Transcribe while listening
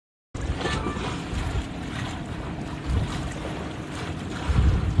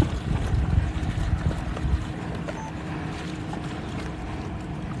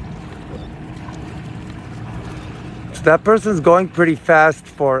That person's going pretty fast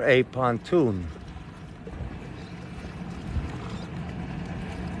for a pontoon.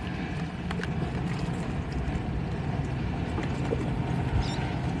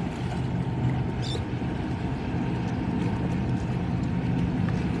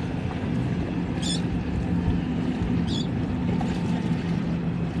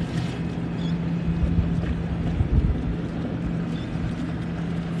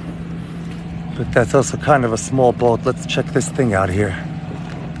 But that's also kind of a small boat. Let's check this thing out here.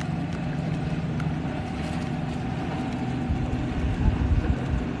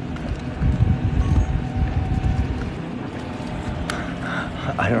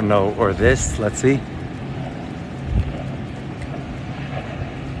 I don't know, or this, let's see.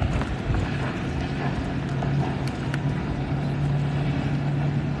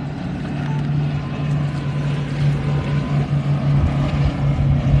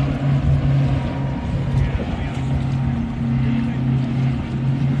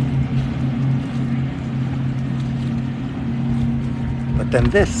 But then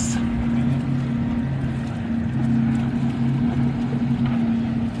this.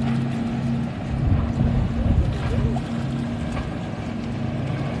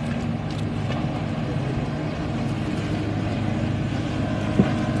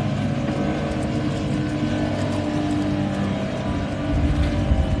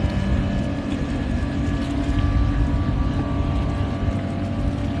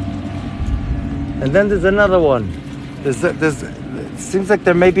 And then there's another one. It seems like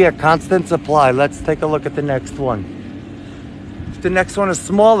there may be a constant supply. Let's take a look at the next one. If the next one is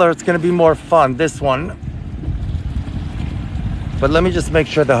smaller, it's going to be more fun. This one. But let me just make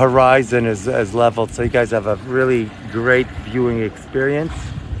sure the horizon is leveled so you guys have a really great viewing experience.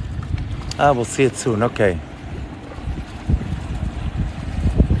 We'll see it soon. Okay.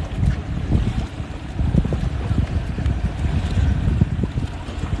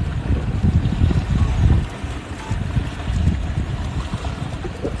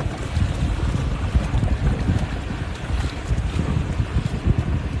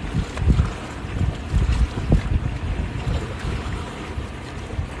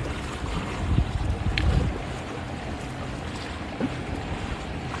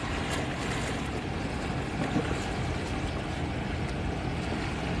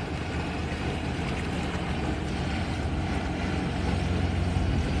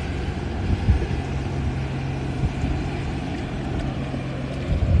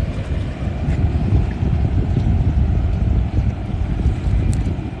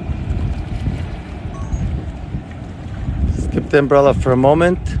 Skip the umbrella for a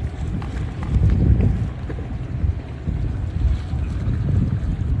moment.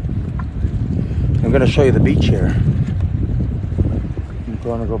 I'm going to show you the beach here. I'm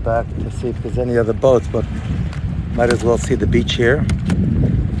going to go back to see if there's any other boats, but might as well see the beach here.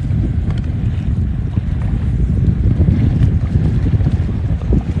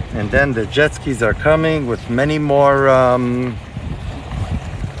 And then the jet skis are coming with many more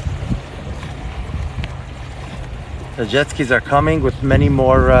the jet skis are coming with many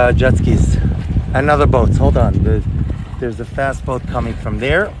more jet skis and other boats. Hold on, there's a fast boat coming from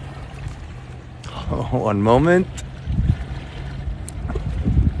there. One moment.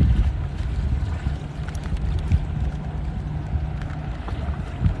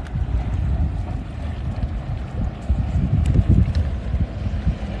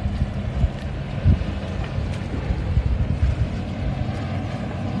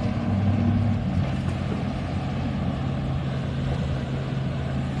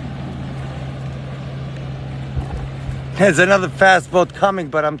 There's another fast boat coming,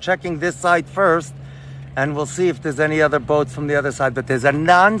 but I'm checking this side first, and we'll see if there's any other boats from the other side. But there's a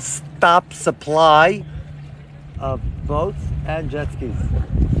non-stop supply of boats and jet skis.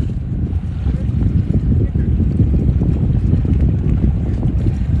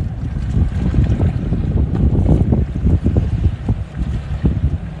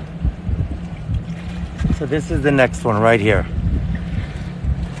 So this is the next one right here.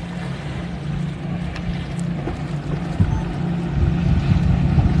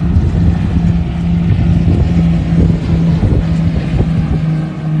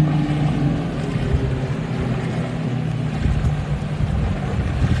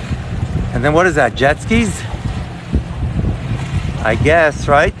 And then what is that, jet skis? I guess,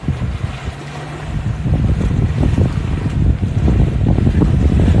 right?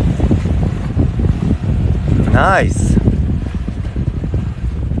 Nice.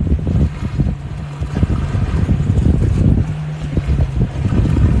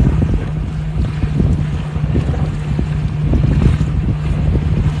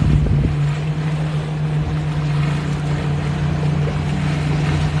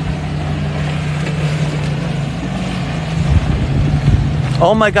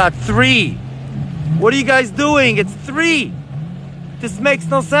 Oh my God, 3. What are you guys doing? It's 3. This makes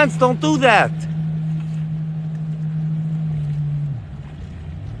no sense. Don't do that.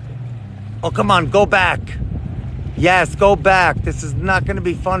 Oh, come on, go back. Yes, go back. This is not going to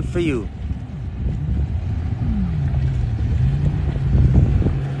be fun for you.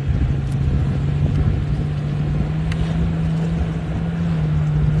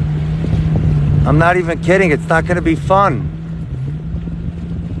 I'm not even kidding. It's not going to be fun.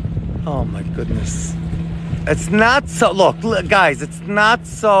 Oh my goodness. It's not so, look, guys, it's not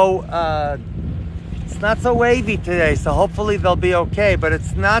so wavy today, so hopefully they'll be okay, but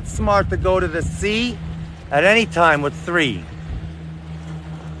it's not smart to go to the sea at any time with 3.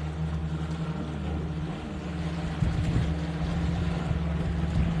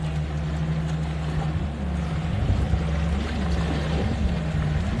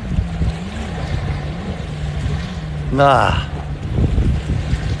 Nah.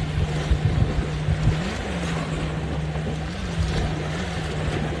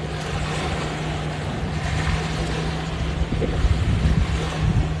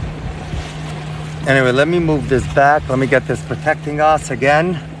 Anyway, let me move this back. Let me get this protecting us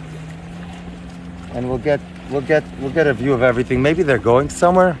again, and we'll get a view of everything. Maybe they're going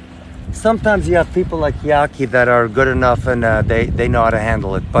somewhere. Sometimes you have people like Yaki that are good enough and they know how to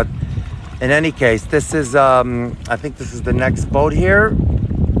handle it. But in any case, this is I think this is the next boat here.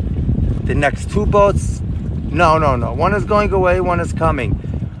 The next 2 boats. No. One is going away. One is coming.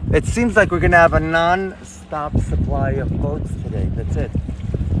 It seems like we're gonna have a non-stop supply of boats today. That's it.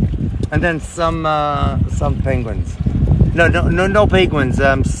 And then some penguins. No penguins.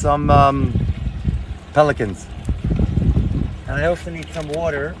 Some pelicans. And I also need some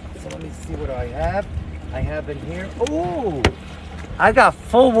water. So let me see what I have. I have in here. Oh, I got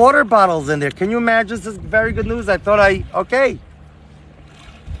full water bottles in there. Can you imagine? This is very good news. I thought okay.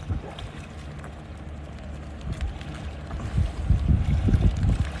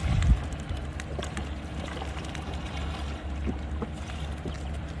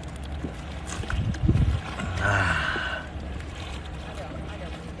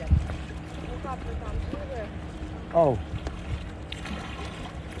 Oh,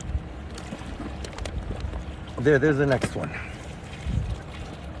 there's the next one.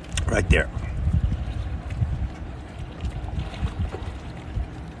 Right there.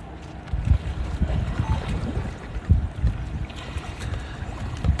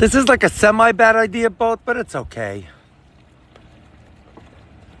 This is like a semi-bad idea boat, but it's okay.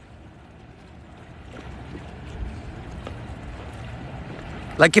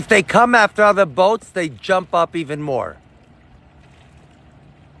 Like if they come after other boats, they jump up even more.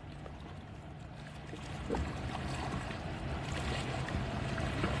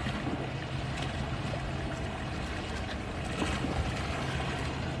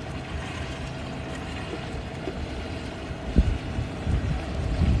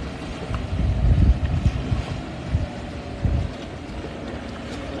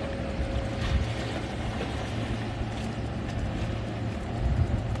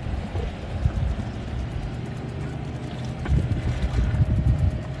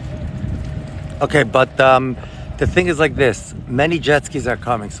 Okay, but the thing is like this. Many jet skis are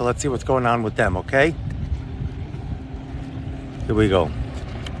coming, so let's see what's going on with them, okay? Here we go.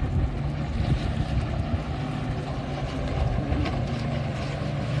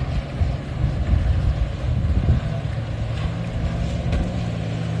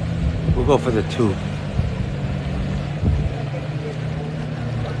 We'll go for the 2.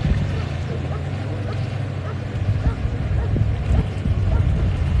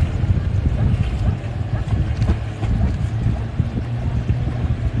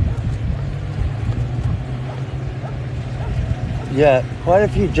 Yeah, quite a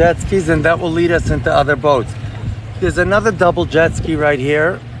few jet skis, and that will lead us into other boats. There's another double jet ski right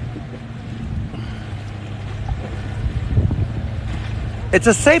here. It's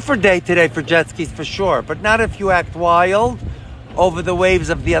a safer day today for jet skis for sure, but not if you act wild over the waves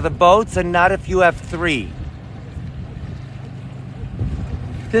of the other boats, and not if you have 3.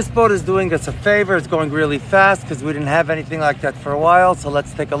 This boat is doing us a favor. It's going really fast because we didn't have anything like that for a while, so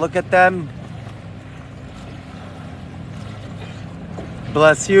let's take a look at them.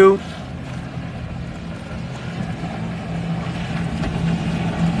 Bless you.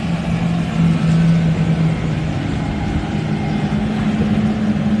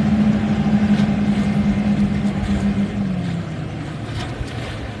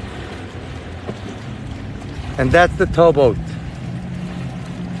 And that's the towboat.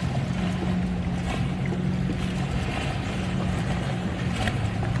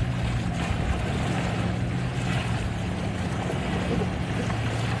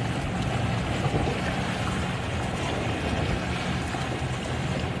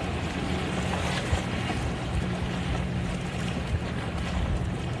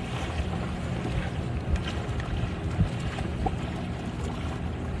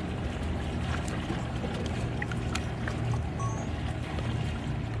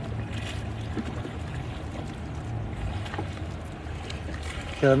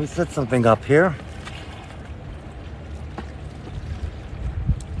 Okay, let me set something up here.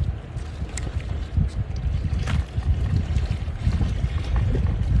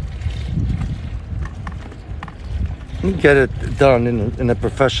 Let me get it done in a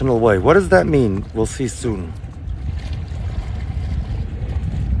professional way. What does that mean? We'll see soon.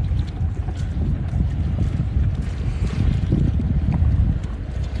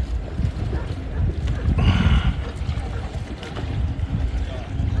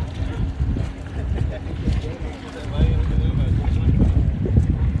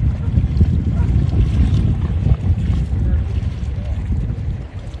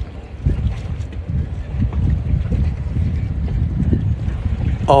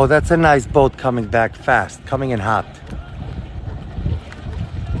 Oh, that's a nice boat coming back fast, coming in hot.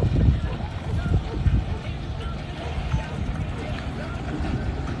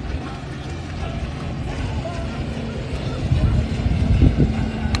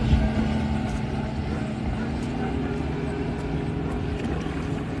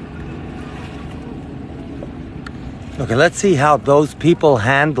 Okay, let's see how those people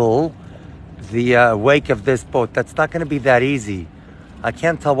handle the wake of this boat. That's not going to be that easy. I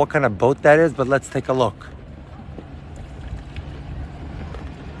can't tell what kind of boat that is, but let's take a look.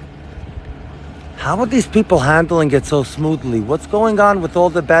 How are these people handling it so smoothly? What's going on with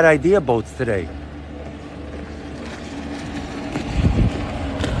all the bad idea boats today?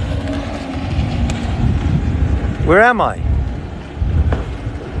 Where am I?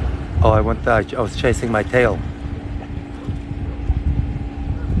 Oh, I was chasing my tail.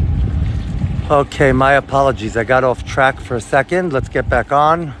 Okay, my apologies. I got off track for a second. Let's get back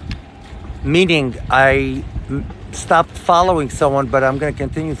on. Meaning, I stopped following someone, but I'm going to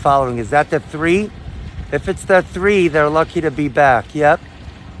continue following. Is that the 3? If it's the 3, they're lucky to be back. Yep.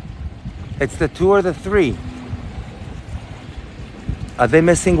 It's the 2 or the 3. Are they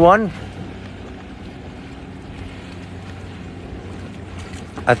missing one?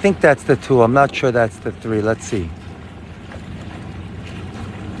 I think that's the 2. I'm not sure that's the 3. Let's see.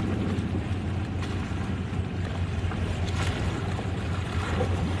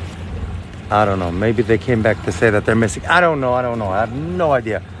 I don't know. Maybe they came back to say that they're missing. I don't know. I have no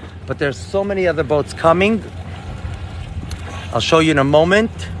idea. But there's so many other boats coming. I'll show you in a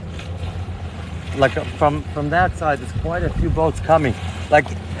moment. Like from that side, there's quite a few boats coming. Like,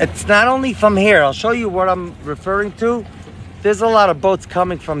 it's not only from here. I'll show you what I'm referring to. There's a lot of boats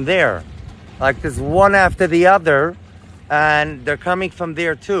coming from there. Like, there's one after the other. And they're coming from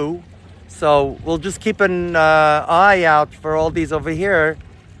there too. So we'll just keep an eye out for all these over here.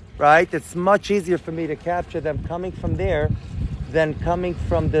 Right? It's much easier for me to capture them coming from there than coming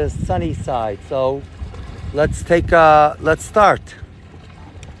from the sunny side. So let's start.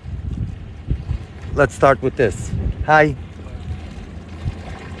 Let's start with this. Hi.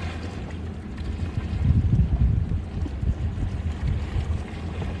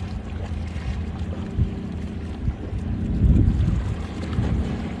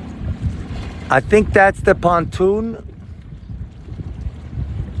 I think that's the pontoon.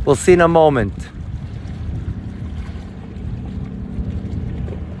 We'll see in a moment.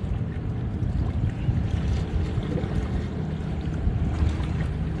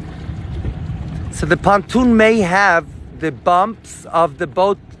 So the pontoon may have the bumps of the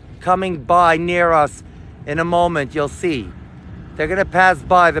boat coming by near us in a moment. You'll see. They're going to pass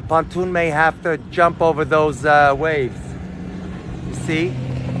by. The pontoon may have to jump over those waves. You see?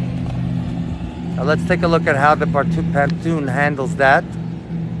 Now let's take a look at how the pontoon handles that.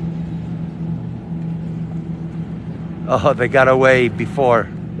 Oh, they got away before.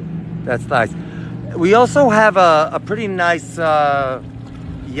 That's nice. We also have a pretty nice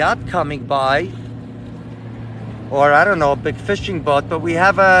yacht coming by. Or, I don't know, a big fishing boat. But we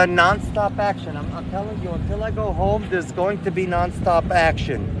have a non-stop action. I'm telling you, until I go home, there's going to be non-stop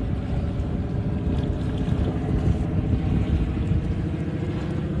action.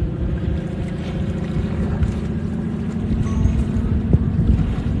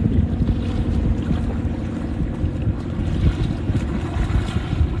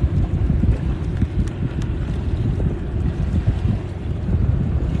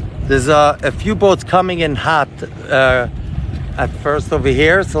 There's a few boats coming in hot at first over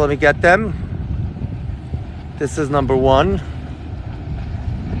here, so let me get them. This is number 1.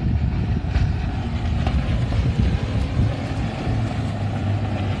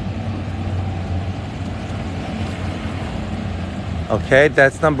 Okay,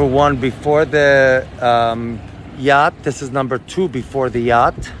 that's number 1 before the yacht. This is number 2 before the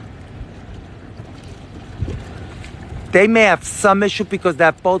yacht. They may have some issue because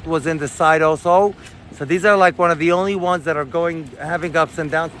that boat was in the side also. So these are like one of the only ones that are having ups and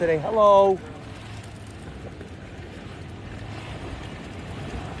downs today. Hello.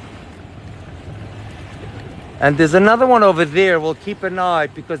 And there's another one over there. We'll keep an eye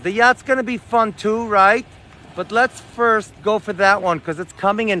because the yacht's going to be fun too, right? But let's first go for that one because it's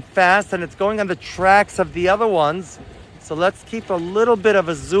coming in fast and it's going on the tracks of the other ones. So let's keep a little bit of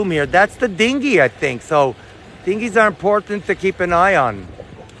a zoom here. That's the dinghy, I think. So dinghies are important to keep an eye on.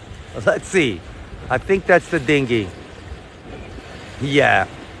 Let's see. I think that's the dinghy. Yeah.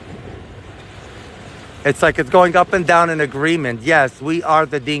 It's like it's going up and down in agreement. Yes, we are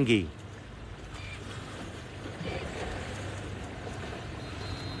the dinghy.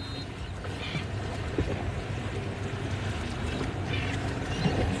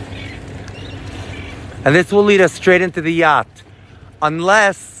 And this will lead us straight into the yacht.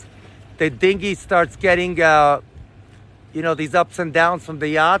 Unless the dinghy starts getting, these ups and downs from the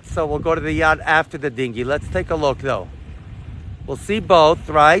yacht. So we'll go to the yacht after the dinghy. Let's take a look though. We'll see both,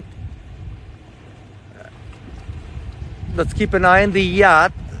 right? Let's keep an eye on the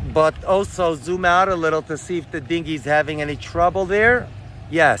yacht, but also zoom out a little to see if the dinghy's having any trouble there.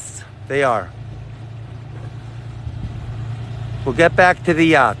 Yes, they are. We'll get back to the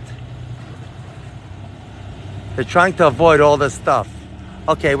yacht. They're trying to avoid all this stuff.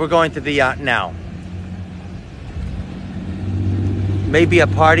 Okay, we're going to the yacht now. Maybe a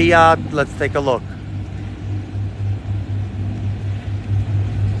party yacht. Let's take a look.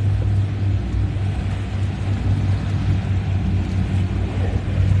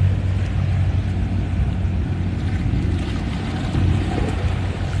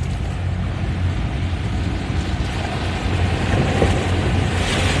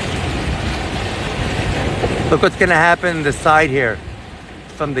 Look what's gonna happen in the side here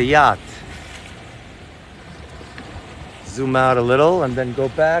from the yacht. Zoom out a little and then go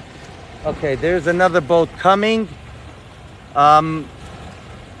back. Okay, there's another boat coming. Let's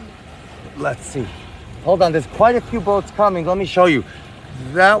see. Hold on, there's quite a few boats coming. Let me show you.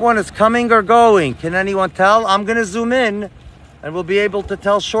 That one is coming or going? Can anyone tell? I'm gonna zoom in and we'll be able to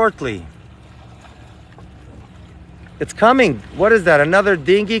tell shortly. It's coming. What is that? Another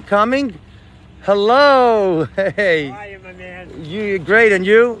dinghy coming? Hello. Hey. How are you, my man? You great, and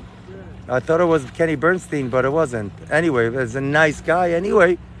you? Good. I thought it was Kenny Bernstein, but it wasn't. Anyway, it's a nice guy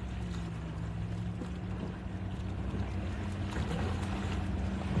anyway.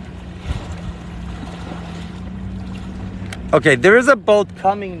 Okay, there is a boat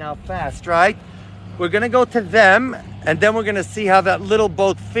coming now fast, right? We're gonna go to them and then we're gonna see how that little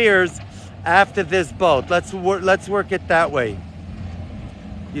boat fares after this boat. Let's work it that way.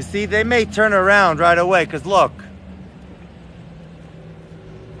 You see, they may turn around right away, because look.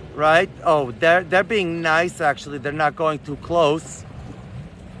 Right? Oh, they're being nice, actually. They're not going too close.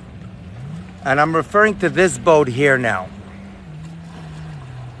 And I'm referring to this boat here now.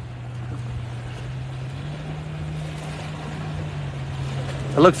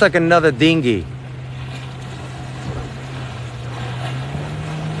 It looks like another dinghy.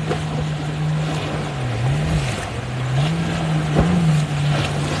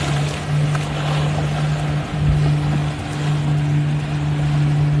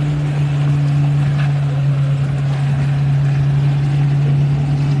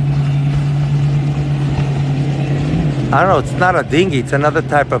 I don't know, it's not a dinghy, it's another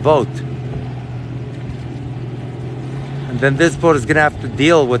type of boat. And then this boat is gonna have to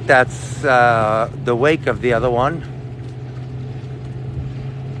deal with the wake of the other one.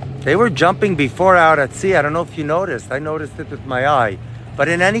 They were jumping before out at sea. I don't know if you noticed. I noticed it with my eye. But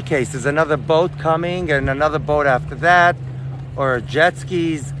in any case, there's another boat coming and another boat after that, or jet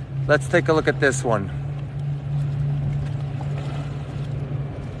skis. Let's take a look at this one.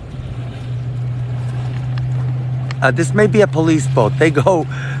 This may be a police boat. They go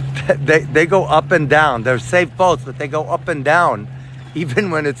up and down. They're safe boats, but they go up and down, even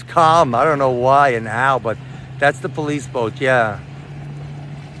when it's calm. I don't know why and how, but that's the police boat, yeah.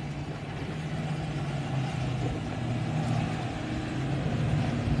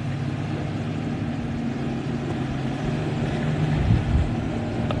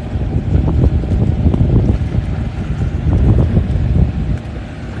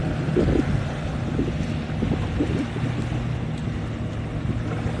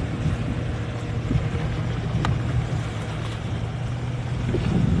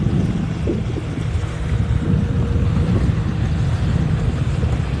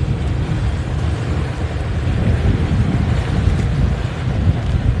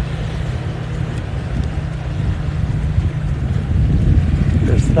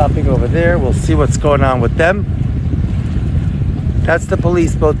 Stopping over there. We'll see what's going on with them. That's the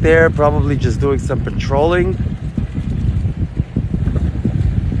police boat there, probably just doing some patrolling.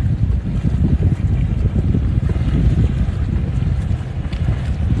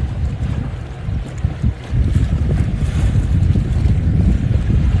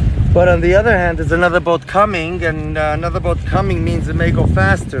 But on the other hand, there's another boat coming, and another boat coming means it may go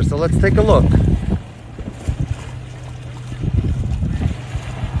faster. So let's take a look.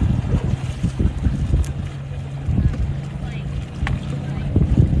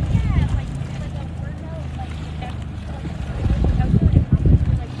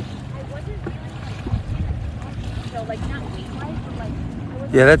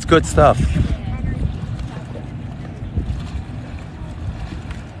 Yeah, that's good stuff.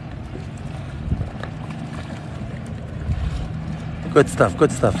 Good stuff,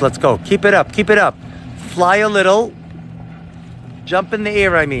 good stuff. Let's go. Keep it up, keep it up. Fly a little. Jump in the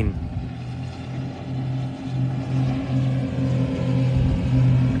air, I mean.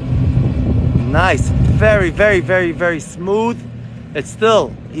 Nice. Very, very, very, very smooth. It's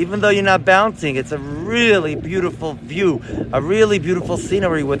still, even though you're not bouncing, it's a really beautiful view. A really beautiful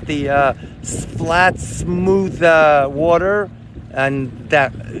scenery with the flat, smooth water and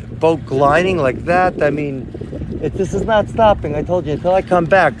that boat gliding like that. I mean, this is not stopping. I told you, until I come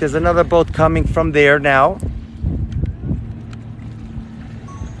back. There's another boat coming from there now.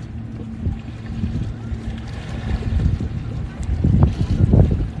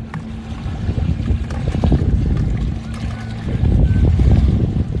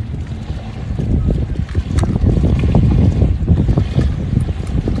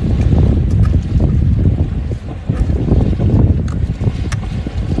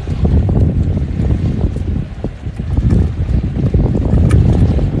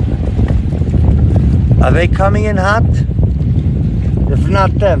 Are they coming in hot? If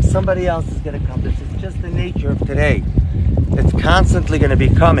not them, somebody else is going to come. This is just the nature of today. It's constantly going to be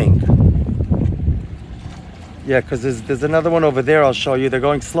coming. Yeah, because there's another one over there I'll show you. They're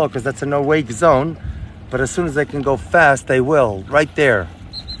going slow because that's a no-wake zone. But as soon as they can go fast, they will. Right there.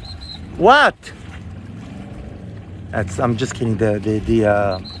 What? I'm just kidding.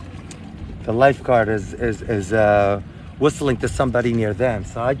 The lifeguard is whistling to somebody near them.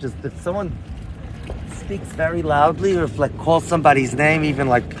 So if someone speaks very loudly, or if like calls somebody's name, even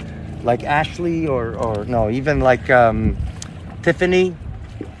like Ashley or no, even like Tiffany,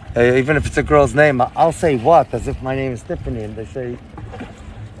 even if it's a girl's name, I'll say what, as if my name is Tiffany, and they say,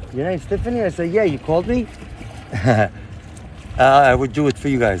 your name's Tiffany? I say, yeah, you called me? I would do it for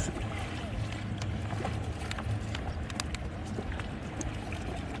you guys.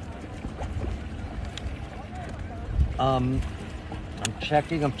 I'm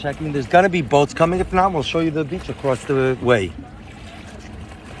checking. There's gotta be boats coming. If not, we'll show you the beach across the way.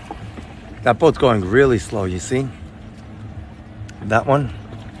 That boat's going really slow, you see? That one.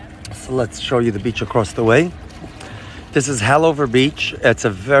 So let's show you the beach across the way. This is Haulover Beach. It's a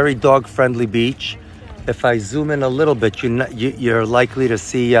very dog-friendly beach. If I zoom in a little bit, you're likely to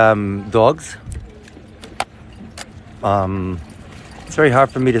see dogs. It's very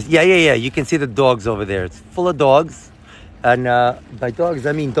hard for me to... Yeah. You can see the dogs over there. It's full of dogs. And by dogs,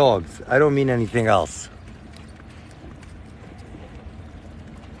 I mean dogs. I don't mean anything else.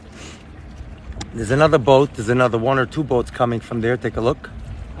 There's another boat. There's another one or two boats coming from there. Take a look.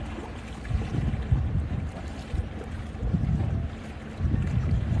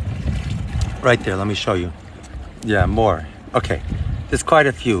 Right there. Let me show you. Yeah, more. Okay. There's quite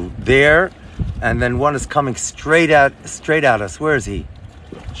a few. There. And then one is coming straight at us. Where is he?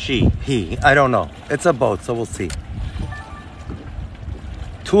 He. I don't know. It's a boat, so we'll see.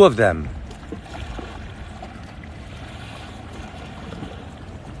 Two of them.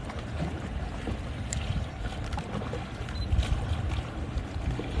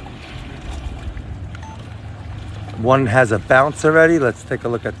 One has a bounce already. Let's take a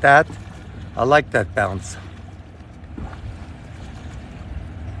look at that. I like that bounce.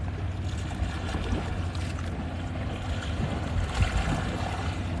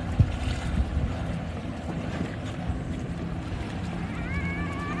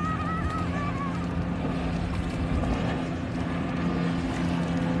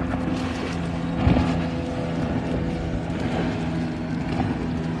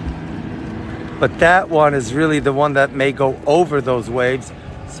 But that one is really the one that may go over those waves.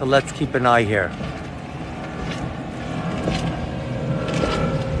 So let's keep an eye here.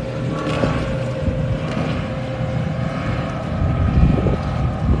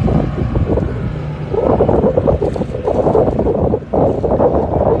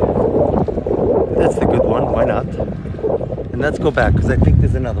 That's the good one. Why not? And let's go back because I think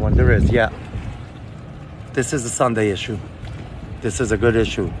there's another one. There is, yeah. This is a Sunday issue. This is a good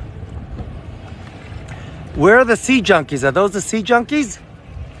issue. Where are the sea junkies? Are those the sea junkies?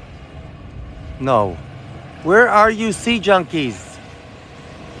 No. Where are you, sea junkies?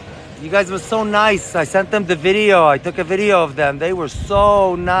 You guys were so nice. I sent them the video. I took a video of them. They were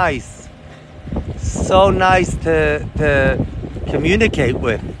so nice. So nice to communicate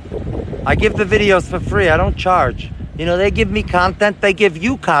with. I give the videos for free. I don't charge. You know, they give me content. They give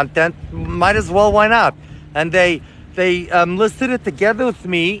you content. Might as well. Why not? And they listed it together with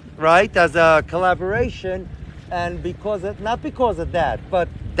me, right, as a collaboration. And not because of that, but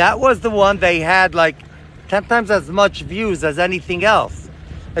that was the one they had like 10 times as much views as anything else.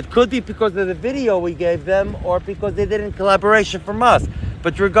 It could be because of the video we gave them or because they did in collaboration from us.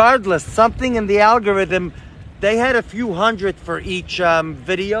 But regardless, something in the algorithm, they had a few hundred for each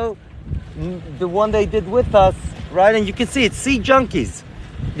video. The one they did with us, right? And you can see it's Sea Junkies.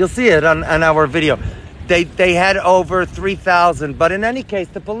 You'll see it on our video. They had over 3,000. But in any case,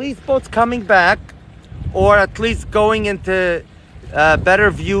 the police boat's coming back, or at least going into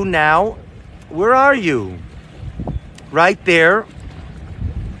better view now. Where are you? Right there.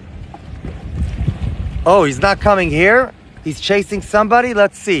 Oh, he's not coming here? He's chasing somebody?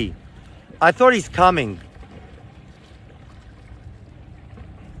 Let's see. I thought he's coming.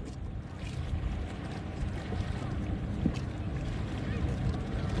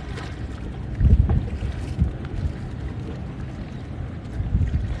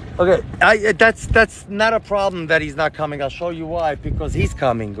 Okay, that's not a problem that he's not coming. I'll show you why. Because he's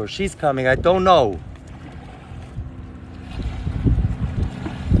coming or she's coming. I don't know.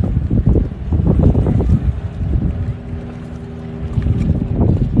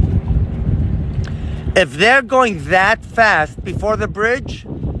 If they're going that fast before the bridge,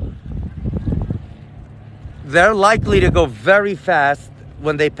 they're likely to go very fast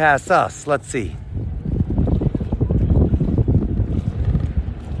when they pass us. Let's see.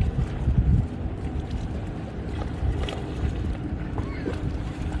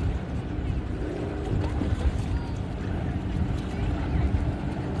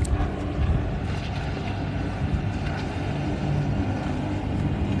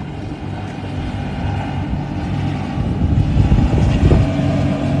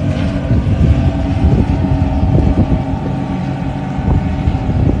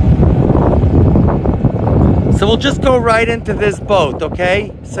 So we'll just go right into this boat,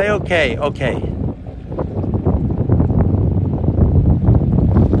 okay? Say okay, okay.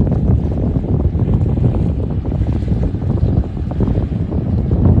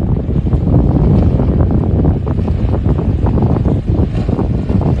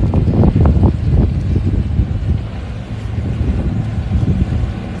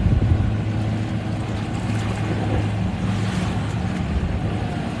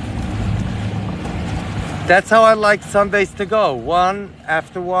 That's how I like Sundays to go. One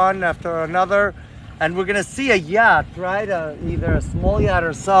after another. And we're gonna see a yacht, right? Either a small yacht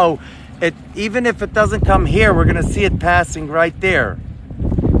or so. Even if it doesn't come here, we're gonna see it passing right there.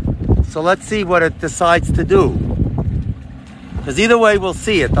 So let's see what it decides to do. Because either way, we'll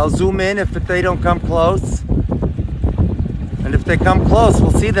see it. I'll zoom in if they don't come close. And if they come close,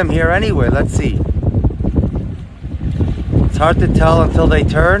 we'll see them here anyway. Let's see. It's hard to tell until they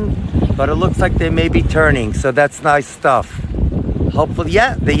turn. But it looks like they may be turning, so that's nice stuff. Hopefully,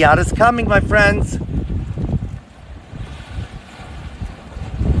 yeah, the yacht is coming, my friends.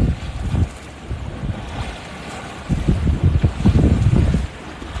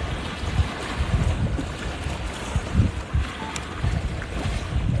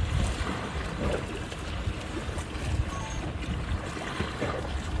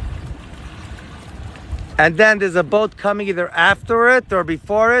 And then there's a boat coming either after it or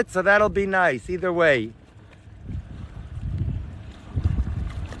before it, so that'll be nice either way.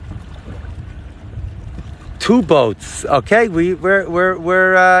 Two boats, okay?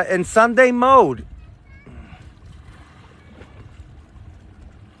 We're in Sunday mode.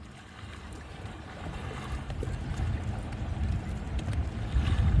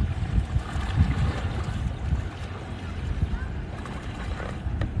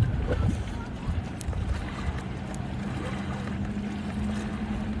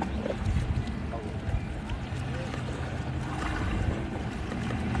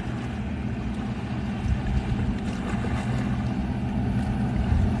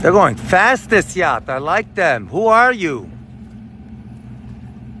 They're going fast, this yacht. I like them. Who are you?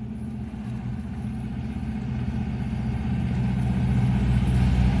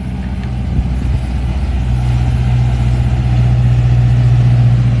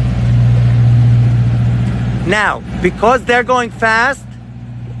 Now, because they're going fast,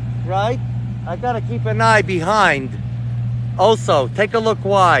 right? I gotta keep an eye behind. Also, take a look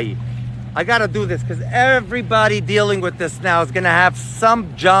why. I gotta do this because everybody dealing with this now is gonna have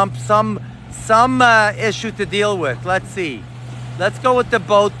some jump, some issue to deal with. Let's see. Let's go with the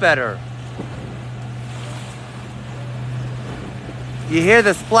boat better. You hear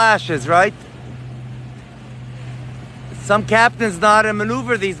the splashes, right? Some captains know how to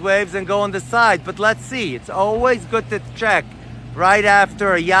maneuver these waves and go on the side, but let's see. It's always good to check right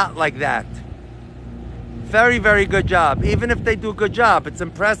after a yacht like that. Very, very good job. Even if they do a good job, it's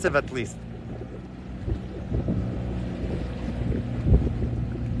impressive at least.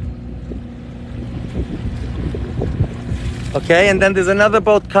 Okay, and then there's another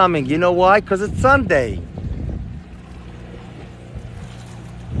boat coming. You know why? Because it's Sunday.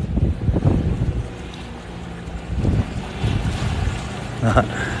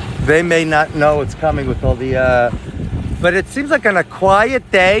 They may not know it's coming with all the... but it seems like on a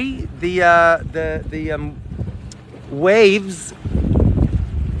quiet day, the waves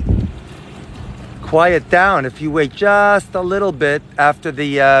quiet down if you wait just a little bit after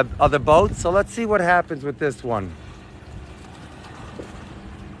the other boats. So let's see what happens with this one.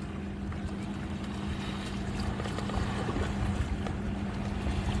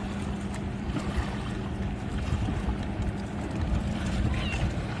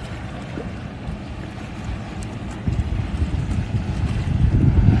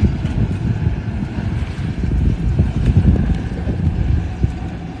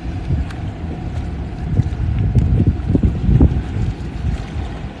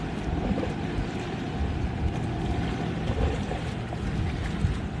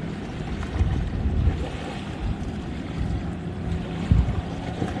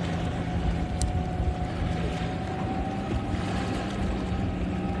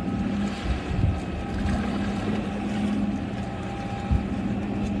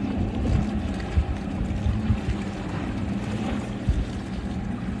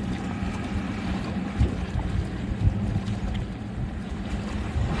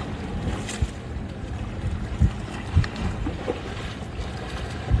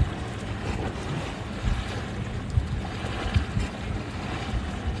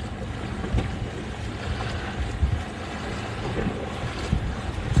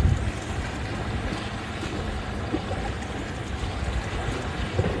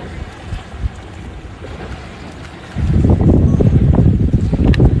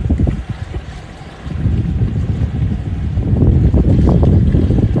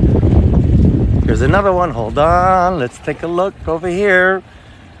 There's another one. Hold on. Let's take a look over here.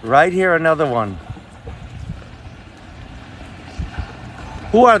 Right here, another one.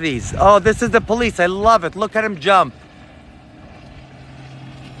 Who are these? Oh, this is the police. I love it. Look at him jump.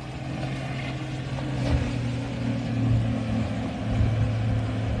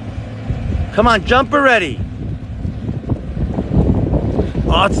 Come on, jump already.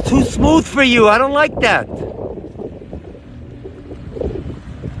 Oh, it's too smooth for you. I don't like that.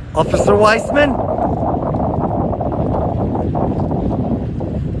 Officer Weissman?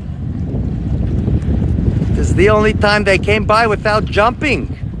 This is the only time they came by without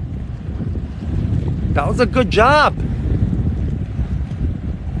jumping. That was a good job.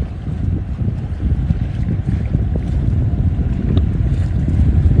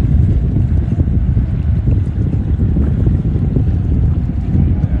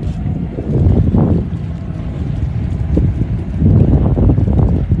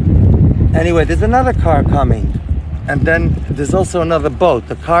 Anyway, there's another car coming. And then there's also another boat.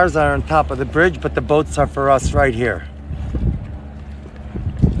 The cars are on top of the bridge, but the boats are for us right here.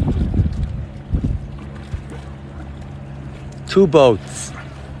 Two boats.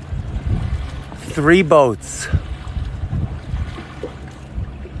 Three boats.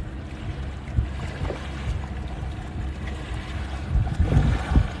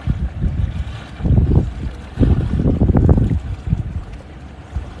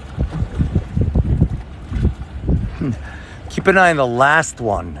 Keep an eye on the last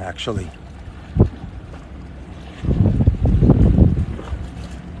one, actually.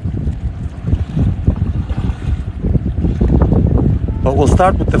 But we'll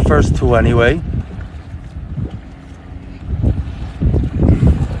start with the first two anyway.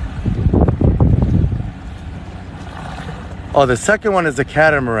 Oh, the second one is a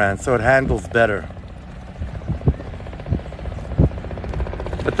catamaran, so it handles better.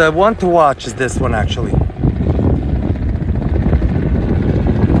 But the one to watch is this one, actually.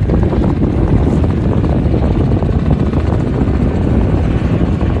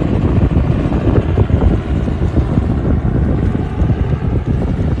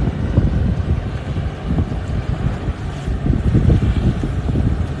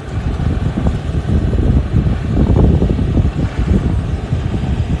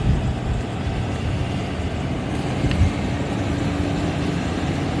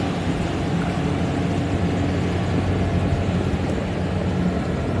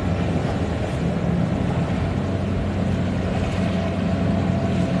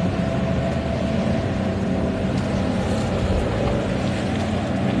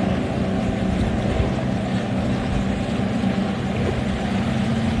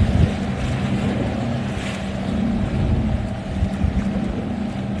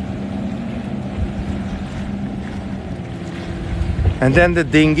 And then the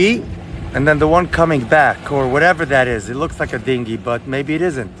dinghy, and then the one coming back, or whatever that is. It looks like a dinghy, but maybe it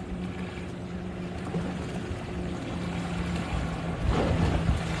isn't.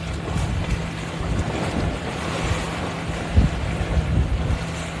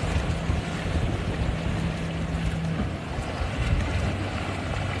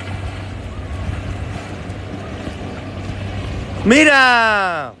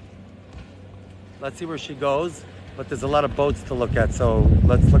 Mira! Let's see where she goes. But there's a lot of boats to look at, so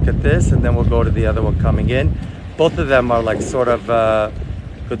let's look at this and then we'll go to the other one coming in. Both of them are like sort of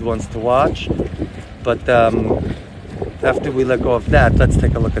good ones to watch. But after we let go of that, let's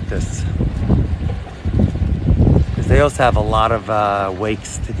take a look at this. Because they also have a lot of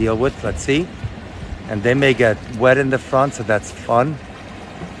wakes to deal with, let's see. And they may get wet in the front, so that's fun.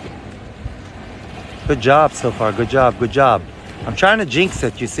 Good job so far, good job, good job. I'm trying to jinx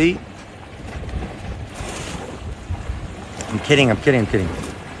it, you see? I'm kidding.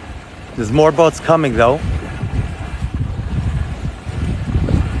 There's more boats coming though.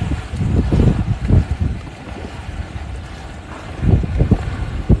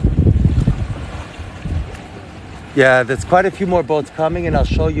 Yeah, there's quite a few more boats coming and I'll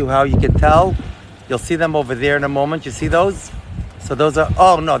show you how you can tell. You'll see them over there in a moment. You see those? So those are,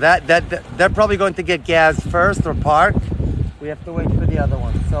 oh no, they're probably going to get gas first or park. We have to wait for the other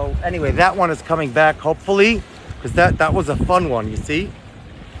one. So anyway, that one is coming back hopefully. Because that was a fun one, you see?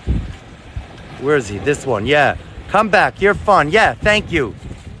 Where is he? This one, yeah. Come back, you're fun. Yeah, thank you.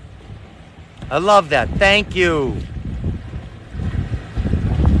 I love that, thank you.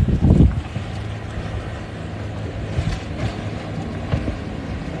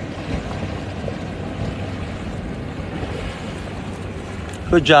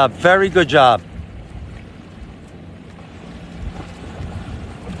 Good job, very good job.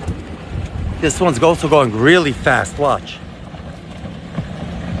 This one's also going really fast, watch.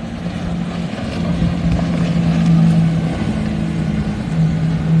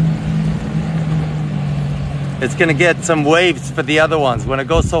 It's gonna get some waves for the other ones. When it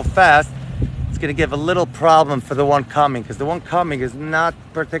goes so fast, it's gonna give a little problem for the one coming, because the one coming is not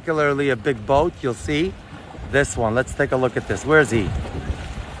particularly a big boat, you'll see. This one, let's take a look at this. Where is he?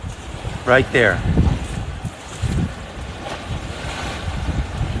 Right there.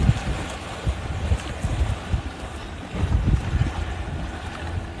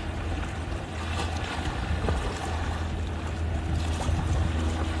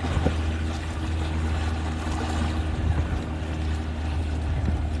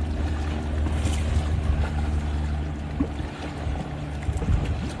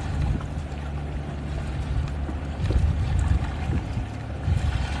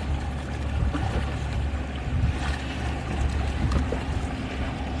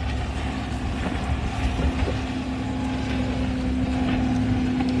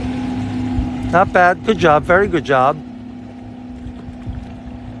 Not bad. Good job. Very good job.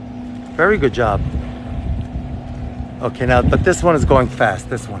 Very good job. Okay, now, but this one is going fast.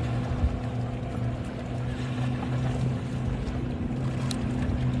 This one.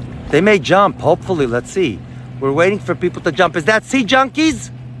 They may jump. Hopefully. Let's see. We're waiting for people to jump. Is that Sea Junkies?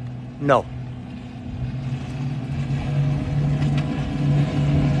 No.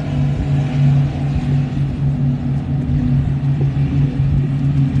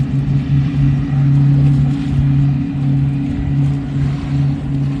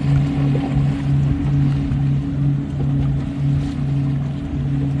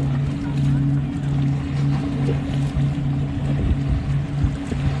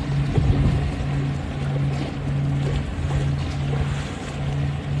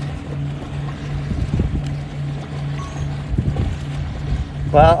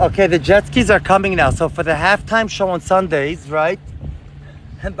 Well, okay, the jet skis are coming now. So for the halftime show on Sundays, right?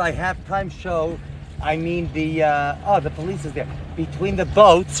 And by halftime show, I mean the, the police is there. Between the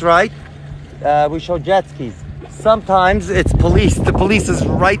boats, right? We show jet skis. Sometimes it's police. The police is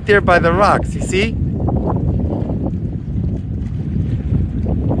right there by the rocks, you see?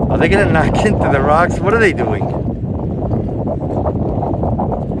 Are they gonna knock into the rocks? What are they doing?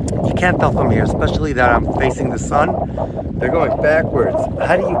 You can't tell from here, especially that I'm facing the sun. They're going backwards.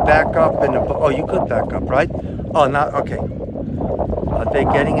 How do you back up in a boat? Oh, you could back up, right? Oh, not, okay. Are they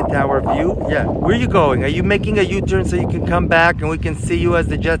getting into our view? Yeah. Where are you going? Are you making a U-turn so you can come back and we can see you as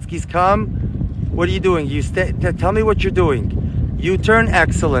the jet skis come? What are you doing? You stay. Tell me what you're doing. U-turn,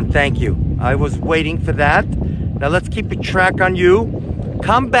 excellent, thank you. I was waiting for that. Now let's keep a track on you.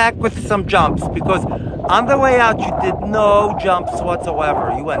 Come back with some jumps, because on the way out you did no jumps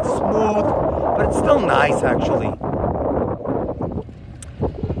whatsoever. You went smooth, but it's still nice actually.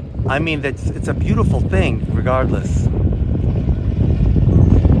 I mean, it's a beautiful thing regardless.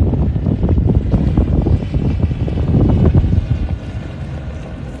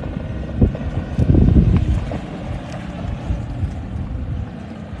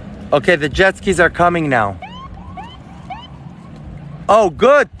 Okay, the jet skis are coming now. Oh,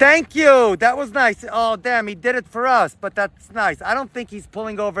 good. Thank you. That was nice. Oh, damn, he did it for us, but that's nice. I don't think he's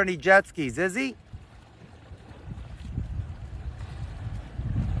pulling over any jet skis, is he?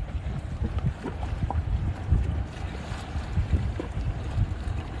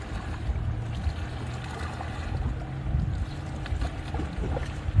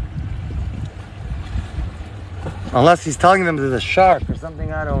 Unless he's telling them there's a shark or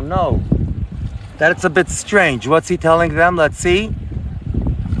something, I don't know. That's a bit strange. What's he telling them? Let's see.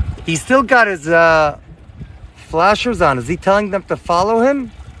 He's still got his flashers on. Is he telling them to follow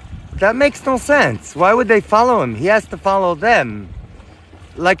him? That makes no sense. Why would they follow him? He has to follow them.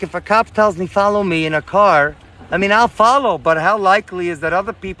 Like if a cop tells me follow me in a car, I mean, I'll follow, but how likely is that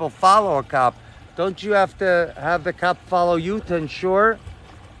other people follow a cop? Don't you have to have the cop follow you to ensure?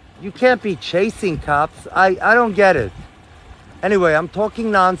 You can't be chasing cops. I don't get it. Anyway, I'm talking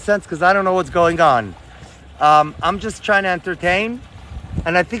nonsense because I don't know what's going on. I'm just trying to entertain.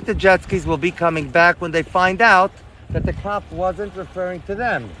 And I think the jet skis will be coming back when they find out that the cop wasn't referring to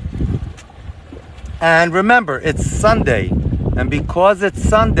them. And remember, it's Sunday. And because it's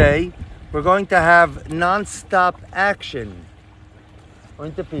Sunday, we're going to have non-stop action.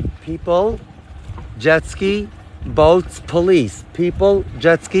 Going to be people, jet ski, boats, police. People,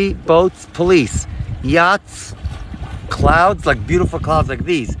 jet ski, boats, police. Yachts, clouds, like beautiful clouds like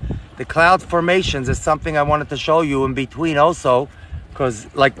these. The cloud formations is something I wanted to show you in between also, because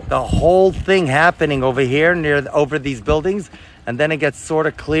like the whole thing happening over here over these buildings, and then it gets sort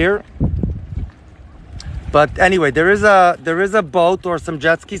of clear. But anyway, there is a boat or some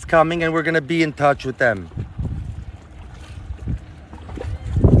jet skis coming, and we're going to be in touch with them.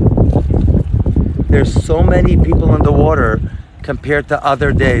 There's so many people in the water compared to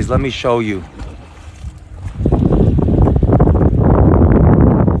other days. Let me show you.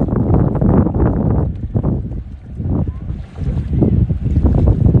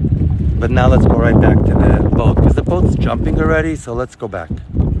 But now let's go right back to the boat, because the boat's jumping already, so let's go back.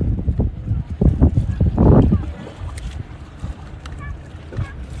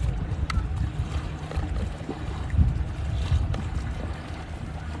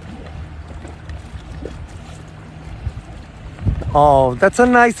 Oh, that's a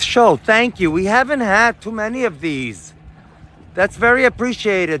nice show. Thank you. We haven't had too many of these. That's very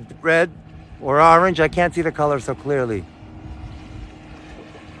appreciated. Red or orange. I can't see the color so clearly.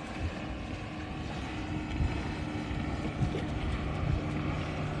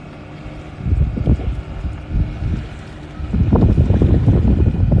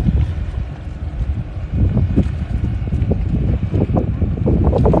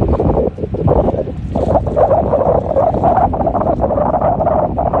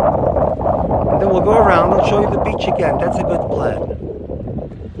 Show you the beach again. That's a good plan.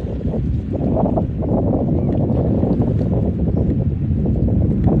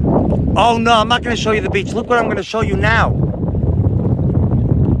 Oh no, I'm not going to show you the beach. Look what I'm going to show you now.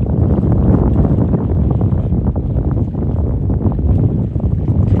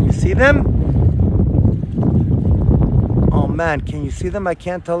 Can you see them? Oh man, can you see them? I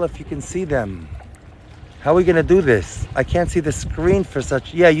can't tell if you can see them. How are we going to do this? I can't see the screen for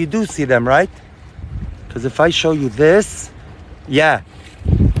such... Yeah, you do see them, right? Because if I show you this, yeah,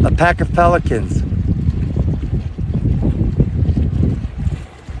 a pack of pelicans.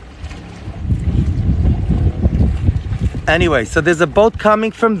 Anyway, so there's a boat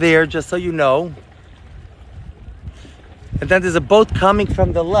coming from there, just so you know. And then there's a boat coming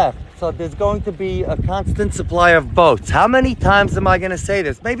from the left. So there's going to be a constant supply of boats. How many times am I going to say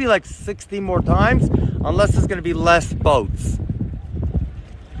this? Maybe like 60 more times, unless there's going to be less boats.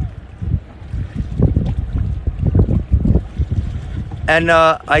 And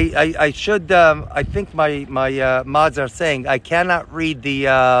I should, I think my mods are saying I cannot read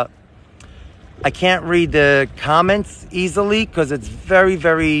the comments easily, because it's very,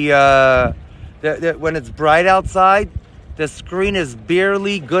 very, when it's bright outside, the screen is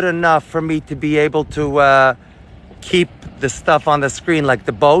barely good enough for me to be able to keep the stuff on the screen, like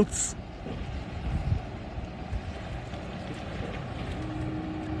the boats.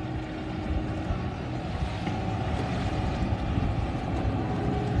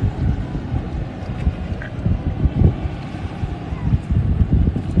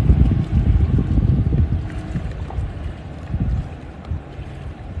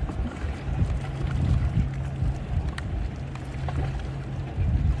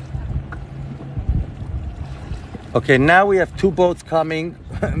 Okay, now we have 2 boats coming,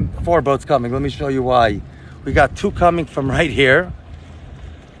 4 boats coming. Let me show you why. We got 2 coming from right here.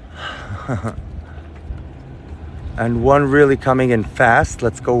 and one really coming in fast.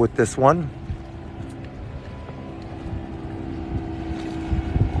 Let's go with this one.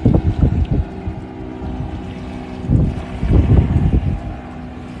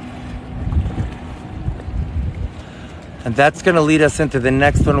 And that's going to lead us into the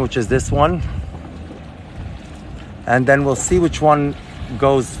next one, which is this one. And then we'll see which one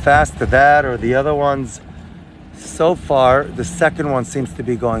goes fast to that or the other ones. So far, the second one seems to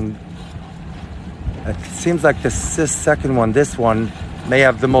be going... It seems like this second one, this one, may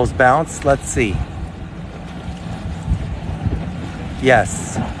have the most bounce. Let's see.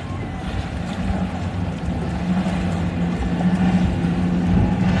 Yes.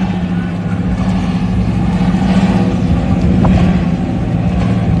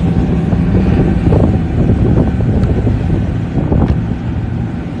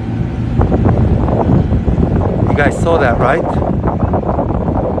 You guys saw that, right?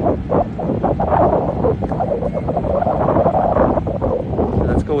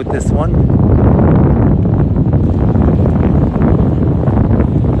 Let's go with this one.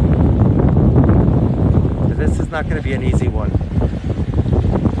 This is not going to be an easy one.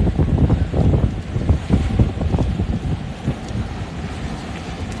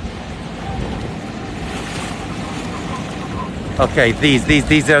 Okay,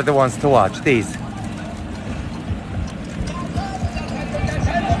 these are the ones to watch. These.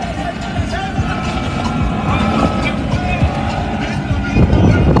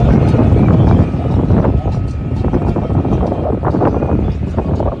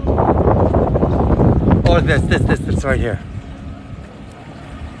 Or this right here.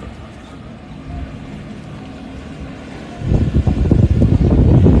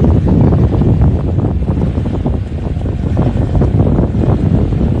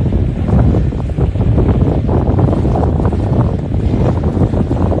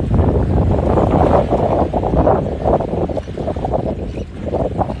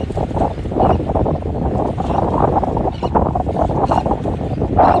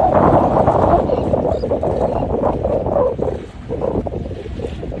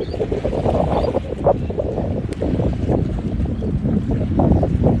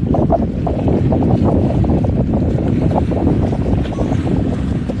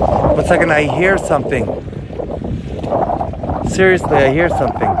 One second, I hear something. Seriously, I hear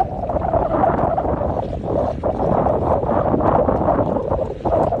something.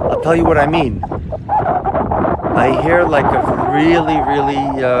 I'll tell you what I mean. I hear like a really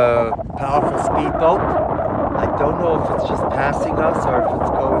powerful speedboat. I don't know if it's just passing us or if it's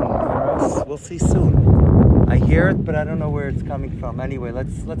going near us. We'll see soon. I hear it, but I don't know where it's coming from. Anyway,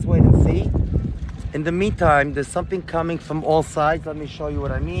 let's wait and see. In the meantime, there's something coming from all sides. Let me show you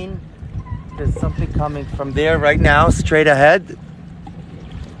what I mean. There's something coming from there right now, straight ahead.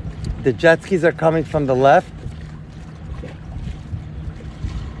 The jet skis are coming from the left.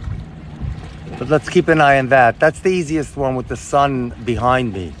 But let's keep an eye on that. That's the easiest one with the sun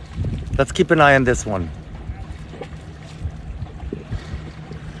behind me. Let's keep an eye on this one.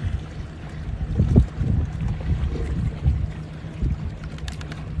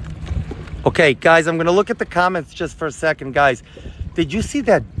 Okay, guys, I'm going to look at the comments just for a second. Guys, did you see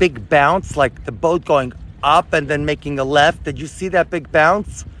that big bounce, like the boat going up and then making a left? Did you see that big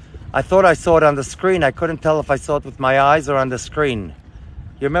bounce? I thought I saw it on the screen. I couldn't tell if I saw it with my eyes or on the screen.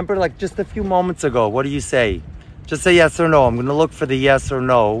 You remember, like just a few moments ago? What do you say? Just say yes or no. I'm going to look for the yes or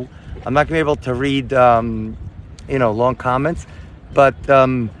no. I'm not going to be able to read, long comments. But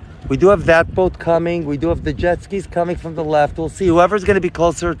we do have that boat coming. We do have the jet skis coming from the left. We'll see. Whoever's going to be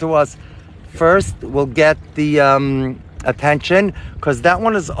closer to us first will get the attention, because that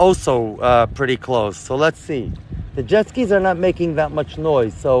one is also pretty close. So let's see. The jet skis are not making that much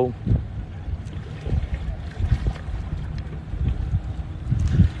noise. So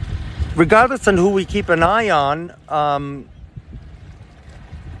regardless on who we keep an eye on,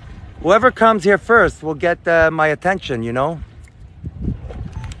 whoever comes here first will get my attention, you know?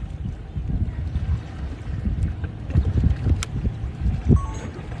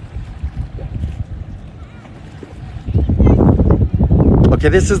 Okay,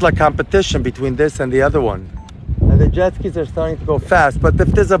 this is like competition between this and the other one. And the jet skis are starting to go fast, but if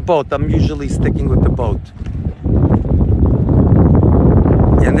there's a boat, I'm usually sticking with the boat.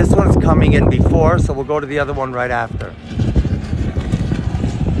 And this one's coming in before, so we'll go to the other one right after.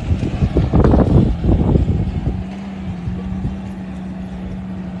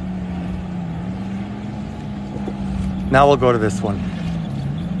 Now we'll go to this one.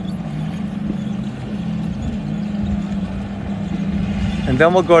 And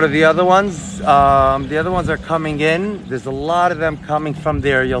then we'll go to the other ones. The other ones are coming in. There's a lot of them coming from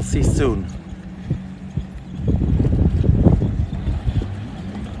there. You'll see soon.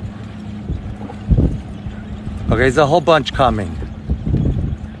 Okay, there's a whole bunch coming.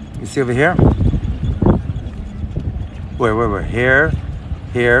 You see over here? Where?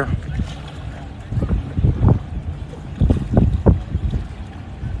 Here.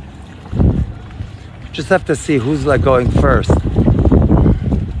 Just have to see who's like going first.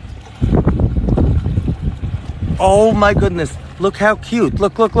 Oh my goodness. Look how cute.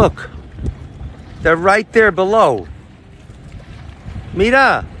 Look. They're right there below.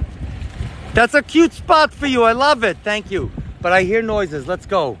 Mira, that's a cute spot for you. I love it. Thank you. But I hear noises. Let's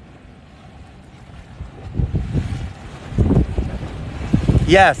go.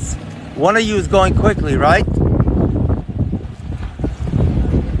 Yes. One of you is going quickly, right?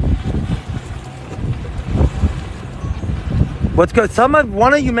 What's good?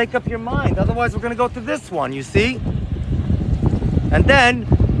 One of you make up your mind. Otherwise, we're going to go to this one, you see? And then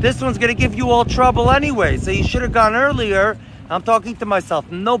this one's going to give you all trouble anyway. So you should have gone earlier. I'm talking to myself.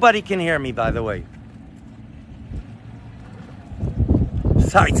 Nobody can hear me, by the way.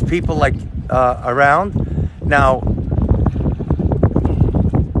 Besides people like around. Now,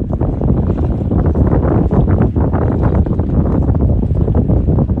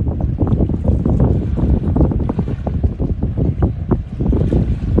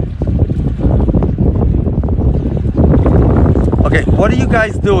 okay, what are you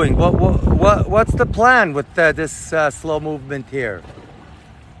guys doing? What's the plan with this slow movement here?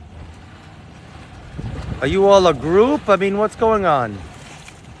 Are you all a group? I mean, what's going on?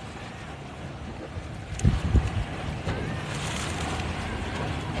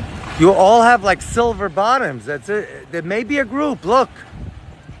 You all have like silver bottoms. That's it. There may be a group. Look,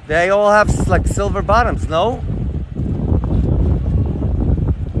 they all have like silver bottoms. No?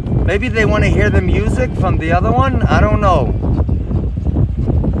 Maybe they want to hear the music from the other one. I don't know.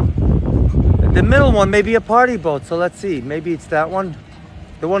 The middle one may be a party boat. So let's see. Maybe it's that one.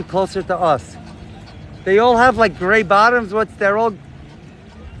 The one closer to us. They all have like gray bottoms. They're all.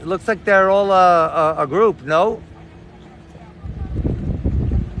 It looks like they're all a group. No?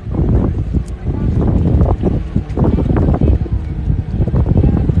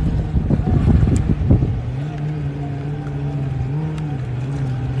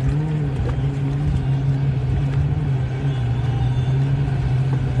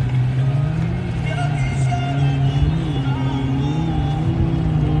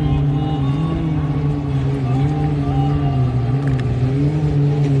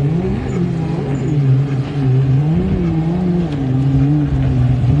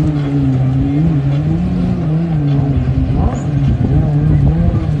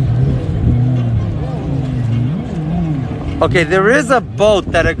 Okay, there is a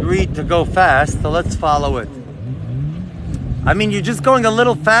boat that agreed to go fast, so let's follow it. I mean, you're just going a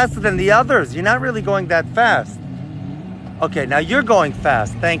little faster than the others. You're not really going that fast. Okay, now you're going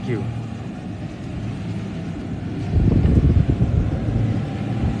fast. Thank you.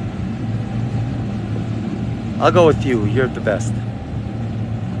 I'll go with you. You're the best.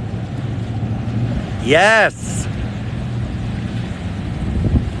 Yes!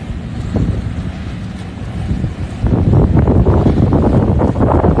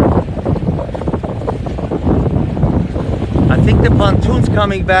 I think the pontoon's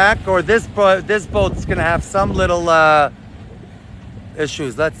coming back, or this boat's gonna have some little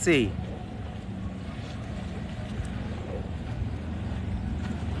issues. Let's see.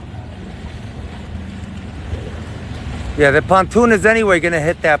 Yeah, the pontoon is anyway gonna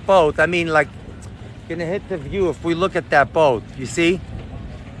hit that boat. I mean, like, gonna hit the view if we look at that boat. You see?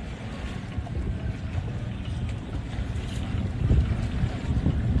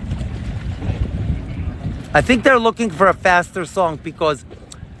 I think they're looking for a faster song because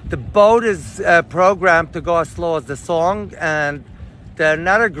the boat is programmed to go as slow as the song, and they're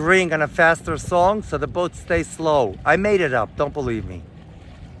not agreeing on a faster song, so the boat stays slow. I made it up, don't believe me.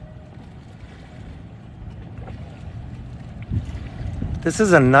 This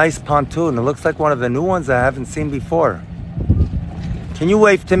is a nice pontoon. It looks like one of the new ones I haven't seen before. Can you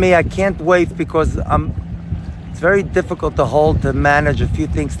wave to me? I can't wave because it's very difficult to manage a few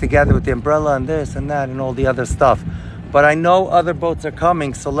things together with the umbrella and this and that and all the other stuff. But I know other boats are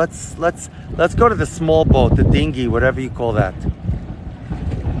coming, so let's go to the small boat, the dinghy, whatever you call that.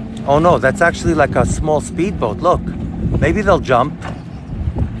 Oh no, that's actually like a small speedboat. Look, maybe they'll jump.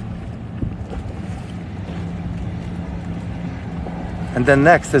 And then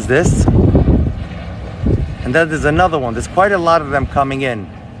next is this. And then there's another one. There's quite a lot of them coming in.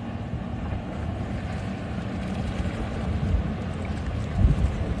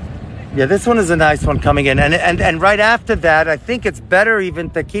 Yeah, this one is a nice one coming in. And right after that, I think it's better even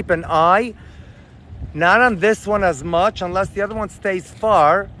to keep an eye, not on this one as much, unless the other one stays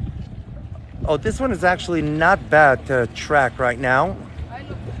far, Oh, this one is actually not bad to track right now.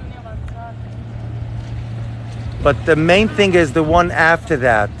 But the main thing is the one after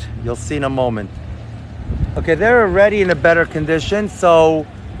that. You'll see in a moment. Okay, they're already in a better condition, so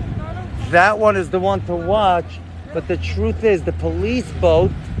that one is the one to watch. But the truth is, the police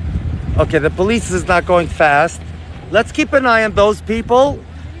boat, okay, the police is not going fast. Let's keep an eye on those people.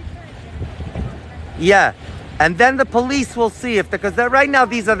 Yeah, and then the police will see if, because right now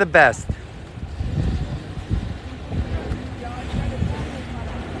these are the best.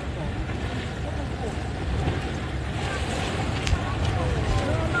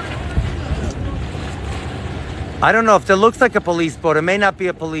 I don't know if it looks like a police boat. It may not be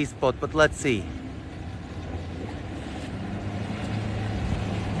a police boat, but let's see.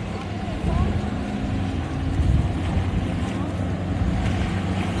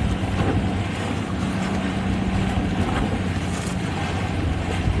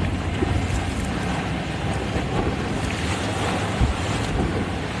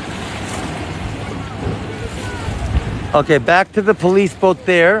 Okay, back to the police boat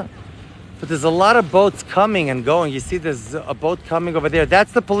there. But there's a lot of boats coming and going. You see there's a boat coming over there.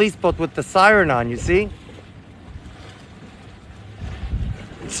 That's the police boat with the siren on, you see?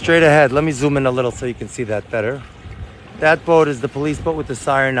 Straight ahead. Let me zoom in a little so you can see that better. That boat is the police boat with the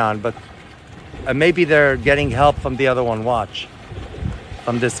siren on, but maybe they're getting help from the other one. Watch.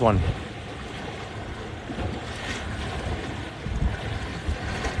 From this one.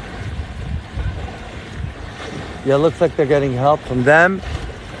 Yeah, it looks like they're getting help from them.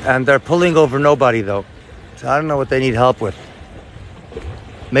 And they're pulling over nobody, though. So I don't know what they need help with.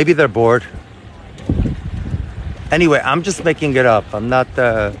 Maybe they're bored. Anyway, I'm just making it up. I'm not...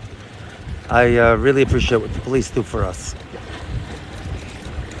 I really appreciate what the police do for us.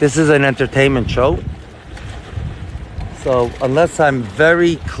 This is an entertainment show. So unless I'm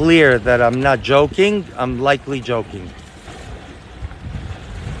very clear that I'm not joking, I'm likely joking.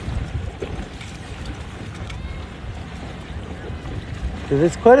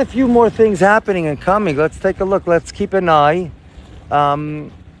 There's quite a few more things happening and coming. Let's take a look. Let's keep an eye. I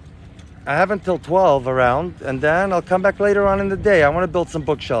have until 12 around, and then I'll come back later on in the day. I want to build some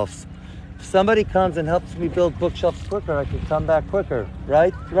bookshelves. If somebody comes and helps me build bookshelves quicker, I can come back quicker.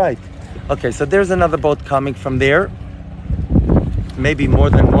 Right? Right. Okay, so there's another boat coming from there. Maybe more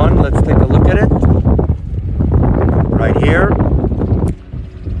than one. Let's take a look at it. Right here.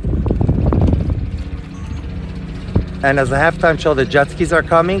 And as a halftime show, the jet skis are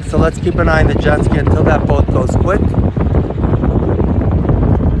coming. So let's keep an eye on the jet ski until that boat goes quick.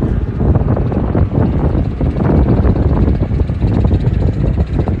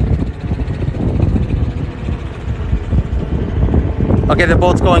 Okay, the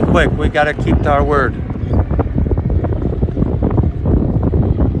boat's going quick. We gotta keep to our word.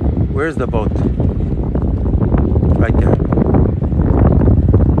 Where's the boat? Right there.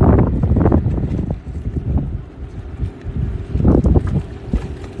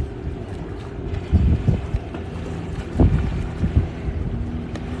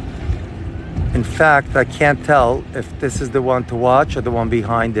 In fact, I can't tell if this is the one to watch or the one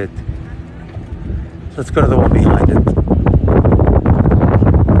behind it. Let's go to the one behind it.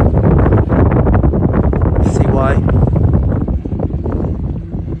 See why?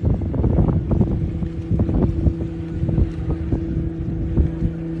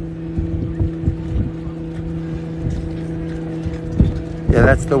 Yeah,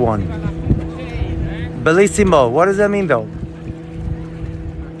 that's the one. Bellissimo. What does that mean though?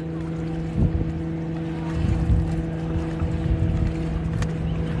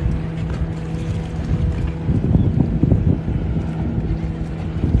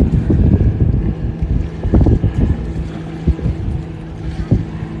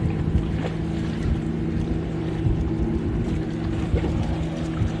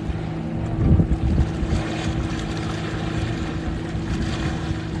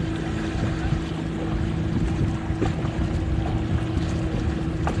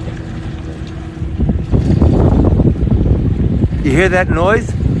 You hear that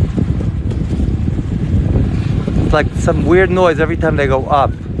noise? It's like some weird noise every time they go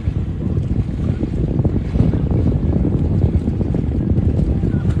up.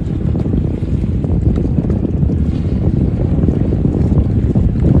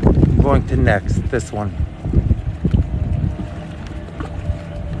 Going to next, this one.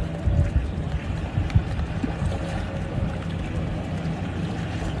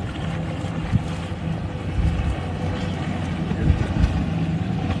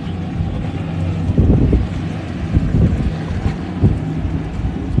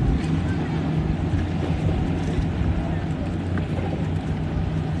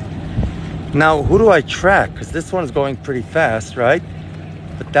 Now, who do I track? Because this one's going pretty fast, right?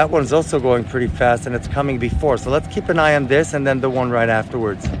 But that one's also going pretty fast and it's coming before. So let's keep an eye on this and then the one right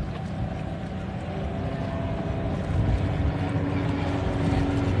afterwards.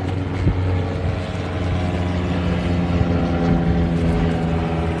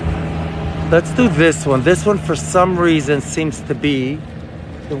 Let's do this one. This one, for some reason, seems to be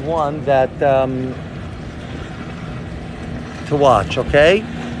the one that to watch, okay?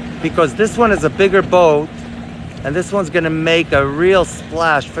 Because this one is a bigger boat, and this one's gonna make a real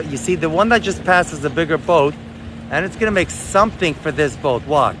splash. You see, the one that just passed is a bigger boat, and it's gonna make something for this boat.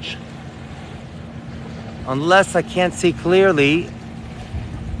 Watch. Unless I can't see clearly,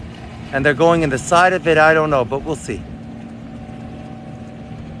 and they're going in the side of it, I don't know, but we'll see.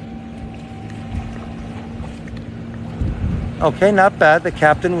 Okay, not bad. The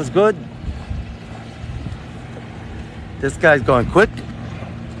captain was good. This guy's going quick.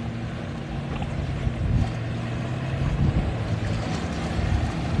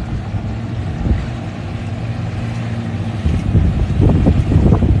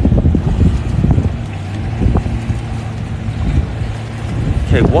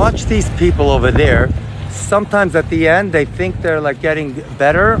 Okay, watch these people over there. Sometimes at the end, they think they're like getting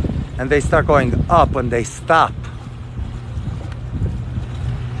better and they start going up when they stop.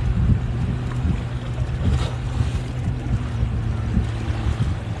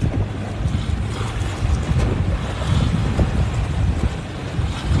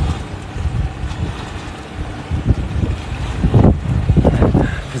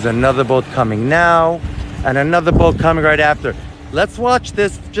 There's another boat coming now and another boat coming right after. Let's watch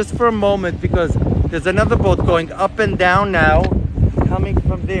this just for a moment because there's another boat going up and down now coming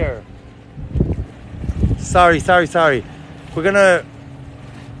from there. Sorry. We're gonna,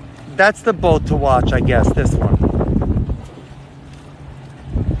 that's the boat to watch, I guess, this one.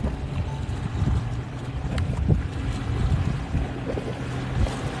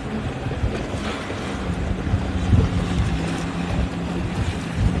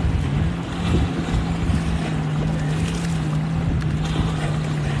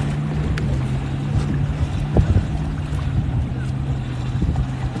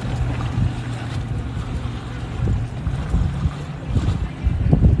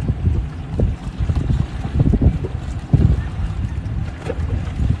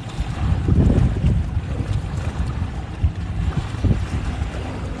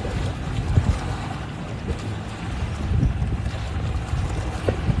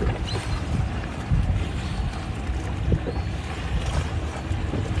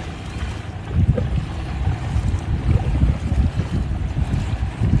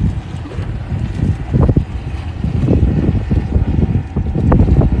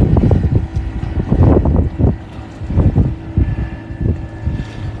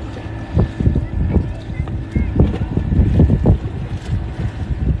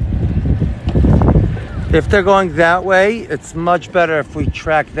 If they're going that way, it's much better if we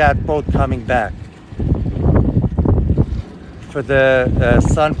track that boat coming back for the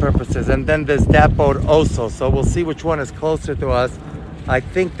sun purposes. And then there's that boat also. So we'll see which one is closer to us. I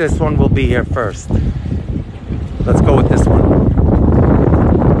think this one will be here first. Let's go with this one.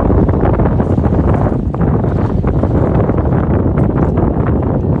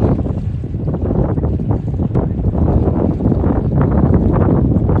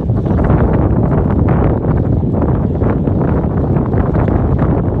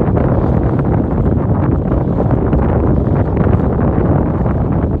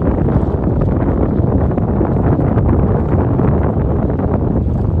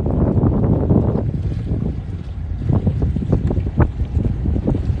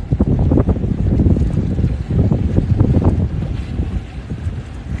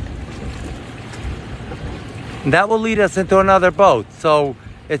 That will lead us into another boat. So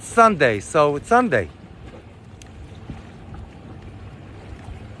it's Sunday.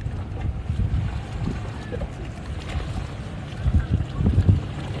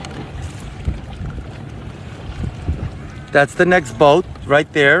 That's the next boat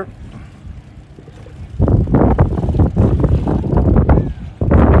right there.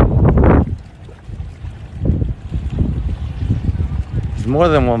 There's more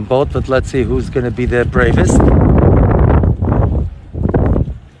than one boat, but let's see who's going to be the bravest.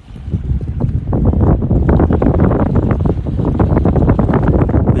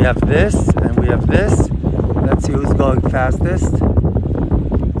 We have this and we have this. Let's see who's going fastest.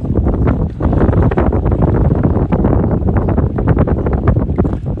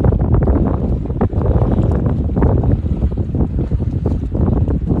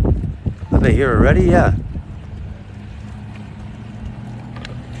 Are they here already? Yeah.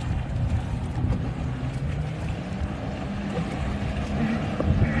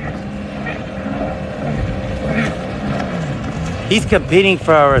 He's competing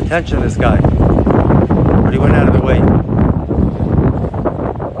for our attention, this guy. But he went out of the way.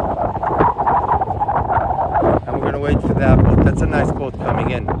 And we're gonna wait for that boat. That's a nice boat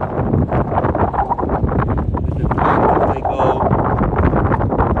coming in. They go.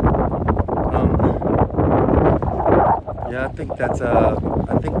 Yeah, I think that's a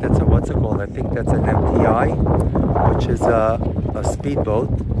what's it called? I think that's an MTI, which is a speedboat.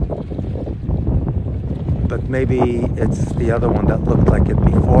 But maybe it's the other one that looked like it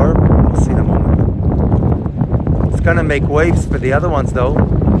before. We'll see in a moment. It's gonna make waves for the other ones though.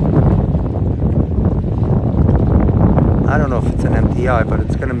 I don't know if it's an MTI, but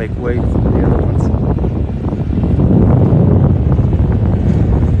it's gonna make waves for the other ones.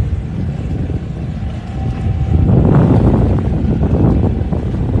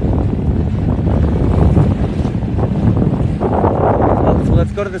 So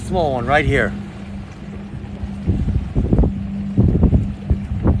let's go to the small one right here.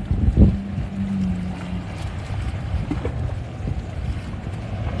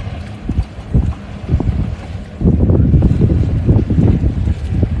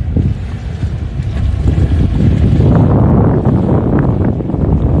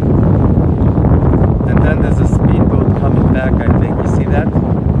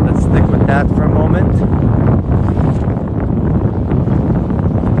 For a moment.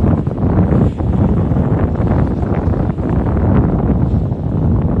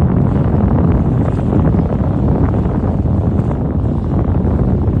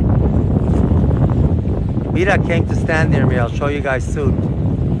 Mira came to stand near me. I'll show you guys soon.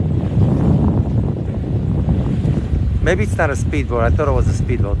 Maybe it's not a speedboat. I thought it was a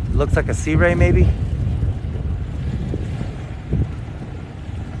speedboat. It looks like a Sea Ray maybe.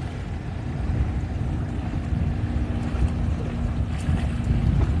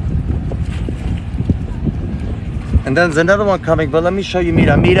 And then there's another one coming, but let me show you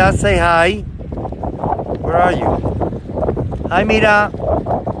Mira. Mira, say hi. Where are you? Hi, Mira.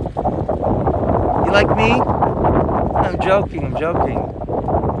 You like me? I'm joking, I'm joking.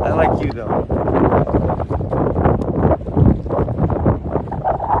 I like you though.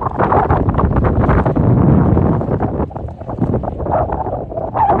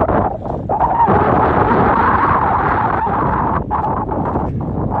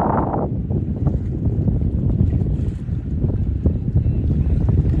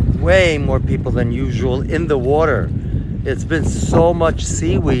 Way more people than usual in the water. It's been so much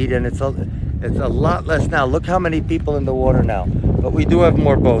seaweed and it's a lot less now. Look how many people in the water now. But we do have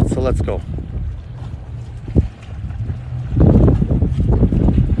more boats, so let's go.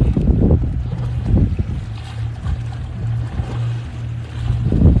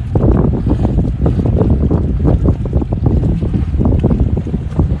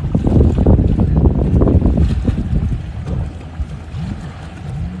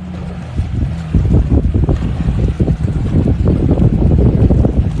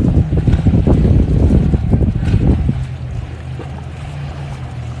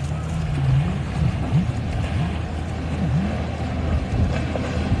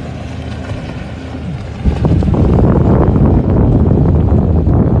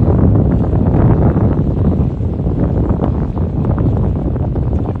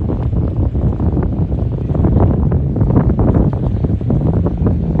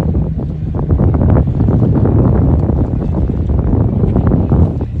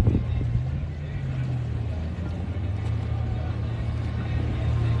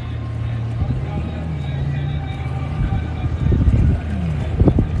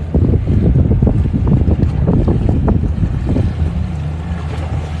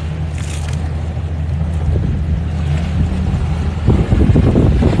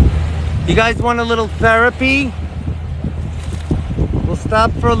 You guys want a little therapy? We'll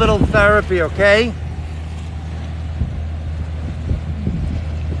stop for a little therapy, okay?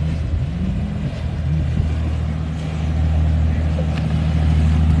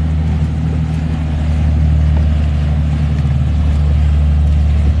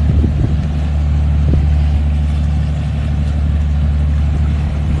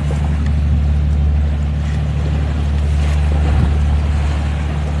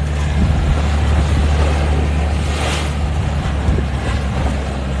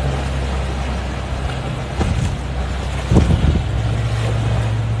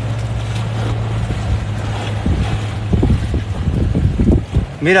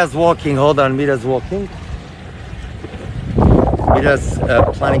 Mira's walking, hold on, Mira's walking. Mira's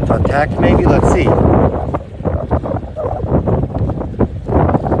planning to attack maybe, let's see.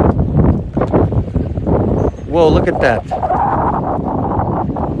 Whoa, look at that.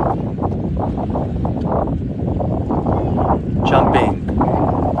 Jumping.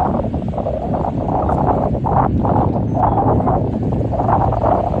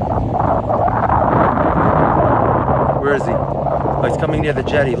 near the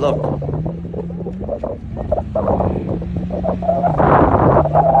jetty, look.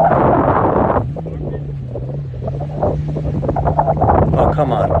 Oh,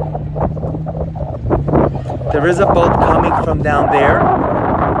 come on. There is a boat coming from down there.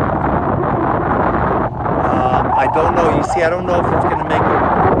 I don't know. You see, I don't know if it's going to make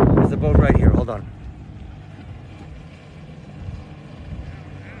it. There's a boat right here. Hold on.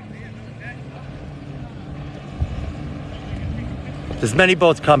 There's many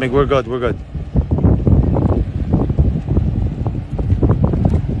boats coming. We're good. We're good.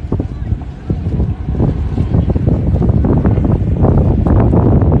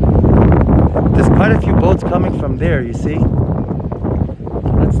 There's quite a few boats coming from there, you see?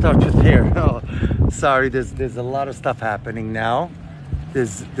 Let's start with here. Oh, sorry, there's a lot of stuff happening now.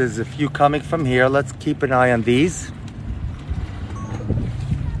 There's a few coming from here. Let's keep an eye on these.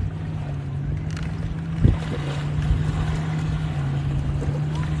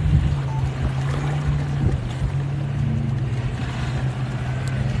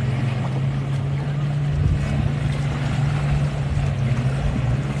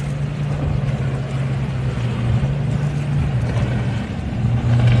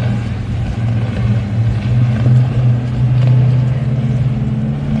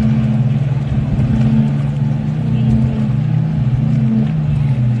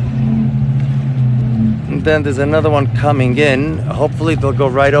 Then there's another one coming in. Hopefully they'll go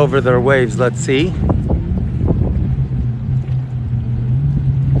right over their waves. Let's see.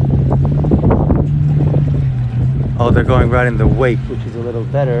 Oh, they're going right in the wake, which is a little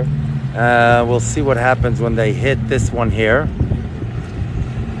better. We'll see what happens when they hit this one here.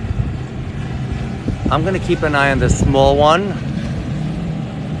 I'm gonna keep an eye on the small one.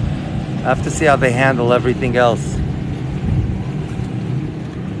 I have to see how they handle everything else.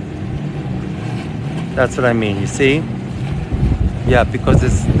 That's what I mean, you see? Yeah, because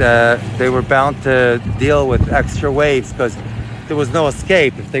they were bound to deal with extra waves because there was no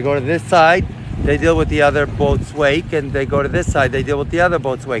escape. If they go to this side, they deal with the other boat's wake, and they go to this side, they deal with the other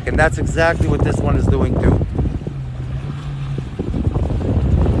boat's wake. And that's exactly what this one is doing too.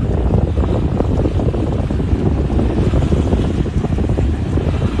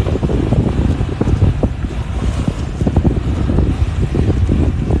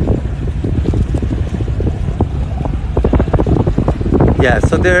 Yeah,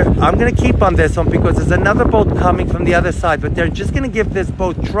 so I'm gonna keep on this one because there's another boat coming from the other side, but they're just gonna give this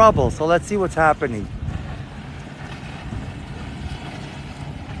boat trouble. So let's see what's happening.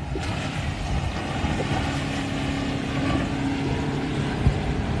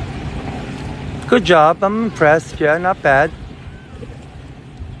 Good job, I'm impressed. Yeah, not bad.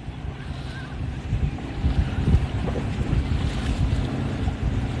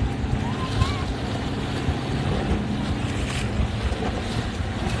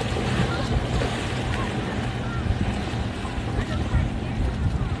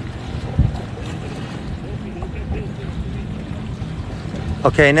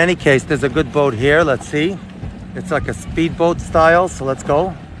 Okay, in any case, there's a good boat here. Let's see. It's like a speedboat style, so let's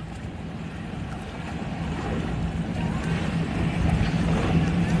go.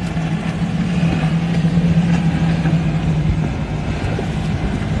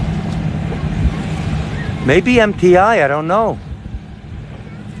 Maybe MTI, I don't know.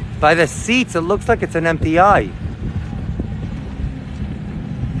 By the seats, it looks like it's an MTI.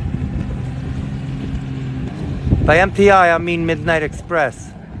 By MTI, I mean Midnight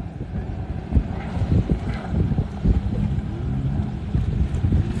Express.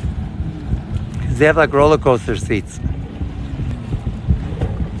 Because they have like roller coaster seats.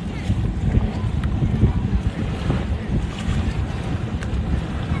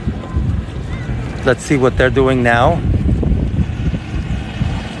 Let's see what they're doing now.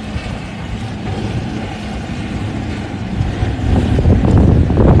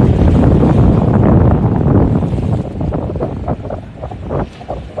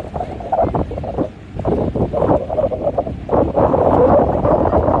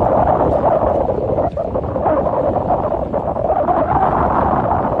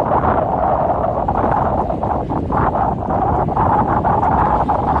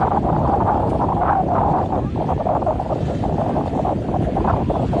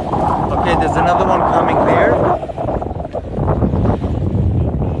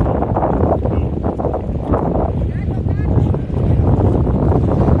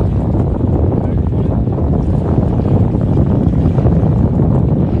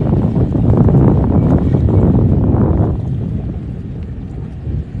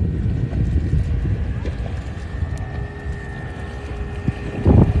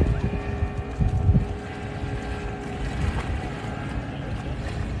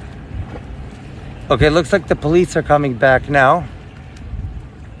 Okay, looks like the police are coming back now.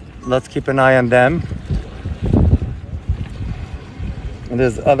 Let's keep an eye on them. And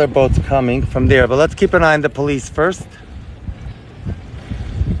there's other boats coming from there, but let's keep an eye on the police first.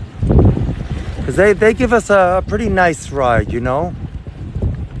 Because they give us a pretty nice ride, you know?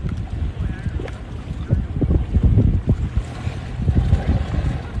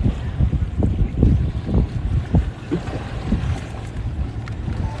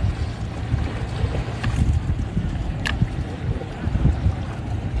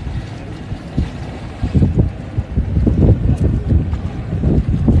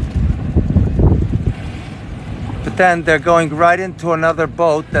 Then they're going right into another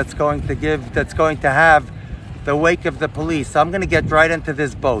boat that's going to have the wake of the police. So I'm going to get right into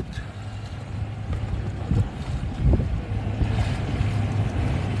this boat.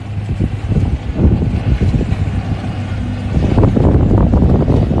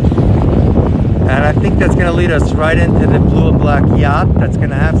 And I think that's going to lead us right into the blue and black yacht. That's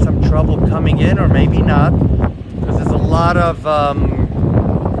going to have some trouble coming in, or maybe not, because there's a lot of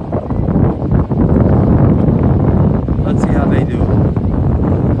let's see how they do.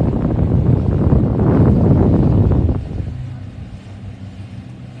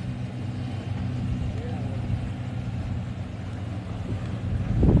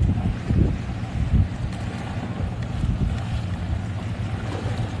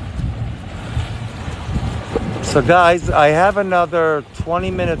 So guys, I have another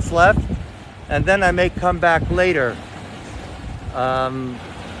 20 minutes left, and then I may come back later.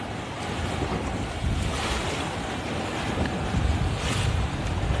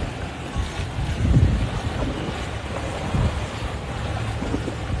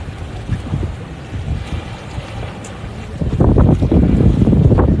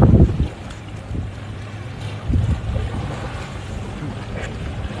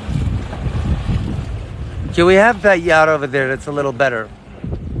 Okay, we have that yacht over there that's a little better.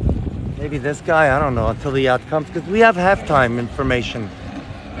 Maybe this guy, I don't know, until the yacht comes, because we have halftime information.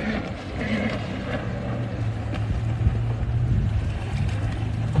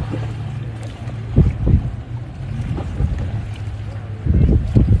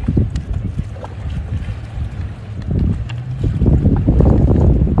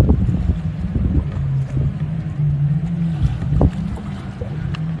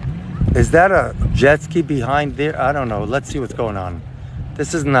 Is that a jet ski behind there? I don't know. Let's see what's going on.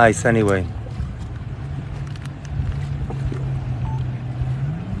 This is nice anyway.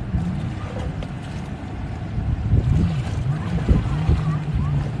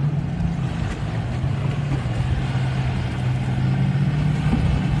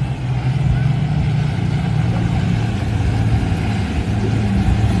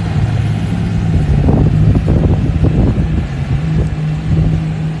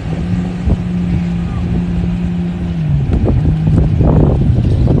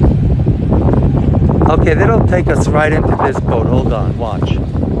 Okay, that'll take us right into this boat. Hold on, watch.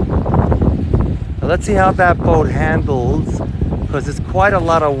 Now let's see how that boat handles, because it's quite a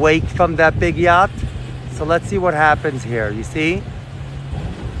lot of wake from that big yacht. So let's see what happens here. You see?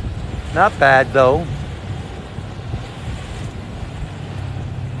 Not bad though.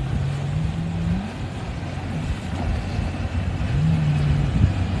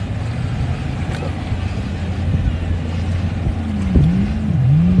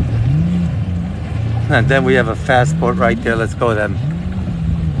 And then we have a fast boat right there. Let's go then.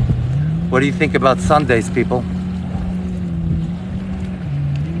 What do you think about Sundays, people?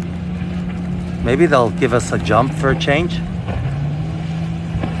 Maybe they'll give us a jump for a change.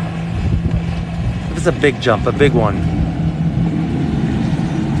 If it's a big jump, a big one.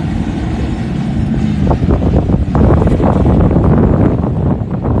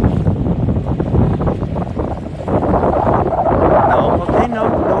 No? Okay,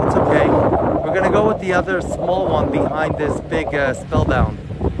 no, it's okay. We're gonna go with the other small one behind this big Spellbound.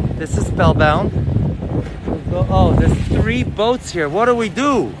 This is Spellbound. Oh, there's 3 boats here. What do we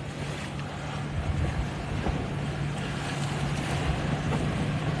do?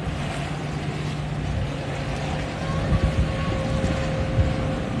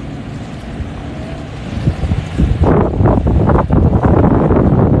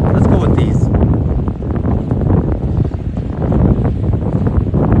 Let's go with these.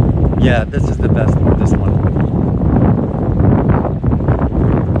 Yeah, this is the best one, this one.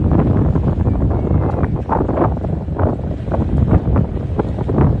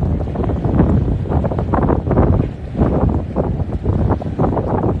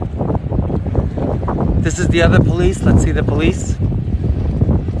 This is the other police. Let's see the police.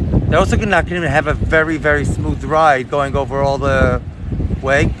 They're also not going to have a very, very smooth ride going over all the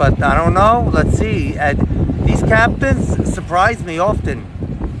wake, but I don't know. Let's see. And these captains surprise me often.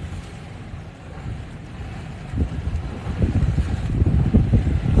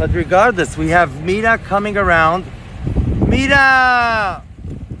 But regardless, we have Mita coming around. Mita!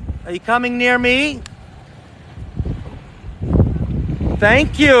 Are you coming near me?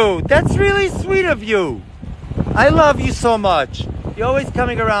 Thank you. That's really sweet of you. I love you so much. You're always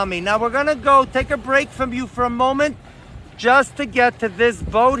coming around me. Now we're gonna go take a break from you for a moment just to get to this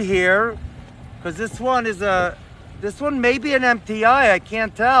boat here, because this one may be an MTI, I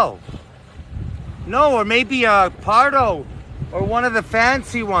can't tell. No, or maybe a Pardo or one of the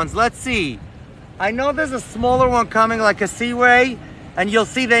fancy ones. Let's see. I know there's a smaller one coming, like a Seaway, and you'll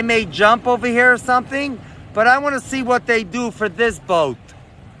see they may jump over here or something, but I want to see what they do for this boat.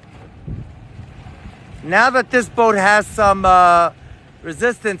 Now that this boat has some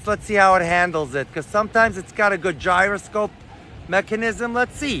resistance, let's see how it handles it, because sometimes it's got a good gyroscope mechanism.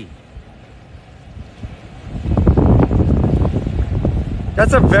 Let's see.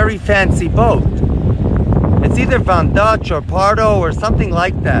 That's a very fancy boat. It's either Van Dutch or Pardo or something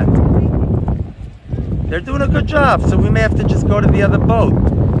like that. They're doing a good job, so we may have to just go to the other boat.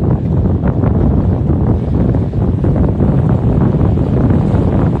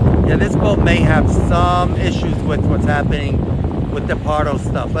 Yeah, this boat may have some issues with what's happening with the Pardo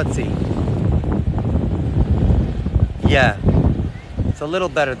stuff. Let's see. Yeah, it's a little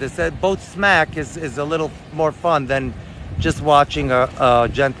better. This boat smack is a little more fun than just watching a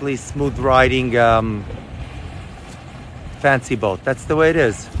gently smooth riding fancy boat. That's the way it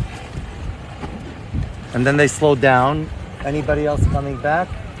is. And then they slow down. Anybody else coming back?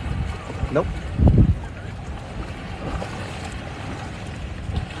 Nope.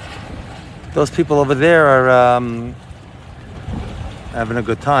 Those people over there are having a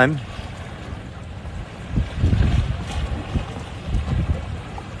good time.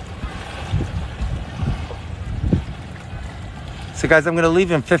 So guys, I'm gonna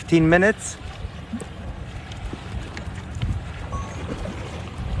leave in 15 minutes.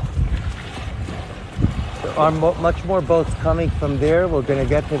 There are much more boats coming from there. We're gonna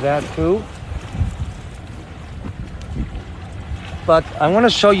get to that too. But I want to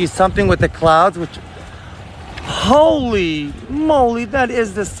show you something with the clouds, which, holy moly, that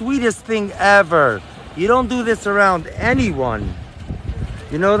is the sweetest thing ever. You don't do this around anyone.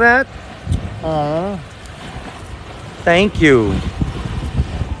 You know that? Aww. Thank you.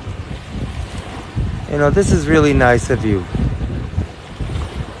 You know, this is really nice of you.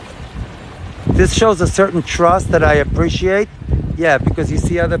 This shows a certain trust that I appreciate. Yeah, because you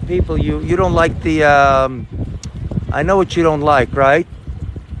see other people, you don't like the... I know what you don't like, right?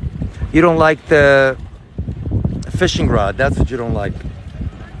 You don't like the fishing rod. That's what you don't like.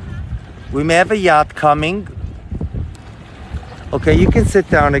 We may have a yacht coming. Okay, you can sit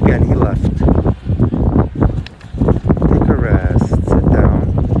down again. He left. Take a rest. Sit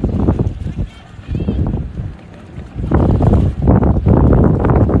down.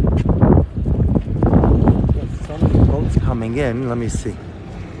 There's so many boats coming in. Let me see.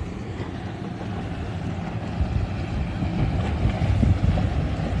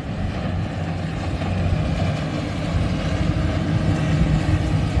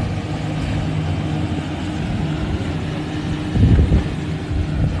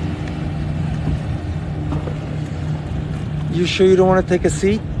 You sure you don't want to take a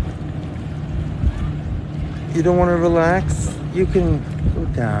seat? You don't want to relax? You can go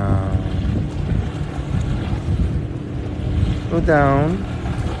down. Go down.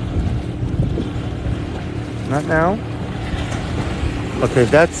 Not now? Okay,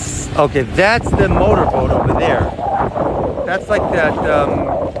 that's the motorboat over there. That's like that,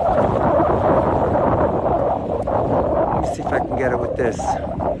 let me see if I can get it with this.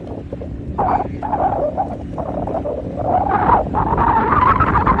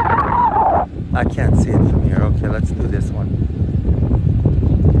 I can't see it from here. Okay, let's do this one.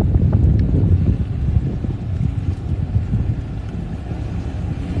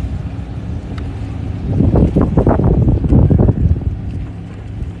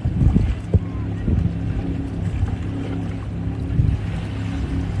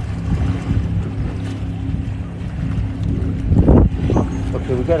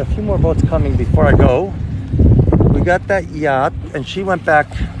 Okay, we got a few more boats coming before I go. We got that yacht, and she went back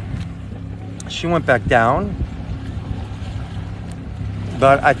down,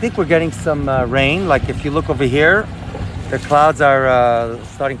 but I think we're getting some rain. Like if you look over here, the clouds are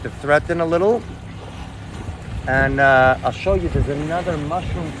starting to threaten a little, and I'll show you. There's another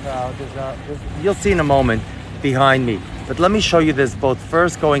mushroom cloud. You'll see in a moment behind me, but let me show you this boat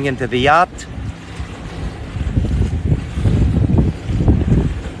first going into the yacht.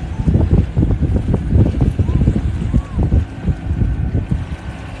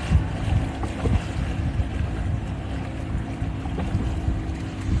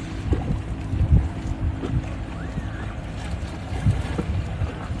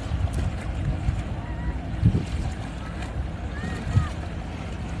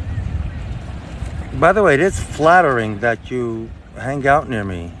 By the way, it is flattering that you hang out near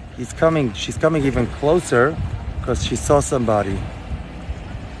me. She's coming even closer because she saw somebody.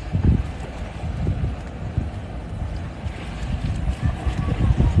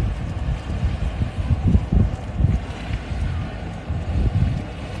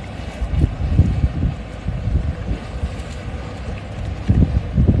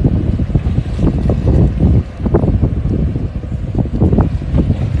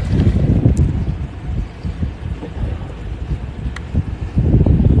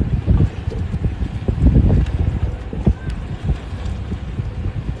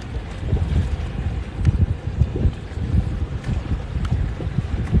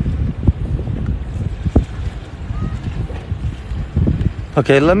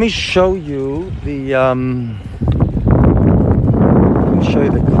 Okay, let me show you the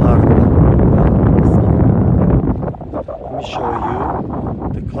cloud. Let me show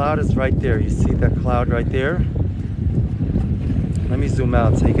you. The cloud is right there. You see that cloud right there? Let me zoom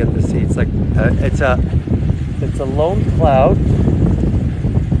out so you get to see. It's like it's a lone cloud,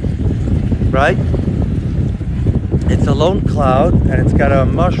 right? It's a lone cloud, and it's got a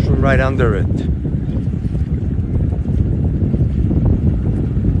mushroom right under it.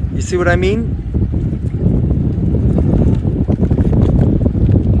 You see what I mean?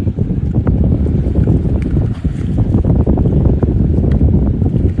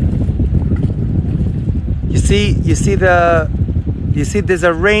 You see there's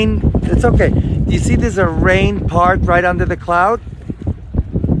a rain, it's okay. You see there's a rain part right under the cloud?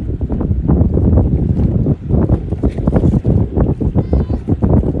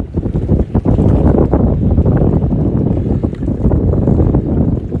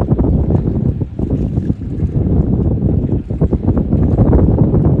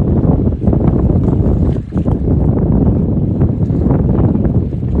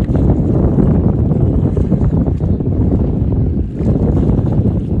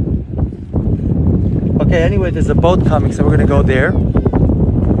 Okay, anyway, there's a boat coming, so we're gonna go there. There's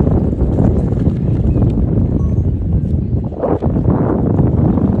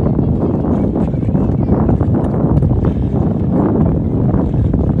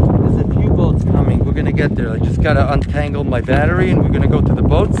a few boats coming. We're gonna get there. I just gotta untangle my battery and we're gonna go to the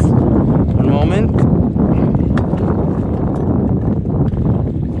boats. One moment.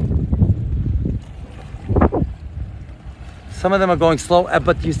 Some of them are going slow,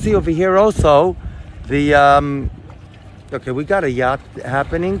 but you see over here also, okay, we got a yacht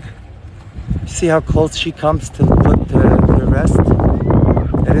happening. See how close she comes to put the rest?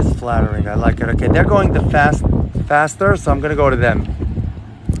 It is flattering. I like it. Okay, they're going faster, so I'm gonna go to them.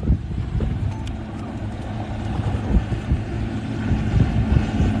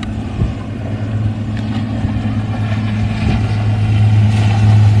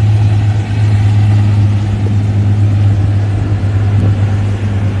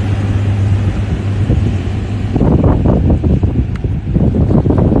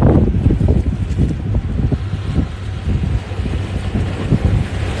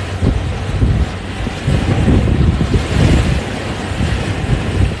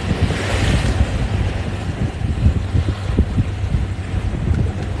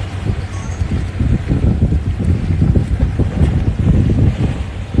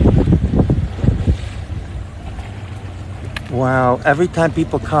 Wow, every time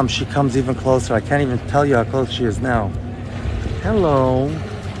people come, she comes even closer. I can't even tell you how close she is now. Hello.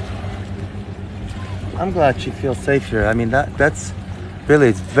 I'm glad she feels safe here. I mean, that's really,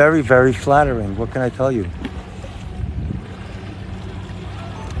 it's very, very flattering. What can I tell you?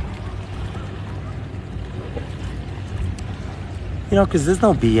 You know, because there's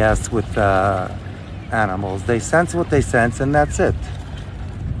no BS with animals. They sense what they sense, and that's it.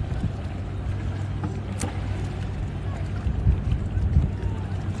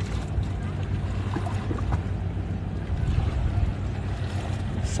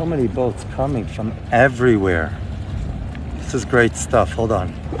 So many boats coming from everywhere. This is great stuff. Hold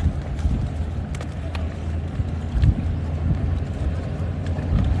on.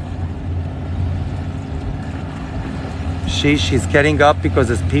 She's getting up because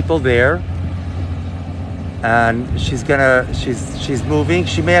there's people there, and she's moving.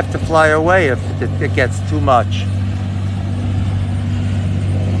 She may have to fly away if it gets too much.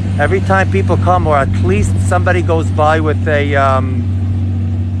 Every time people come, or at least somebody goes by with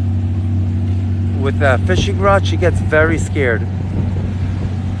a fishing rod, she gets very scared.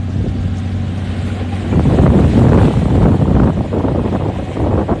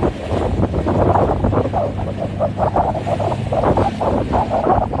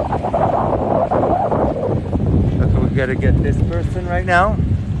 Okay, we gotta get this person right now.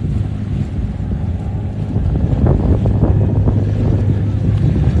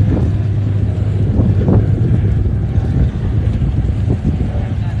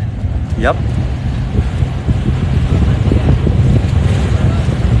 Yep.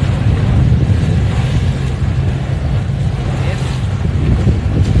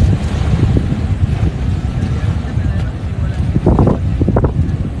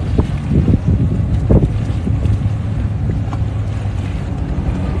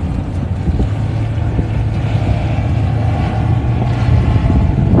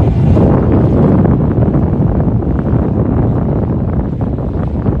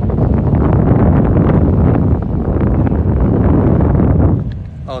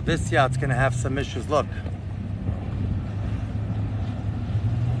 Oh, this yacht's gonna have some issues. Look.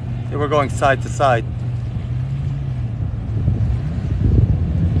 Yeah, we're going side to side.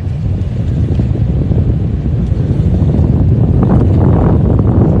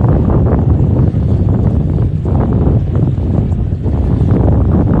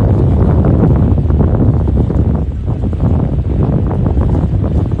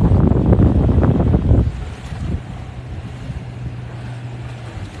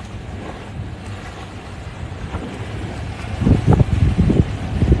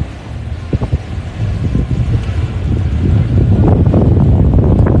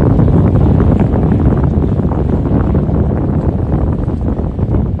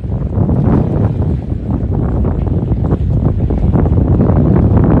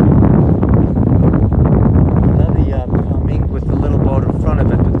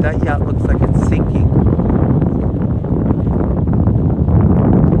 That yacht looks like it's sinking.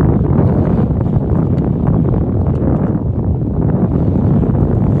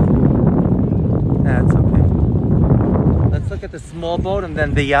 That's okay. Let's look at the small boat and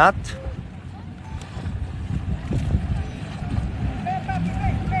then the yacht.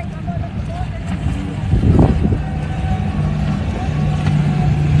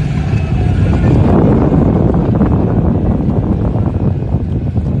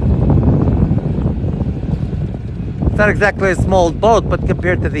 Not exactly a small boat, but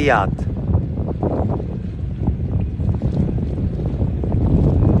compared to the yacht.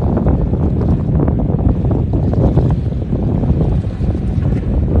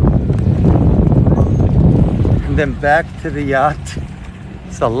 And then back to the yacht.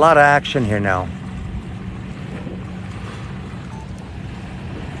 It's a lot of action here now.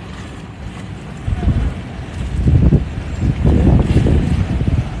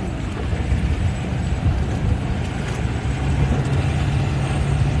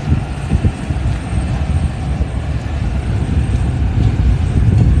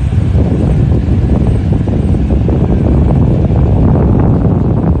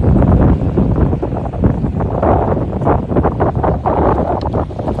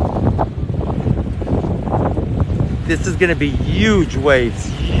 This is gonna be huge waves,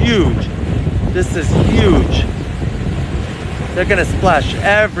 huge. This is huge. They're gonna splash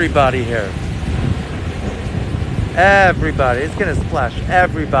everybody here. Everybody, it's gonna splash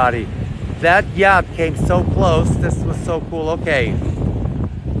everybody. That yacht came so close, this was so cool, okay.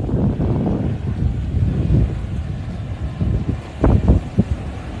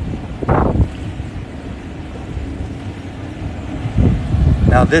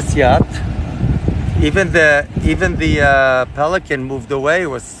 Now this yacht, even the Pelican moved away. It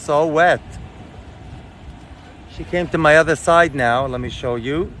was so wet. She came to my other side now. Let me show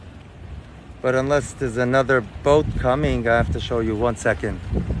you. But unless there's another boat coming, I have to show you. 1 second.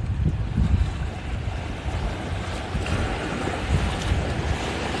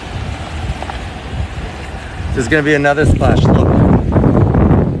 There's gonna be another splash. Look.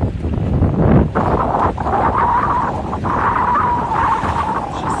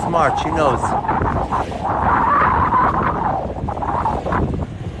 She's smart. She knows.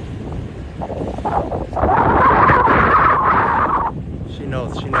 She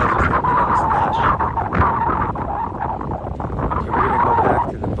knows there's gonna be another splash. Okay, we're gonna go back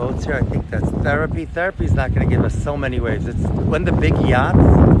to the boats here. I think that's Therapy. Therapy's not gonna give us so many waves. It's when the big yachts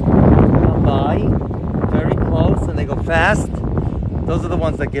come by very close and they go fast, those are the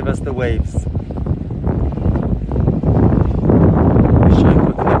ones that give us the waves. Let me show you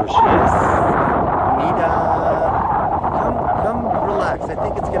quickly where she is. Anita, come relax. I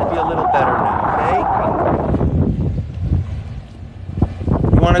think it's gonna be a little better now, okay? Come.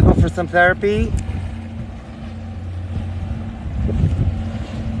 You wanna go for some therapy?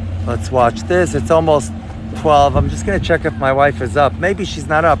 Let's watch this. It's almost 12. I'm just gonna check if my wife is up. Maybe she's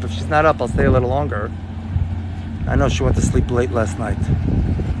not up. If she's not up, I'll stay a little longer. I know she went to sleep late last night.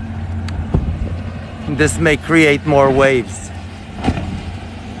 This may create more waves.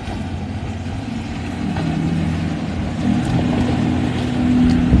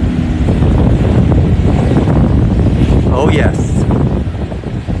 Oh yes.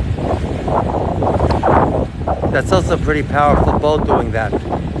 That's also a pretty powerful boat doing that.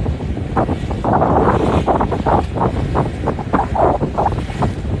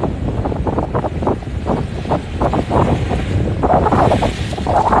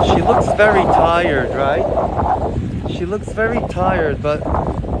 She looks very tired, right? She looks very tired, but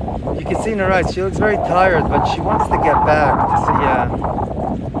you can see in her eyes, she looks very tired, but she wants to get back to see, yeah.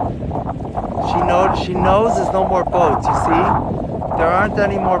 She knows there's no more boats, you see? There aren't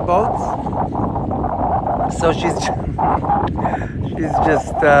any more boats. So she's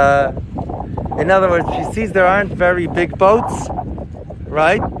just, in other words, she sees there aren't very big boats,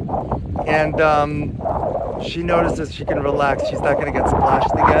 right? And she notices she can relax. She's not going to get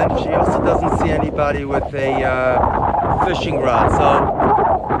splashed again. She also doesn't see anybody with a fishing rod. So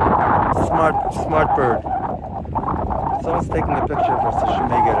smart bird. Someone's taking a picture of her, so she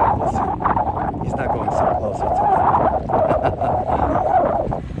may get up. Let's see. He's not going so close. It's okay.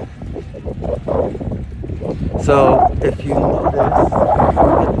 So if you notice,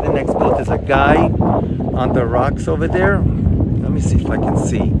 the next boat is a guy on the rocks over there. Let me see if I can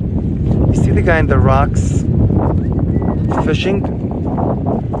see. You see the guy in the rocks fishing?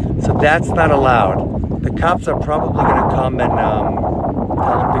 So that's not allowed. The cops are probably going to come and tell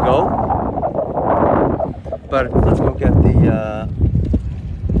him to go. But let's go get the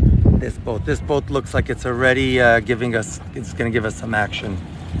this boat. This boat looks like it's already it's going to give us some action.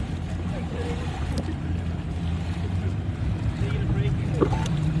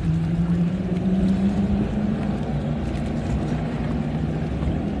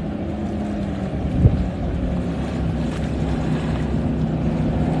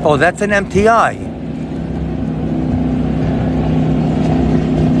 Oh, that's an MTI.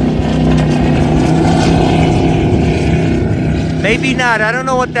 Maybe not. I don't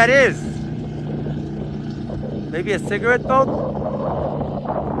know what that is. Maybe a cigarette boat?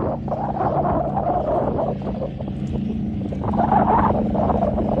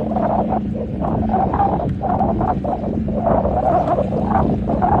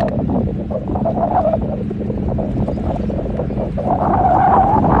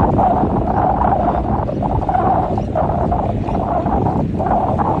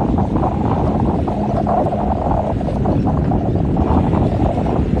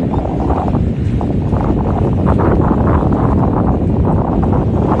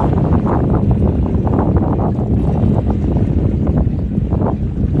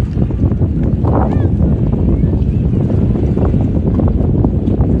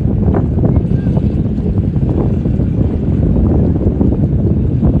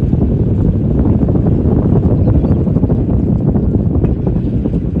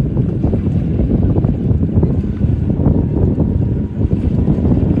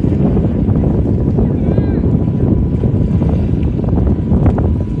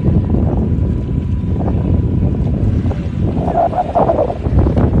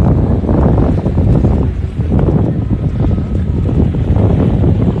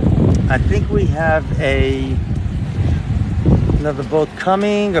 I think we have another boat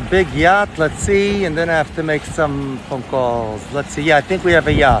coming, a big yacht. Let's see, and then I have to make some phone calls. Let's see. Yeah, I think we have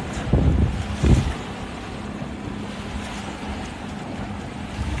a yacht.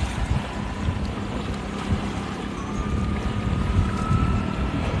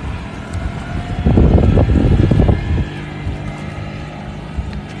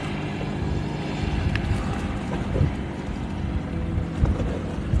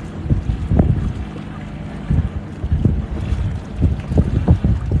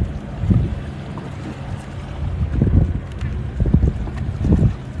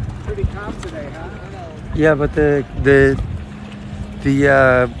 Yeah, but the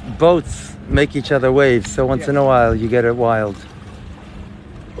boats make each other waves, so once in a while you get it wild.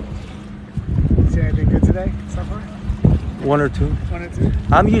 See anything good today so far? One or two. One or two?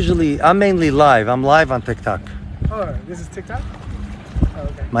 I'm mainly live. I'm live on TikTok. Oh, this is TikTok? Oh,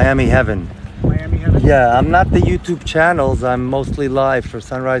 okay. Miami Heaven. Miami Heaven? Yeah, I'm not the YouTube channels. I'm mostly live for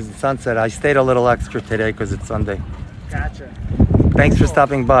sunrise and sunset. I stayed a little extra today because it's Sunday. Gotcha. Thanks for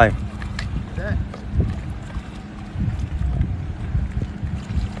stopping by. Yeah.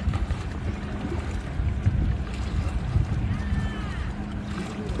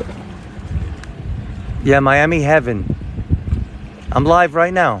 Yeah, Miami Heaven. I'm live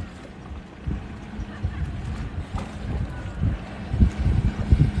right now.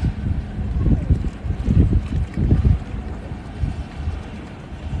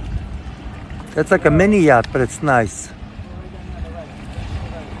 It's like a mini yacht, but it's nice.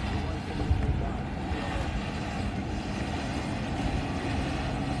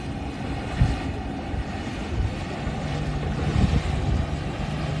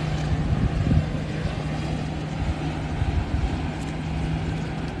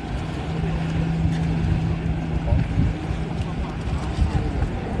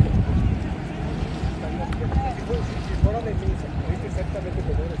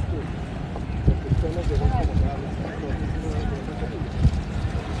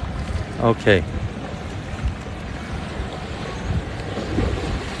 Okay.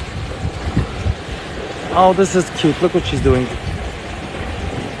 Oh, this is cute. Look what she's doing.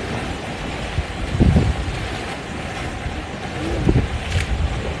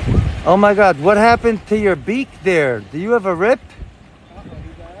 Oh my God, what happened to your beak there? Do you have a rip? Uh-oh, he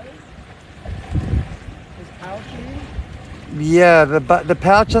does. His pouchy. Yeah, the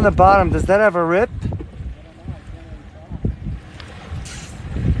pouch on the bottom, does that have a rip? I don't know. I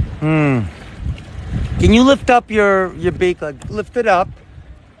can't really tell. Can you lift up your beak? Like, lift it up.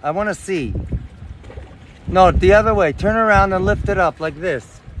 I want to see. No, the other way. Turn around and lift it up like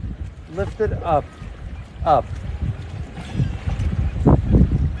this. Lift it up. Up.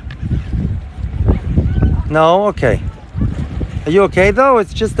 No? Okay. Are you okay though?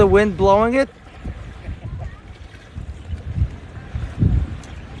 It's just the wind blowing it?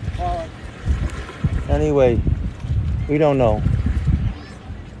 Anyway, we don't know.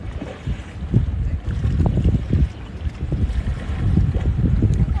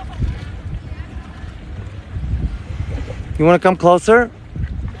 You want to come closer?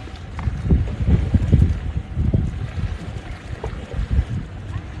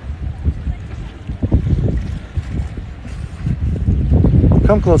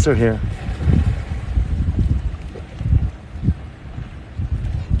 Come closer here.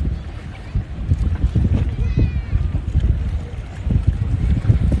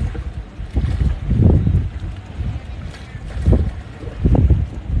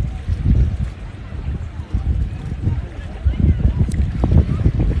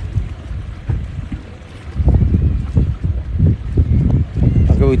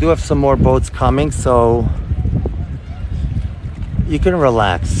 Okay, we do have some more boats coming, so you can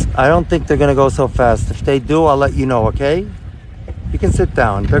relax. I don't think they're gonna go so fast. If they do, I'll let you know, okay? You can sit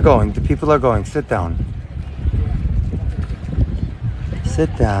down. They're going. The people are going. Sit down.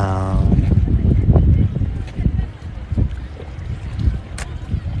 Sit down.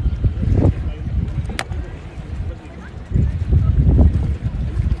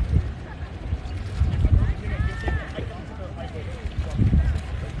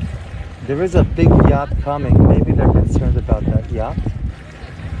 There is a big yacht coming. Maybe they're concerned about that yacht.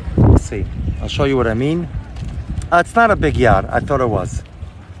 We'll see. I'll show you what I mean. It's not a big yacht. I thought it was.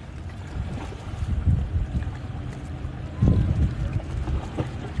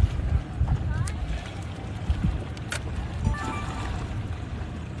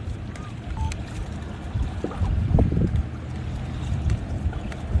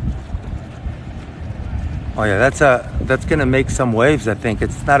 Oh yeah, that's gonna make some waves, I think.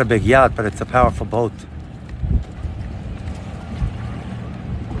 It's not a big yacht, but it's a powerful boat.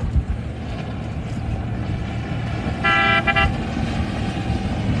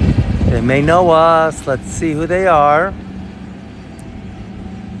 They may know us. Let's see who they are.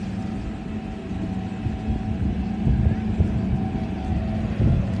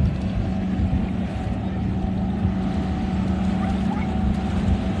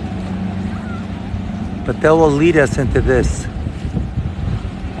 But they will lead us into this.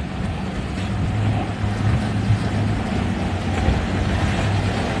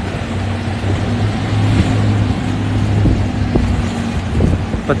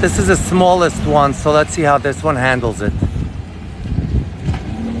 But this is the smallest one, so let's see how this one handles it.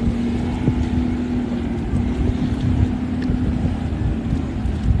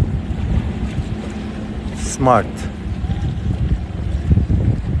 Smart.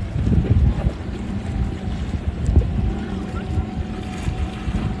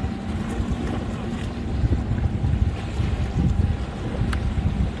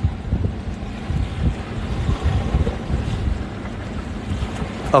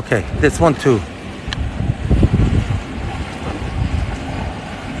 Okay, this one too.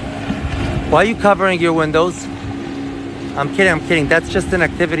 Why are you covering your windows? I'm kidding. That's just an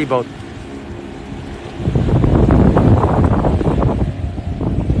activity boat.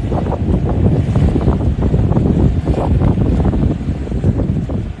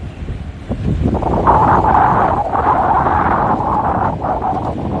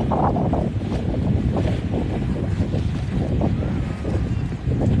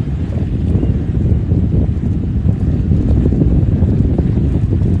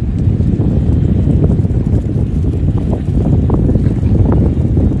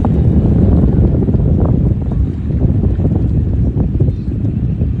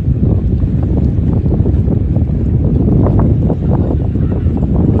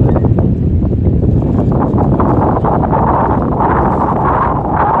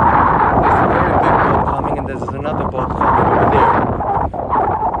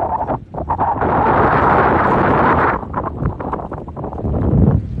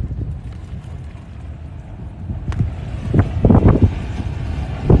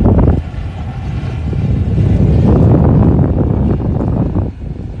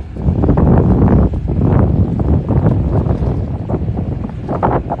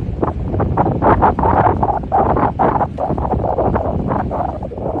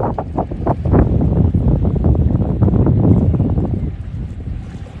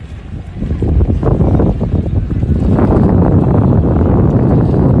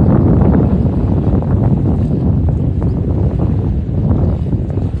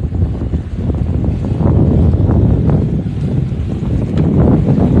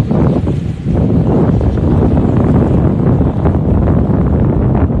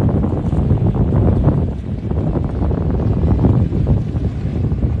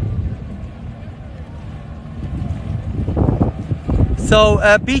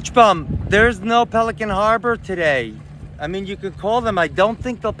 So, Beach Bum, there's no Pelican Harbor today. I mean, you could call them. I don't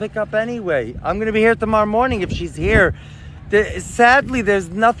think they'll pick up anyway. I'm going to be here tomorrow morning if she's here. Sadly, there's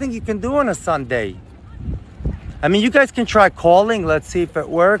nothing you can do on a Sunday. I mean, you guys can try calling. Let's see if it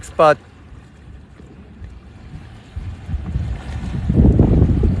works, but...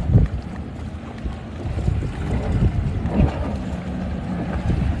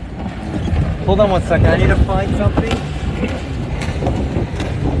 Hold on one second. I need to find something.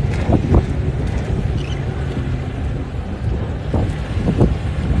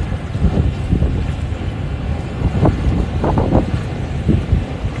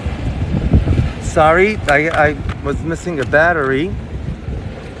 Sorry, I was missing a battery.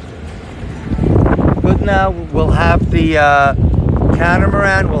 Good, now we'll have the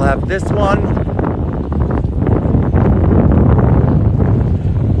catamaran, we'll have this one.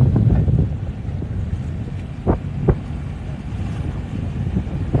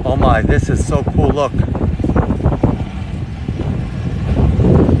 Oh my, this is so cool, look.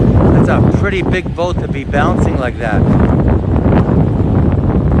 That's a pretty big boat to be bouncing like that.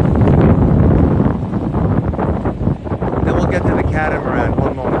 Get to the catamaran.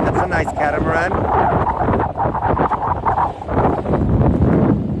 One moment. That's a nice catamaran.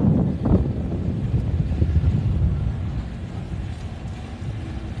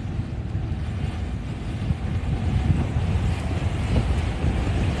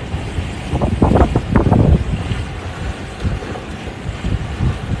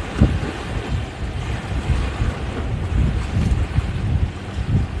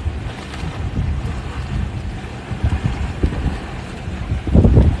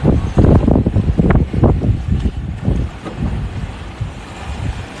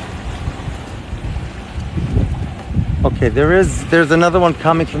 Okay, there's another one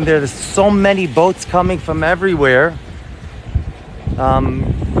coming from there. There's so many boats coming from everywhere.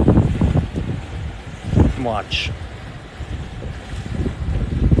 Watch.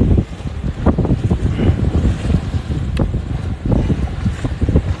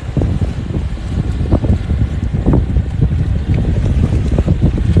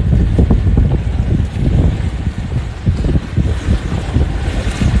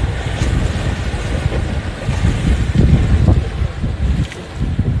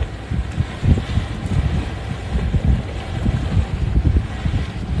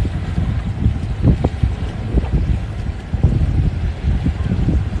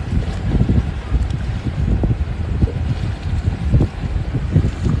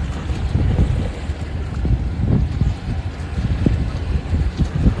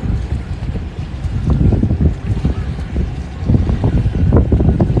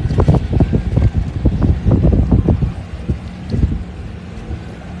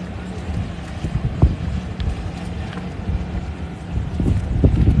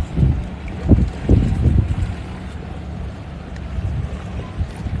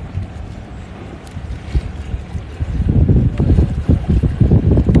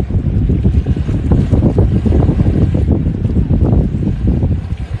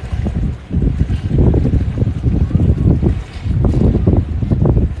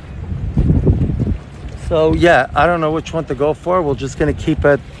 So yeah, I don't know which one to go for. We're just gonna keep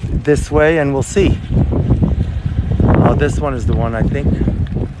it this way and we'll see. Oh, this one is the one, I think.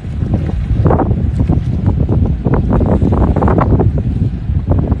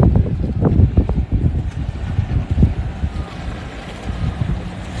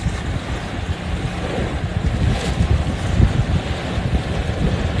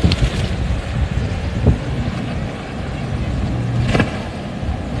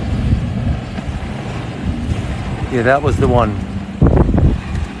 Yeah, that was the one.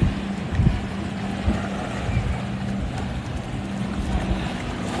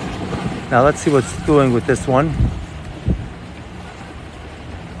 Now let's see what's doing with this one.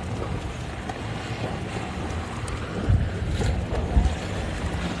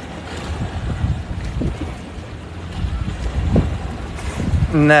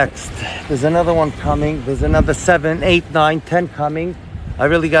 Next, there's another one coming. There's another 7, 8, 9, 10 coming. I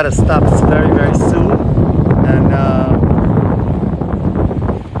really got to stop very, very soon. And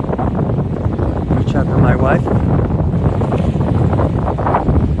reach out to my wife.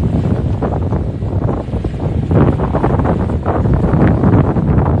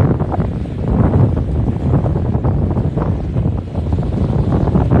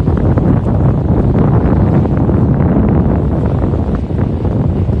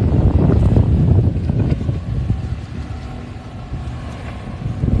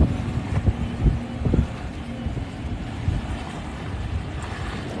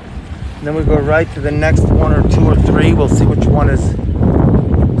 Then we go right to the next one or two or three. We'll see which one is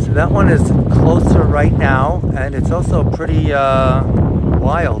That one is closer right now, and it's also pretty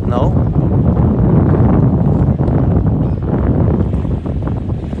wild, no?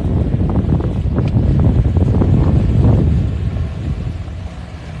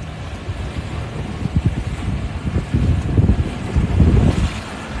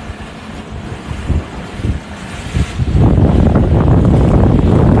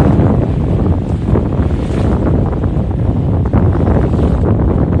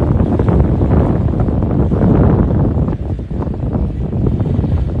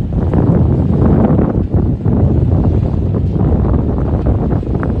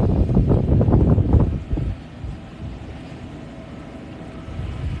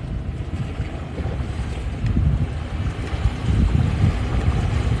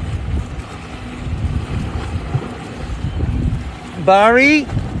 Barry?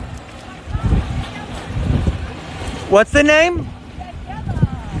 What's the name?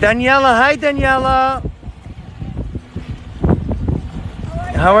 Daniela. Hi, Daniela.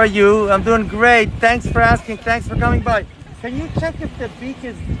 How are you? I'm doing great. Thanks for asking. Thanks for coming by. Can you check if the beak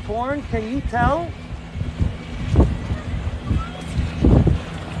is torn? Can you tell?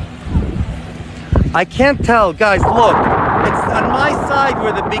 I can't tell. Guys, look. It's on my side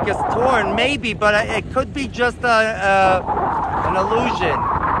where the beak is torn, maybe, but it could be just an illusion.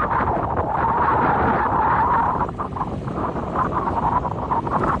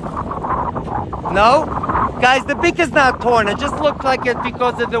 No? Guys, the beak is not torn. It just looked like it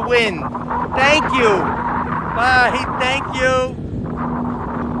because of the wind. Thank you. Bye. Thank you.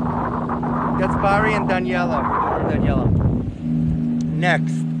 That's Barry and Daniela.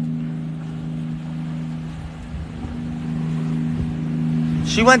 Next.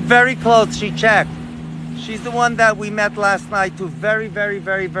 She went very close. She checked. She's the one that we met last night, to very, very,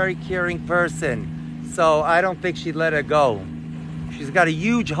 very, very caring person. So I don't think she'd let her go. She's got a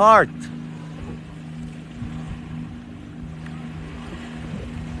huge heart.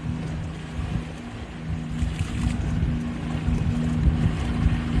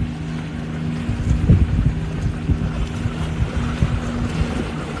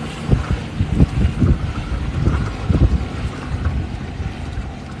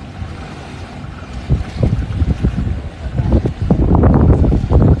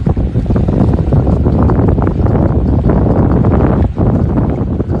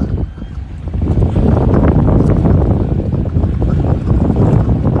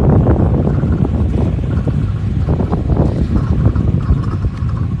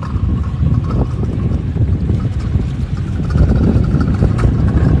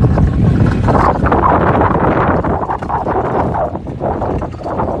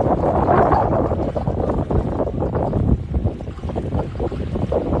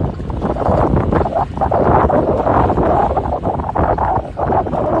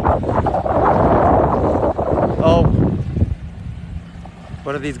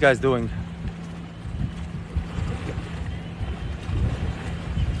 What are these guys doing?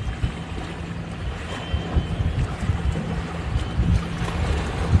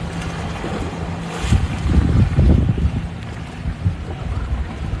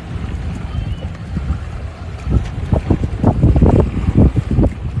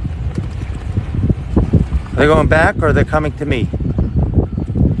 Are they going back or are they coming to me?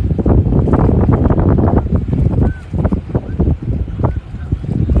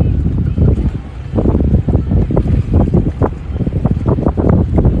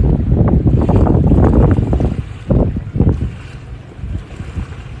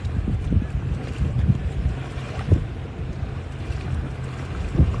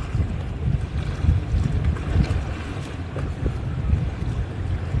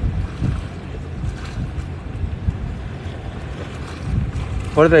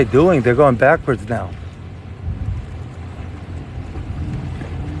 What are they doing? They're going backwards now.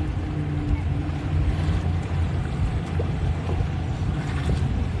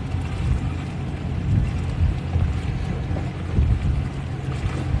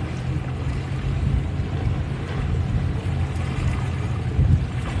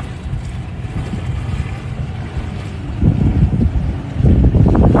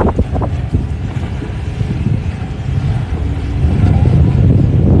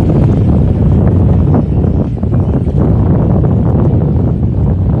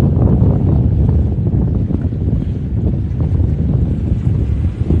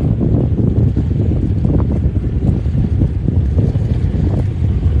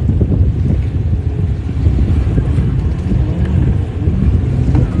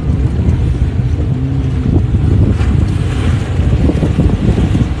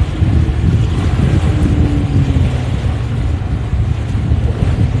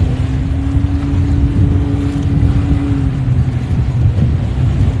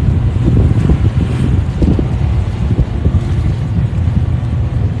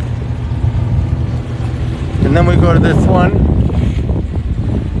 go to this one.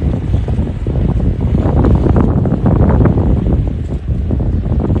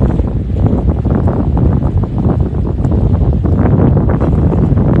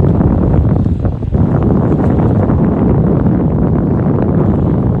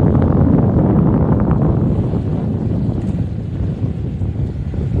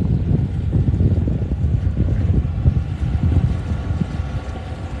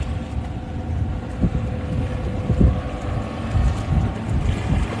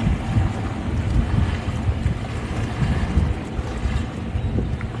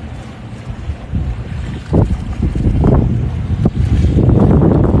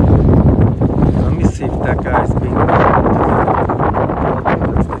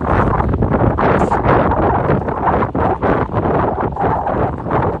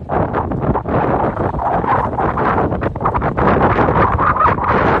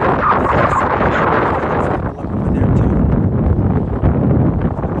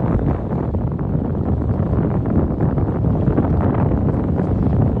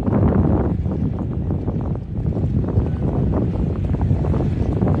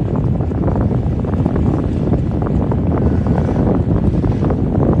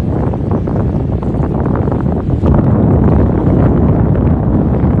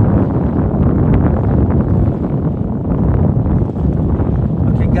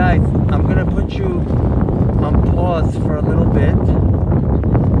 Guys, I'm gonna put you on pause for a little bit.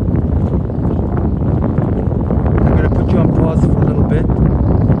 I'm gonna put you on pause for a little bit.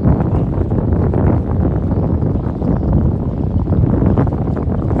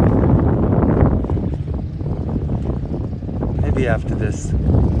 Maybe after this.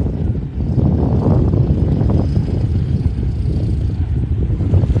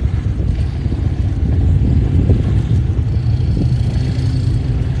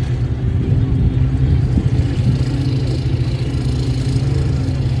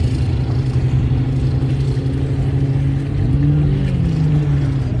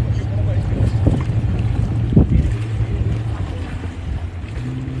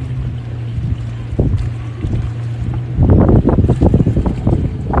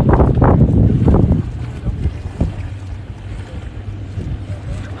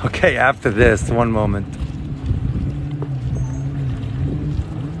 Okay, after this, one moment.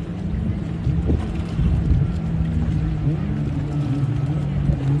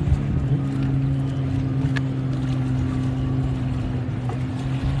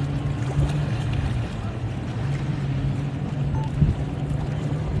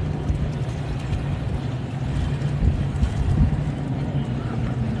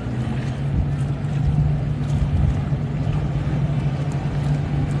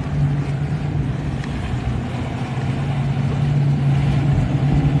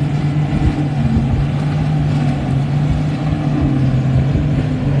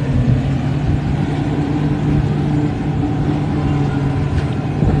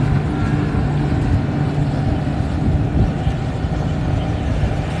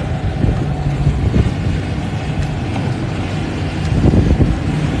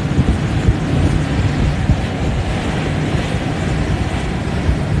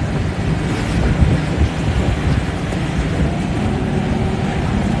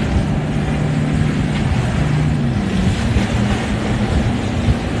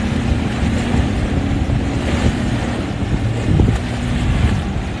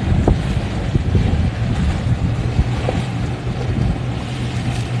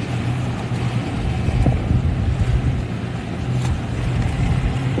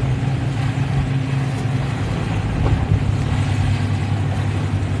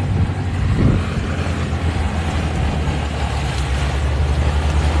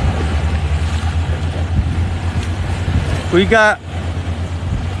 We got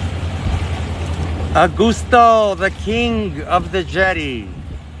Augusto, the king of the jetty.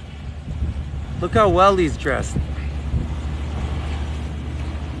 Look how well he's dressed.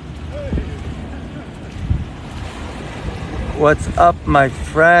 What's up, my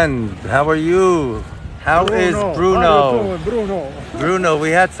friend? How are you? How is Bruno? How you doing, Bruno? Bruno,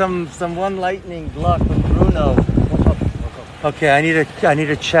 we had some one lightning luck with Bruno. Okay, I need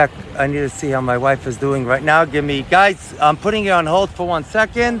to check. I need to see how my wife is doing right now. Give me, guys, I'm putting you on hold for 1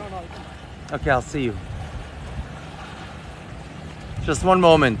 second. Okay, I'll see you. Just one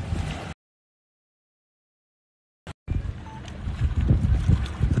moment.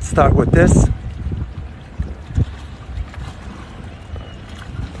 Let's start with this.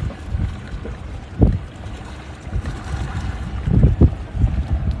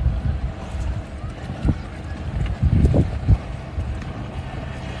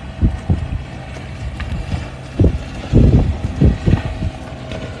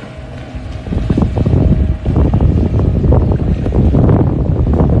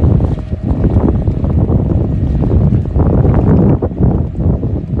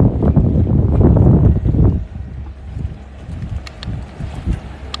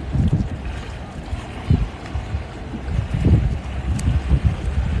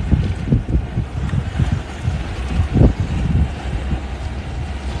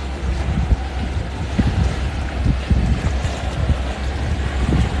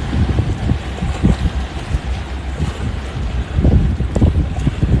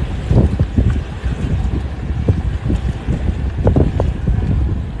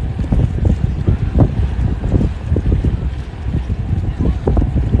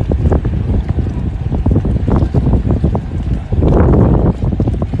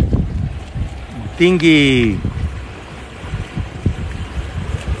 dinghy.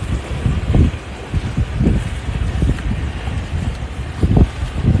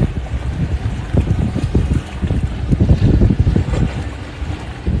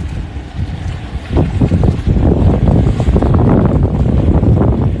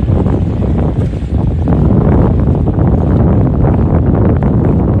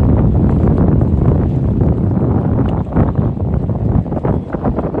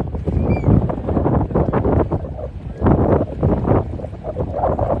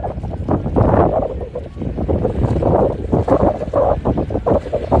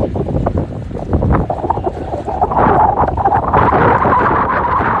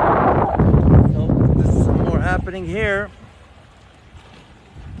 Here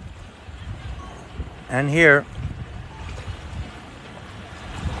and here.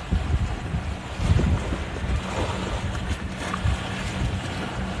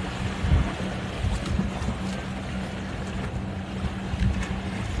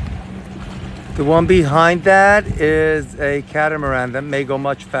 The one behind that is a catamaran that may go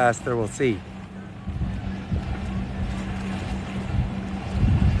much faster. We'll see.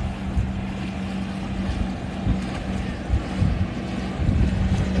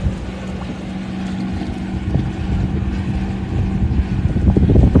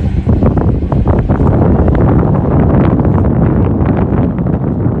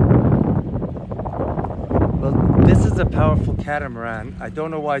 This is a powerful catamaran. I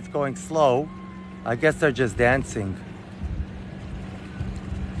don't know why it's going slow. I guess they're just dancing.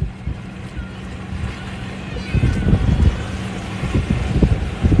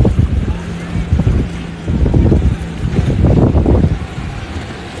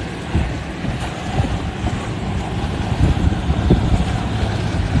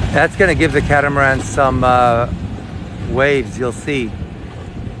 That's gonna give the catamaran some waves, you'll see.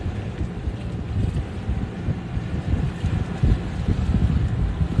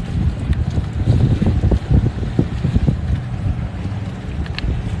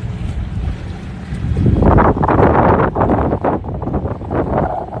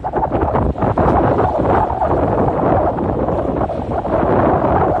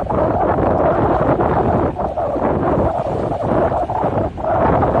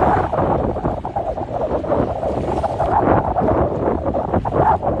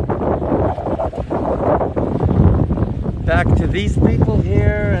 Back to these people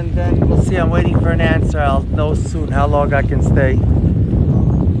here, and then we'll see. I'm waiting for an answer. I'll know soon how long I can stay.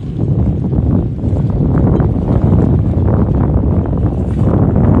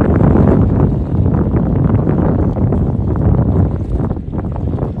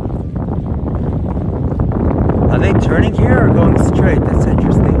 Are they turning here or going straight? That's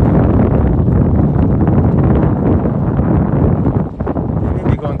interesting. They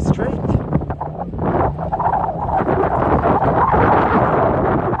may be going straight.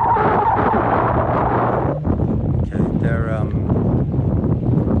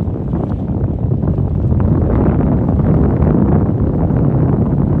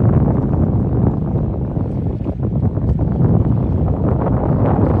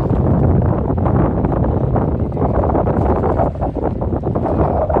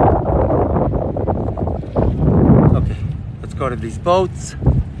 Go to these boats.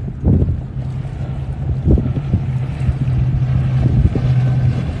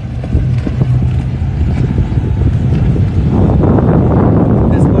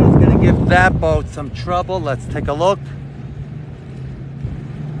 This boat is going to give that boat some trouble. Let's take a look.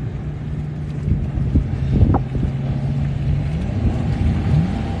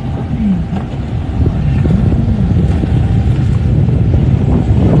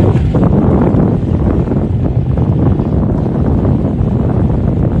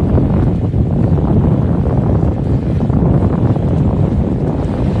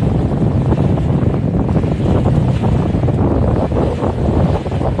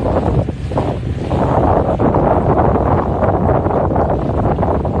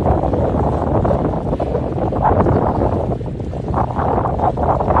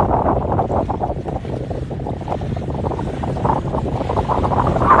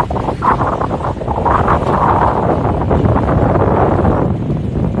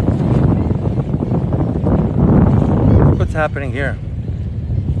 Happening here.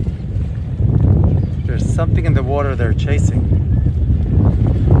 There's something in the water they're chasing.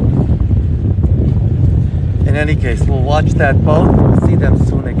 In any case, we'll watch that boat. We'll see them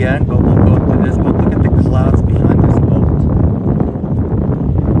soon again, but we'll go to this boat. Look at the clouds behind this boat.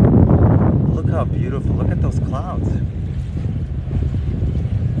 Look how beautiful. Look at those clouds.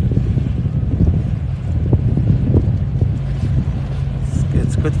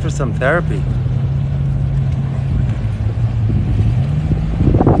 It's good for some therapy.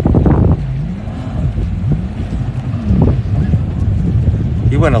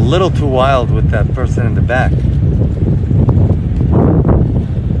 went a little too wild with that person in the back.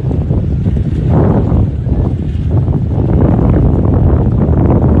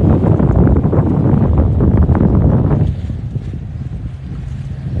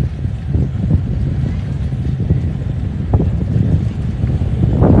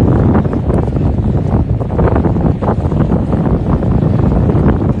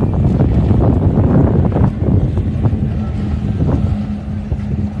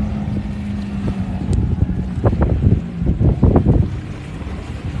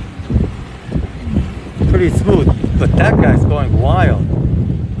 Pretty smooth, but that guy's going wild.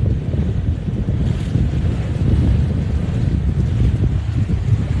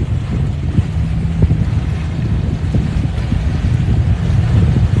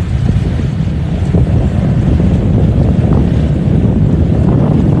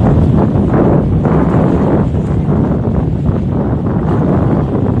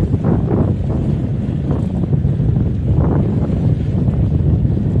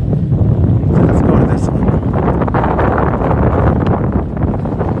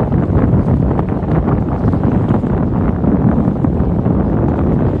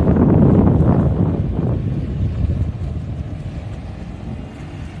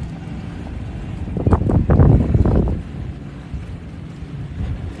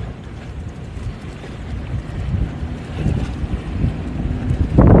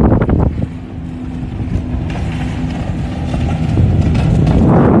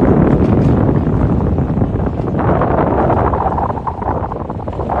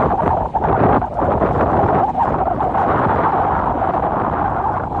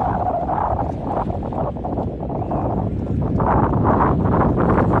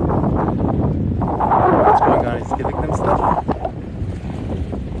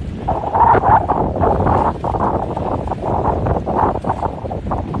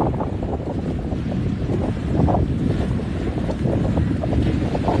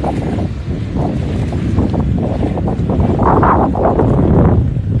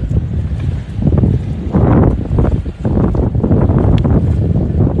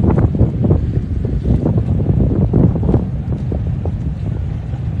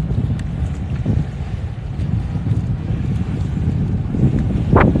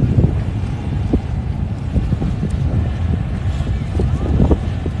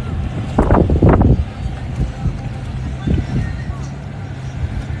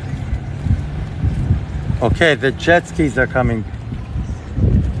 Okay, the jet skis are coming.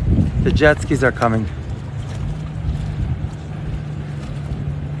 The jet skis are coming.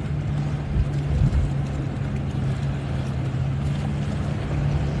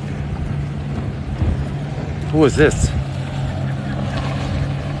 Who is this?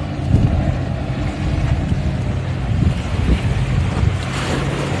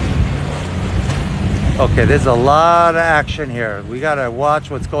 Okay, there's a lot of action here. We gotta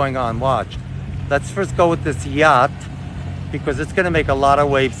watch what's going on. Watch. Let's first go with this yacht because it's gonna make a lot of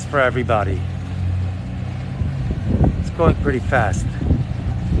waves for everybody. It's going pretty fast.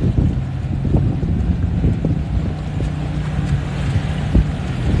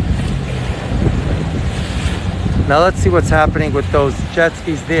 Now let's see what's happening with those jet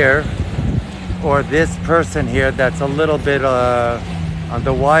skis there, or this person here that's a little bit on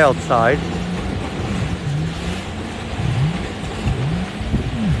the wild side.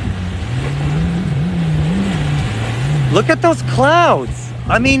 Look at those clouds.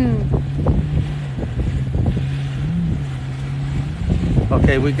 I mean,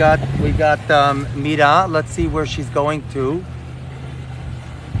 okay, we got Mira. Let's see where she's going to.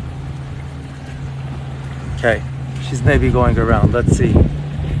 Okay, she's maybe going around. Let's see. She's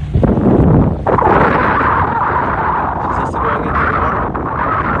also going into the water.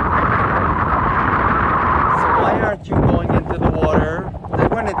 So why aren't you going into the water? They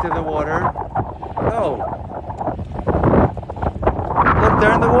went into the water. Go. Look,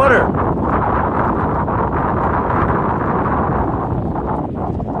 they're in the water.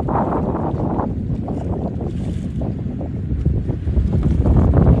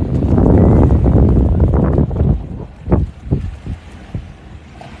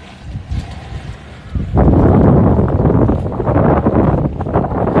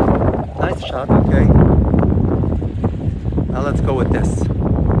 Nice shot, okay. Now let's go with this.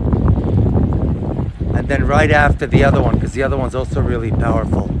 And then right after the other one, because the other one's also really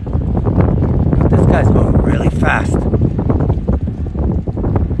powerful. This guy's going really fast.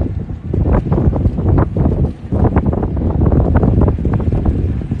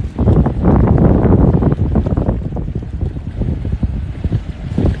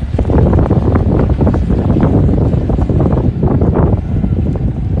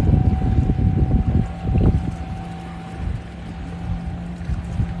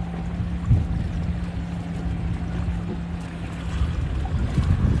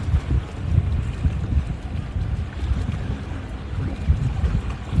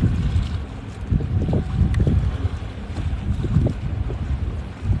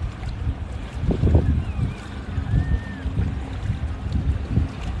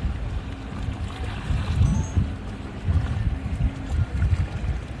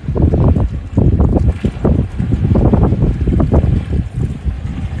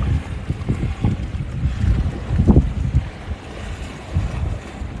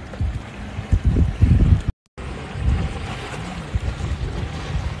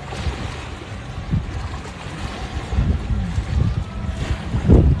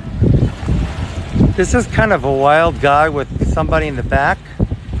 This is kind of a wild guy with somebody in the back,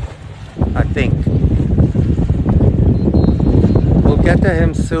 I think. We'll get to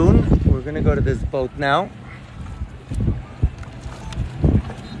him soon. We're gonna go to this boat now.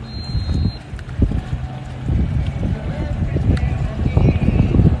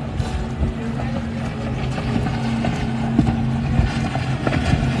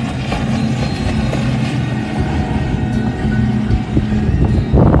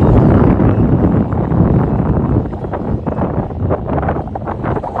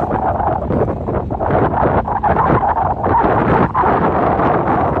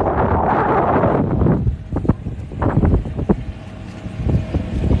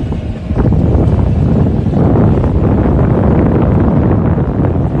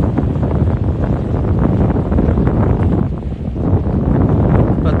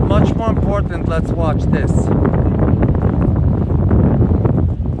 Let's watch this.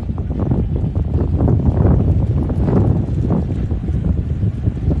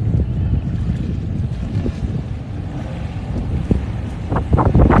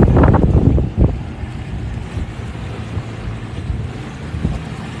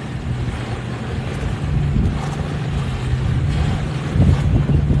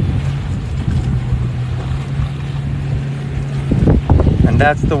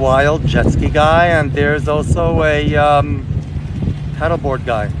 That's the wild jet ski guy, and there's also a paddleboard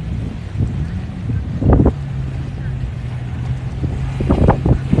guy.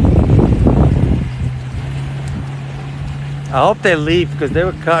 I hope they leave because they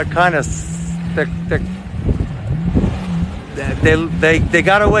were kind of they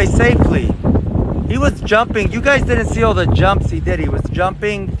got away safely. He was jumping. You guys didn't see all the jumps he did. He was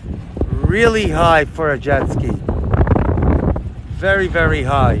jumping really high for a jet ski. Very, very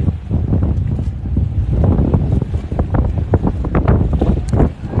high.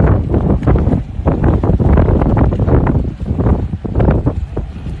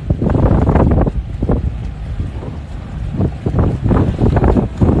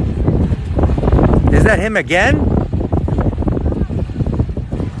 Is that him again?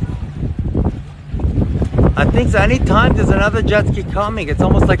 I think so. Anytime there's another jet ski coming, it's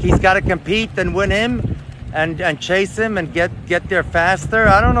almost like he's got to compete and win him. And chase him and get there faster.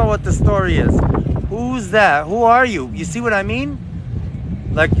 I don't know what the story is. Who's that? Who are you? You see what I mean?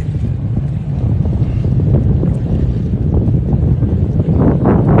 Like,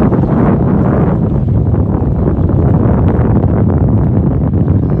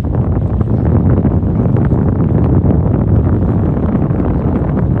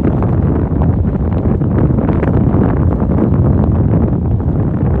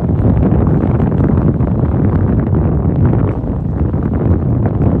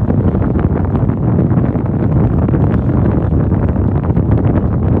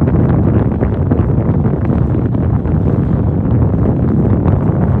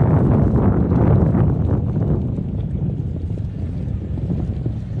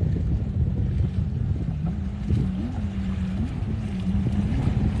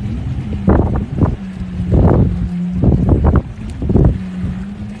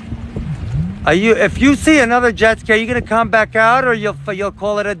 if you see another jet ski, are you gonna come back out, or you'll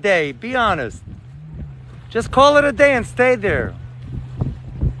call it a day? Be honest. Just call it a day and stay there.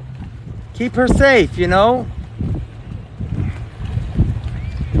 Keep her safe, you know?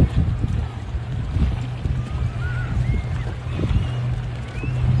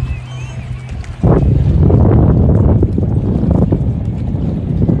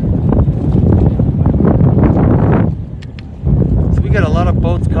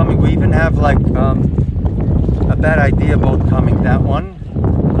 Coming. We even have like a bad idea boat coming. That one.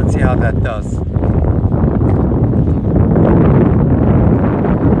 Let's see how that does.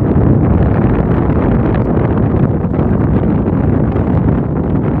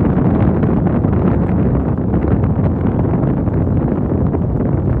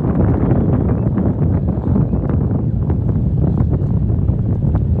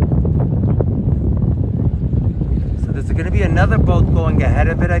 Another boat going ahead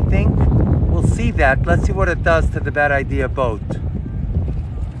of it, I think. We'll see that. Let's see what it does to the bad idea boat.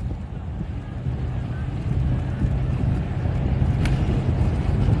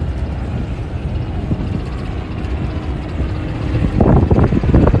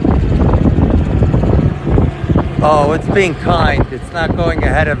 Oh, it's being kind. It's not going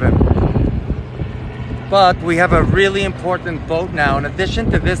ahead of him. But we have a really important boat now. In addition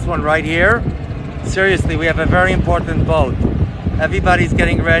to this one right here, seriously, we have a very important boat. Everybody's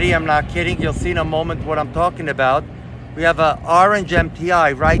getting ready. I'm not kidding. You'll see in a moment what I'm talking about. We have a orange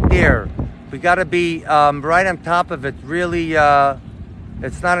MTI right there. We got to be right on top of it. Really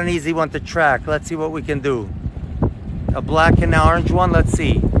It's not an easy one to track. Let's see what we can do. A black and orange one, let's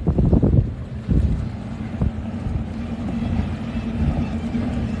see.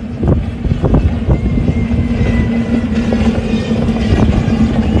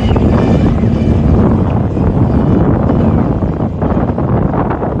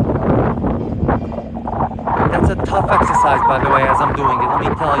 That's a tough exercise, by the way, as I'm doing it. Let me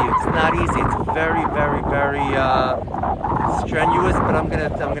tell you, it's not easy. It's very, very, very strenuous, but I'm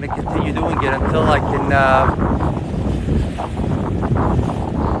gonna continue doing it until I can.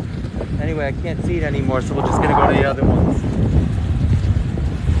 Anyway, I can't see it anymore, so we're just gonna go to the other ones.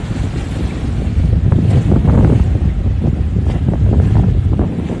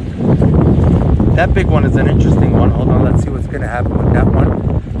 That big one is an interesting one. Hold on, let's see what's gonna happen with that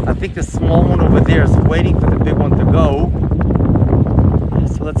one. I think the small one over there is waiting for the big one to go.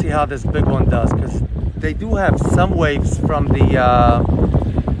 So let's see how this big one does, because they do have some waves from the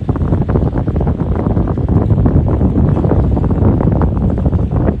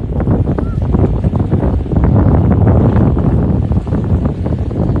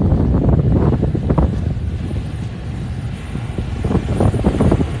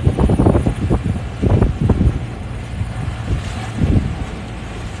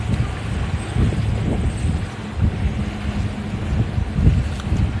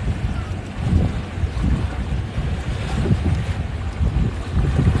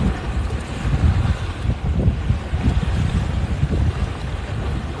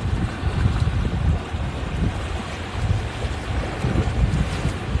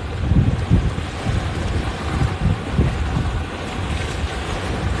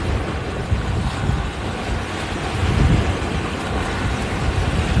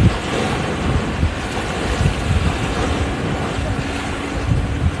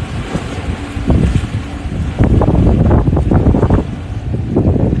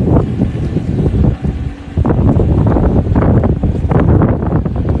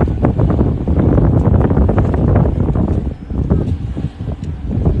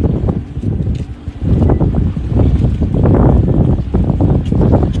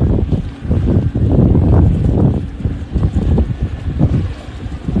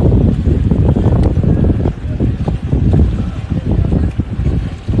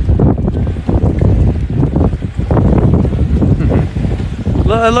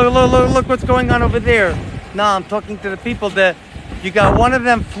Look what's going on over there. No, I'm talking to the people that you got. One of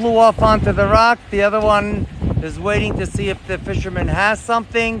them flew off onto the rock. The other one is waiting to see if the fisherman has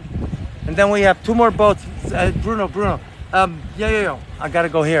something. And then we have two more boats. Bruno. Yeah. I gotta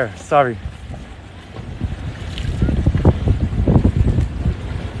go here. Sorry.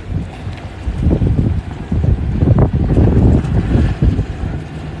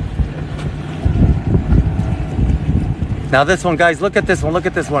 Now this one, guys, look at this one. Look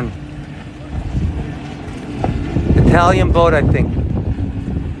at this one. Italian boat, I think.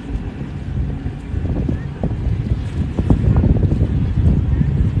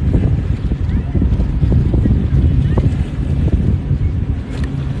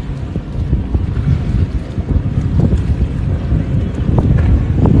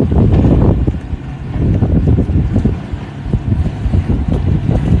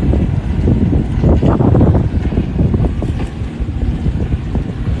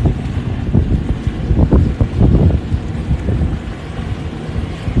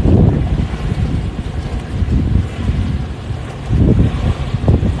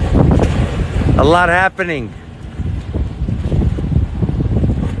 A lot happening.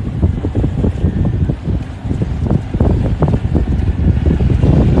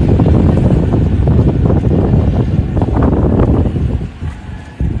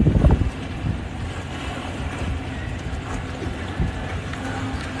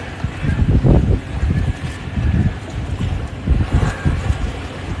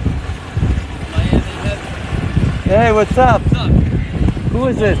 Hey, what's up? What's up? Who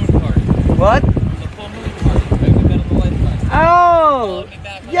is this? What? Oh!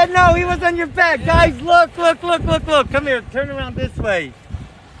 Yeah, no, he was on your back. Guys, look. Come here, turn around this way.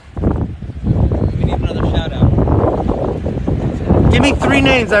 We need another shout out. Give me three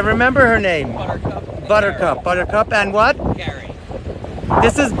names. I remember her name. Buttercup. Buttercup and what? Gary.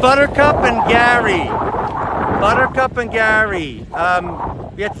 This is Buttercup and Gary. Buttercup and Gary.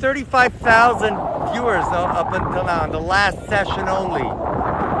 We had 35,000 viewers up until now, in the last session only.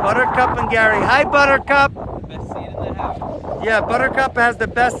 Buttercup and Gary. Hi, Buttercup. Best seat in the house. Yeah, Buttercup has the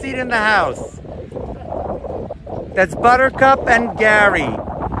best seat in the house. That's Buttercup and Gary.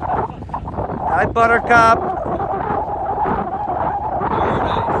 Hi, Buttercup.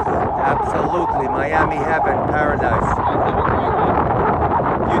 Paradise. Absolutely, Miami heaven, paradise. Guys, have a great day.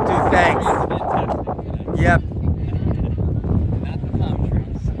 You too, thanks. Fantastic. Yep. Not the palm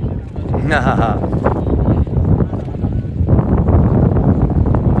trees. Nah.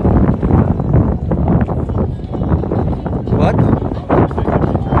 What?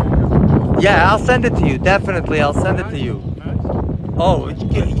 Yeah, I'll send it to you. Definitely, I'll send it to you. Oh,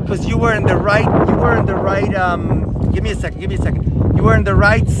 because you were in the right. You were in the right. Give me a second. Give me a second. You were in the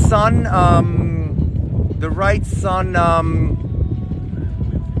right sun. The right sun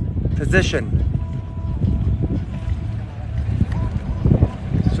position.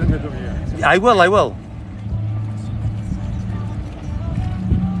 Send it over here. I will. I will.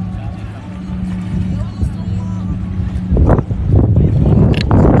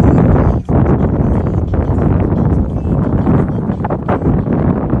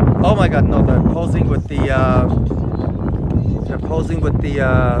 Oh my God! No, they're posing with the. They're posing with the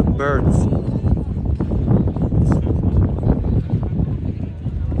birds.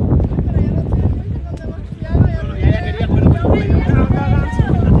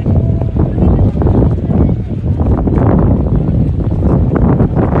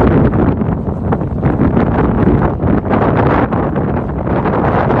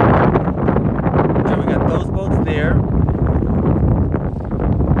 So we got those boats there.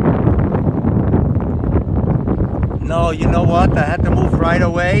 No, you know what? I had to move right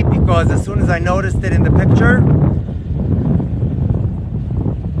away because as soon as I noticed it in the picture,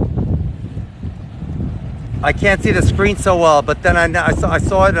 I can't see the screen so well. But then I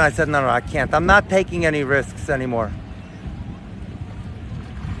saw it and I said, no, I can't. I'm not taking any risks anymore.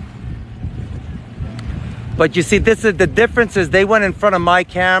 But you see, this is the difference is they went in front of my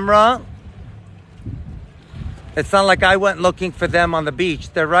camera. It's not like I went looking for them on the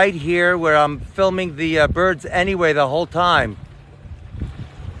beach. They're right here where I'm filming the birds anyway the whole time.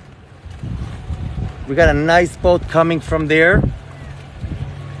 We got a nice boat coming from there.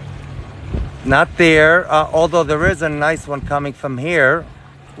 Not there, although there is a nice one coming from here.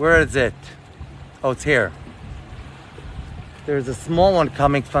 Where is it? Oh, it's here. There's a small one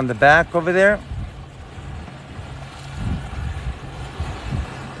coming from the back over there.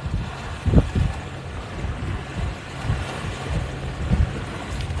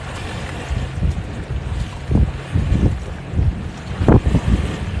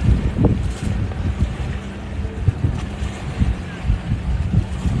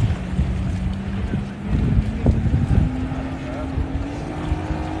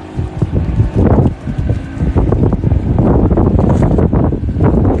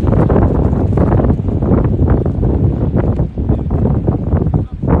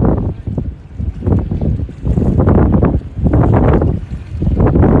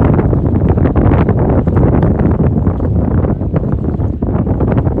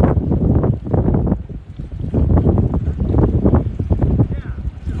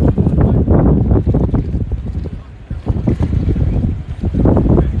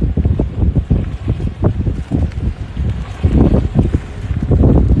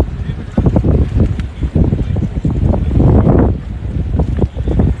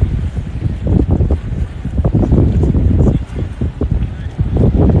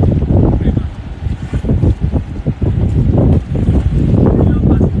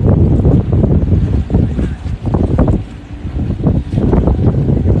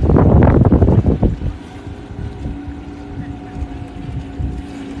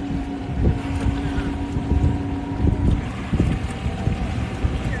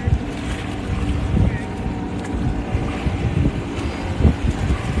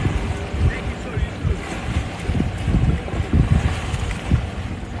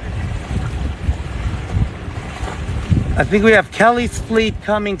 I think we have Kelly's fleet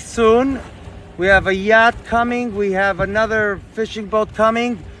coming soon. We have a yacht coming. We have another fishing boat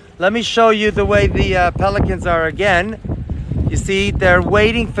coming. Let me show you the way the pelicans are again. You see, they're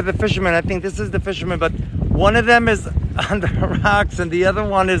waiting for the fishermen. I think this is the fisherman, but one of them is on the rocks and the other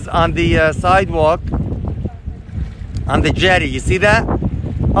one is on the sidewalk, on the jetty. You see that?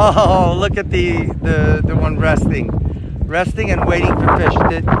 Oh, look at the one resting and waiting for fish.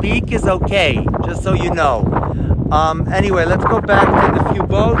 The beak is okay, just so you know. Anyway, let's go back to the few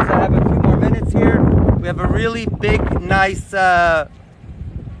boats. I have a few more minutes here. We have a really big, nice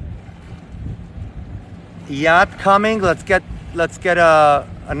yacht coming. Let's get a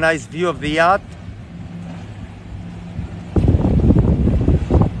nice view of the yacht.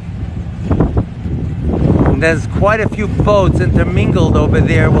 And there's quite a few boats intermingled over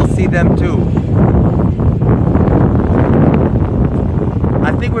there. We'll see them too.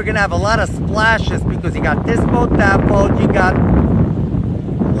 I think we're gonna have a lot of splashes because you got this boat, that boat, you got,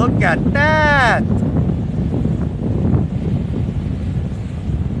 look at that.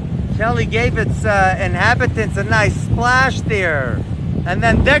 Kelly gave its inhabitants a nice splash there. And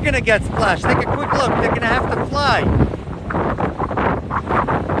then they're gonna get splashed. Take a quick look, they're gonna have to fly.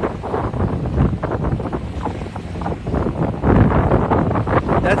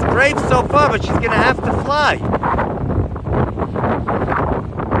 That's brave so far, but she's gonna have to fly.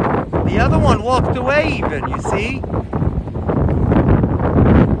 The other one walked away even, you see?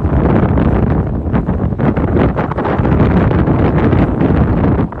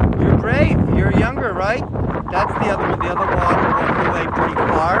 You're brave, you're younger, right? That's the other one. The other one walked away pretty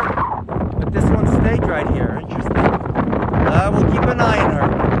far. But this one stayed right here. Interesting. We'll keep an eye on her.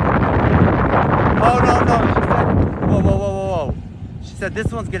 Oh, no, no. She said, whoa, whoa, whoa, whoa, whoa. She said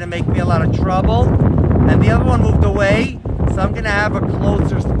this one's going to make me a lot of trouble. And the other one moved away. So I'm going to have a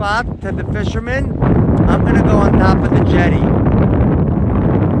closer spot to the fishermen. I'm going to go on top of the jetty.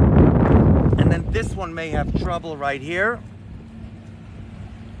 And then this one may have trouble right here.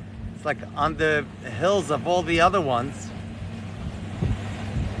 It's like on the hills of all the other ones.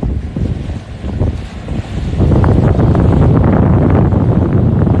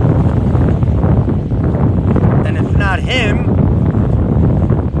 And if not him,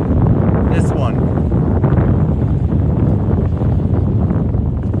 this one.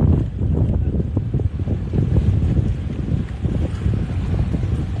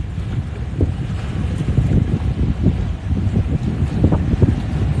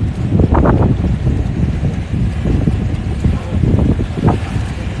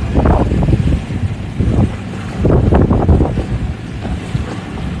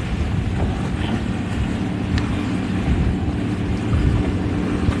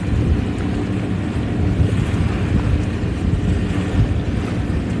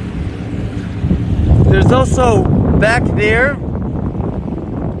 There's also back there,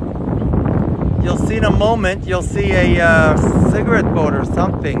 you'll see in a moment, you'll see a cigarette boat or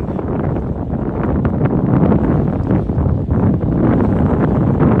something.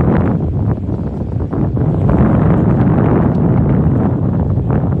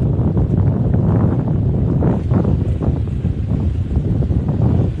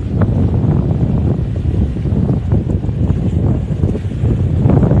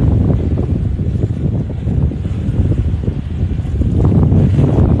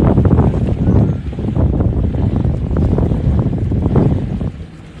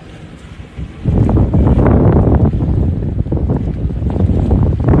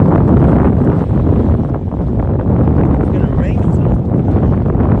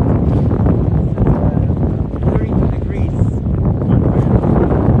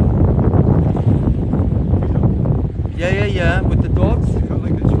 Yeah, with the dogs?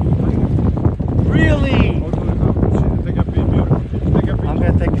 Really? I'm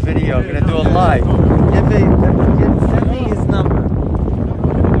gonna take a video, I'm gonna do a live. Send me his number.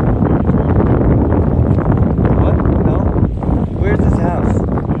 What? No? Where's his house?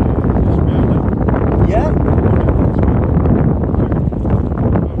 Yeah?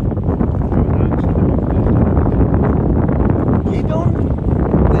 Gidon?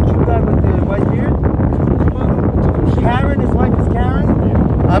 The Jew guy with the white beard? Karen, his wife is Karen?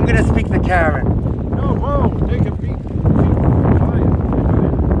 Yeah. I'm gonna speak to Karen. No, whoa, take a peek.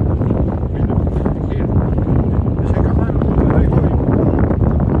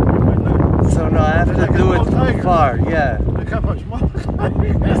 So no, I have to do it from far, yeah.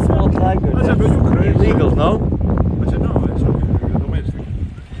 A small tiger, that's illegal, no? No, it's domestic.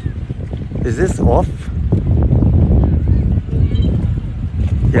 Is this off?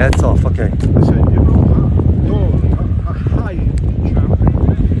 Yeah, it's off, okay. I said, you know, a high jump,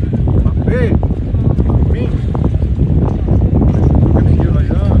 a big, me. Look at you like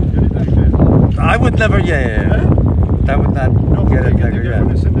that, you need to I would never, yeah. That would not get a tiger,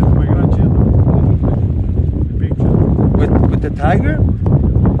 yeah. Send it to my grandchildren. The picture. With the tiger?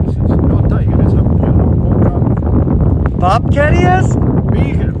 No tiger, it's a bobcat. Bobcat he has?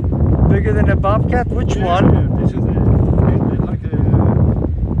 Bigger. Bigger than a bobcat? Which one? Yeah, this is like a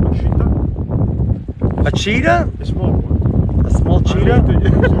cheetah. A cheetah? A small one. A small cheetah?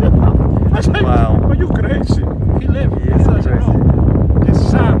 I said, Wow. Are you crazy? He left. He is doesn't crazy. know. His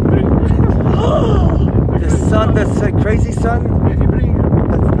son The son, that's a crazy son? he bring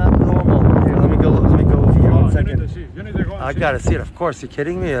That's not normal. Here, let me go over here one you need to second. see. You need to go and I see. gotta see it, of course. You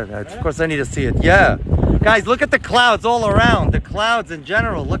kidding me? Of course I need to see it. Yeah. Guys, look at the clouds all around. The clouds in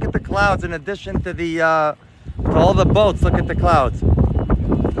general. Look at the clouds in addition to the to all the boats. Look at the clouds.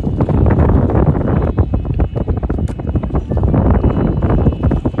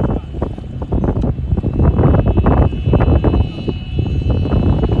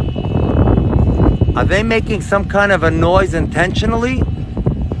 Are they making some kind of a noise intentionally?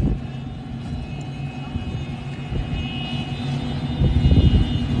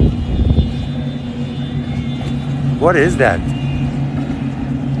 What is that?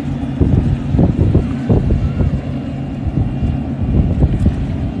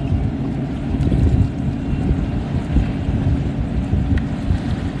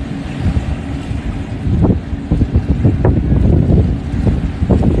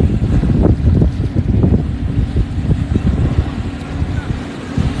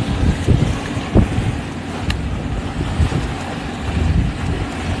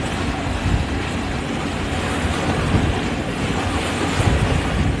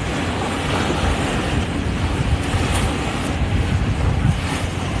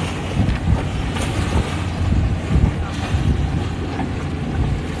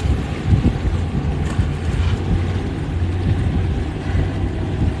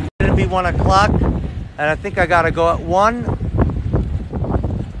 It'll be 1 o'clock, and I think I gotta go at 1.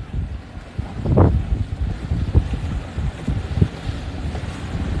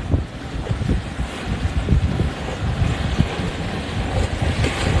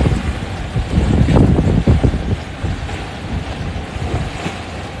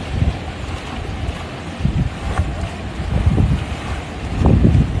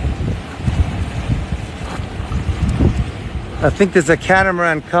 I think there's a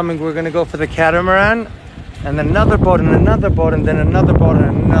catamaran coming. We're gonna go for the catamaran, and then another boat, and another boat, and then another boat,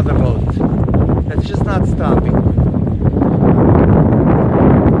 and another boat. It's just not stopping.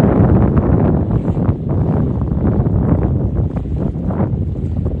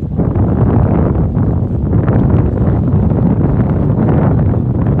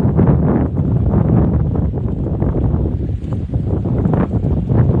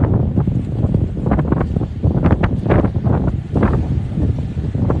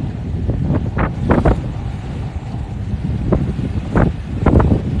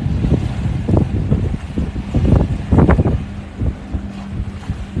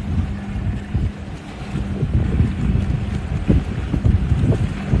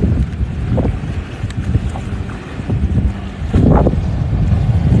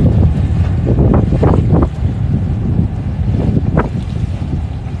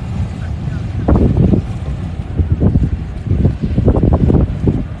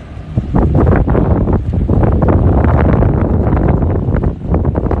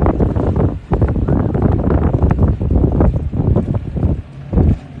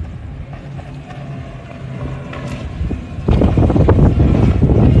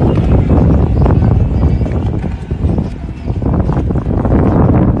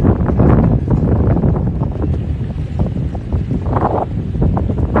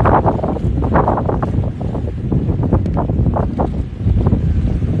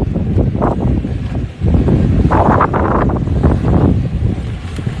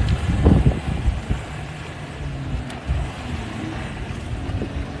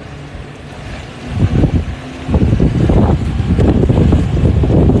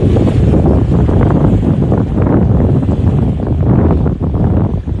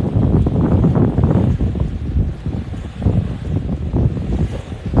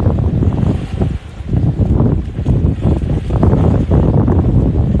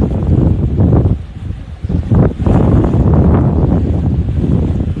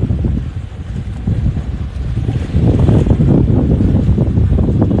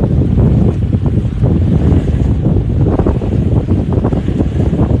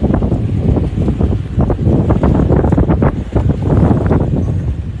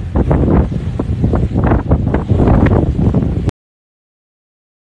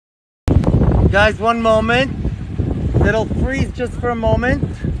 Guys, one moment. It'll freeze just for a moment.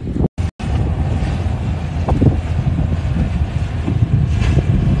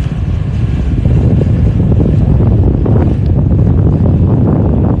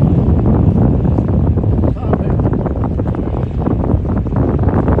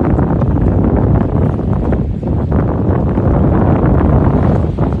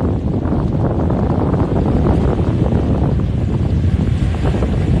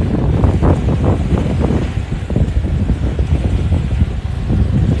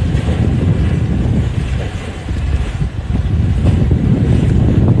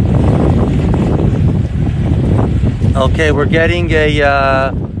 Okay, we're getting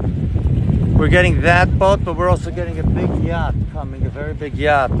that boat, but we're also getting a big yacht coming, a very big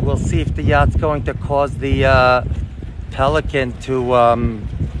yacht. We'll see if the yacht's going to cause the Pelican to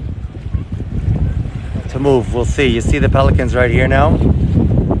move. We'll see. You see the Pelicans right here now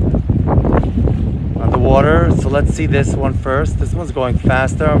on the water. So let's see this one first. This one's going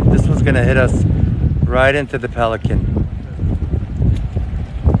faster. This one's gonna hit us right into the Pelican.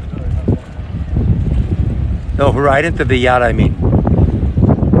 No, right into the yacht, I mean.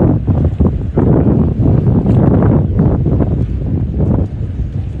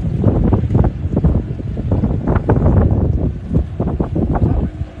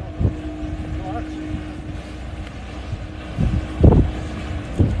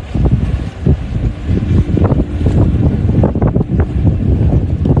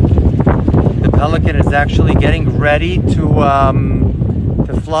 Pelican is actually getting ready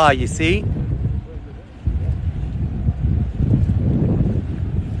to fly, you see?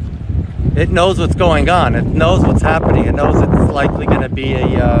 It knows what's going on. It knows what's happening. It knows it's likely going to be a,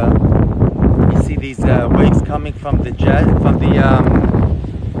 you see these waves coming from the jet, from the,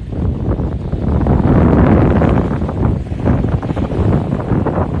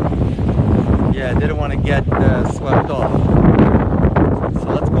 yeah, didn't want to get swept off. So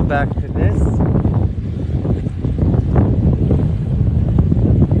let's go back to this.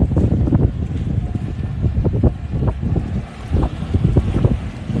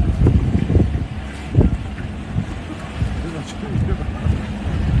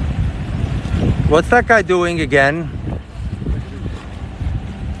 What's that guy doing again?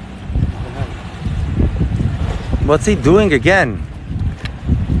 What's he doing again?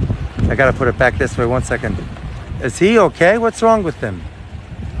 I gotta put it back this way, 1 second. Is he okay? What's wrong with him?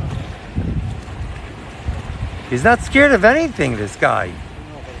 He's not scared of anything, this guy.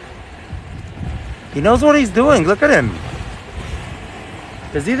 He knows what he's doing, look at him.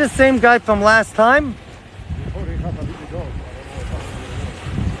 Is he the same guy from last time?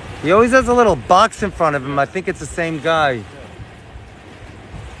 He always has a little box in front of him. I think it's the same guy.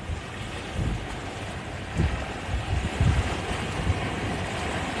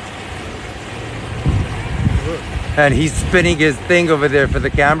 And he's spinning his thing over there for the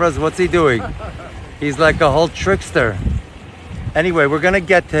cameras. What's he doing? He's like a whole trickster. Anyway, we're gonna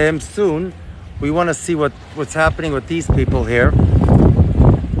get to him soon. We wanna see what's happening with these people here.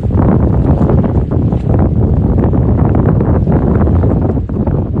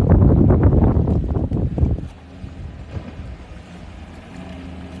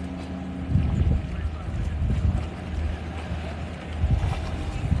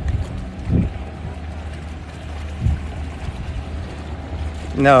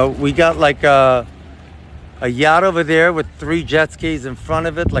 No, we got like a yacht over there with 3 jet skis in front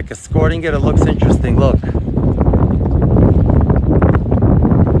of it, like escorting it. It looks interesting, look.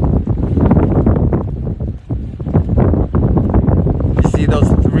 You see those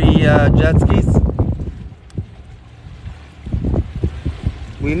 3 jet skis?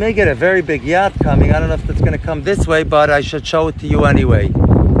 We may get a very big yacht coming. I don't know if it's gonna come this way, but I should show it to you anyway.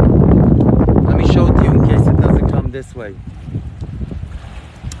 Let me show it to you in case it doesn't come this way.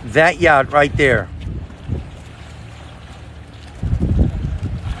 That yacht right there.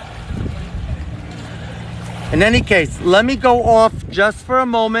 In any case, let me go off just for a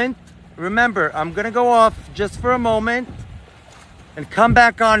moment. Remember, I'm gonna go off just for a moment and come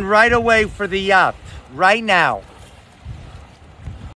back on right away for the yacht, right now.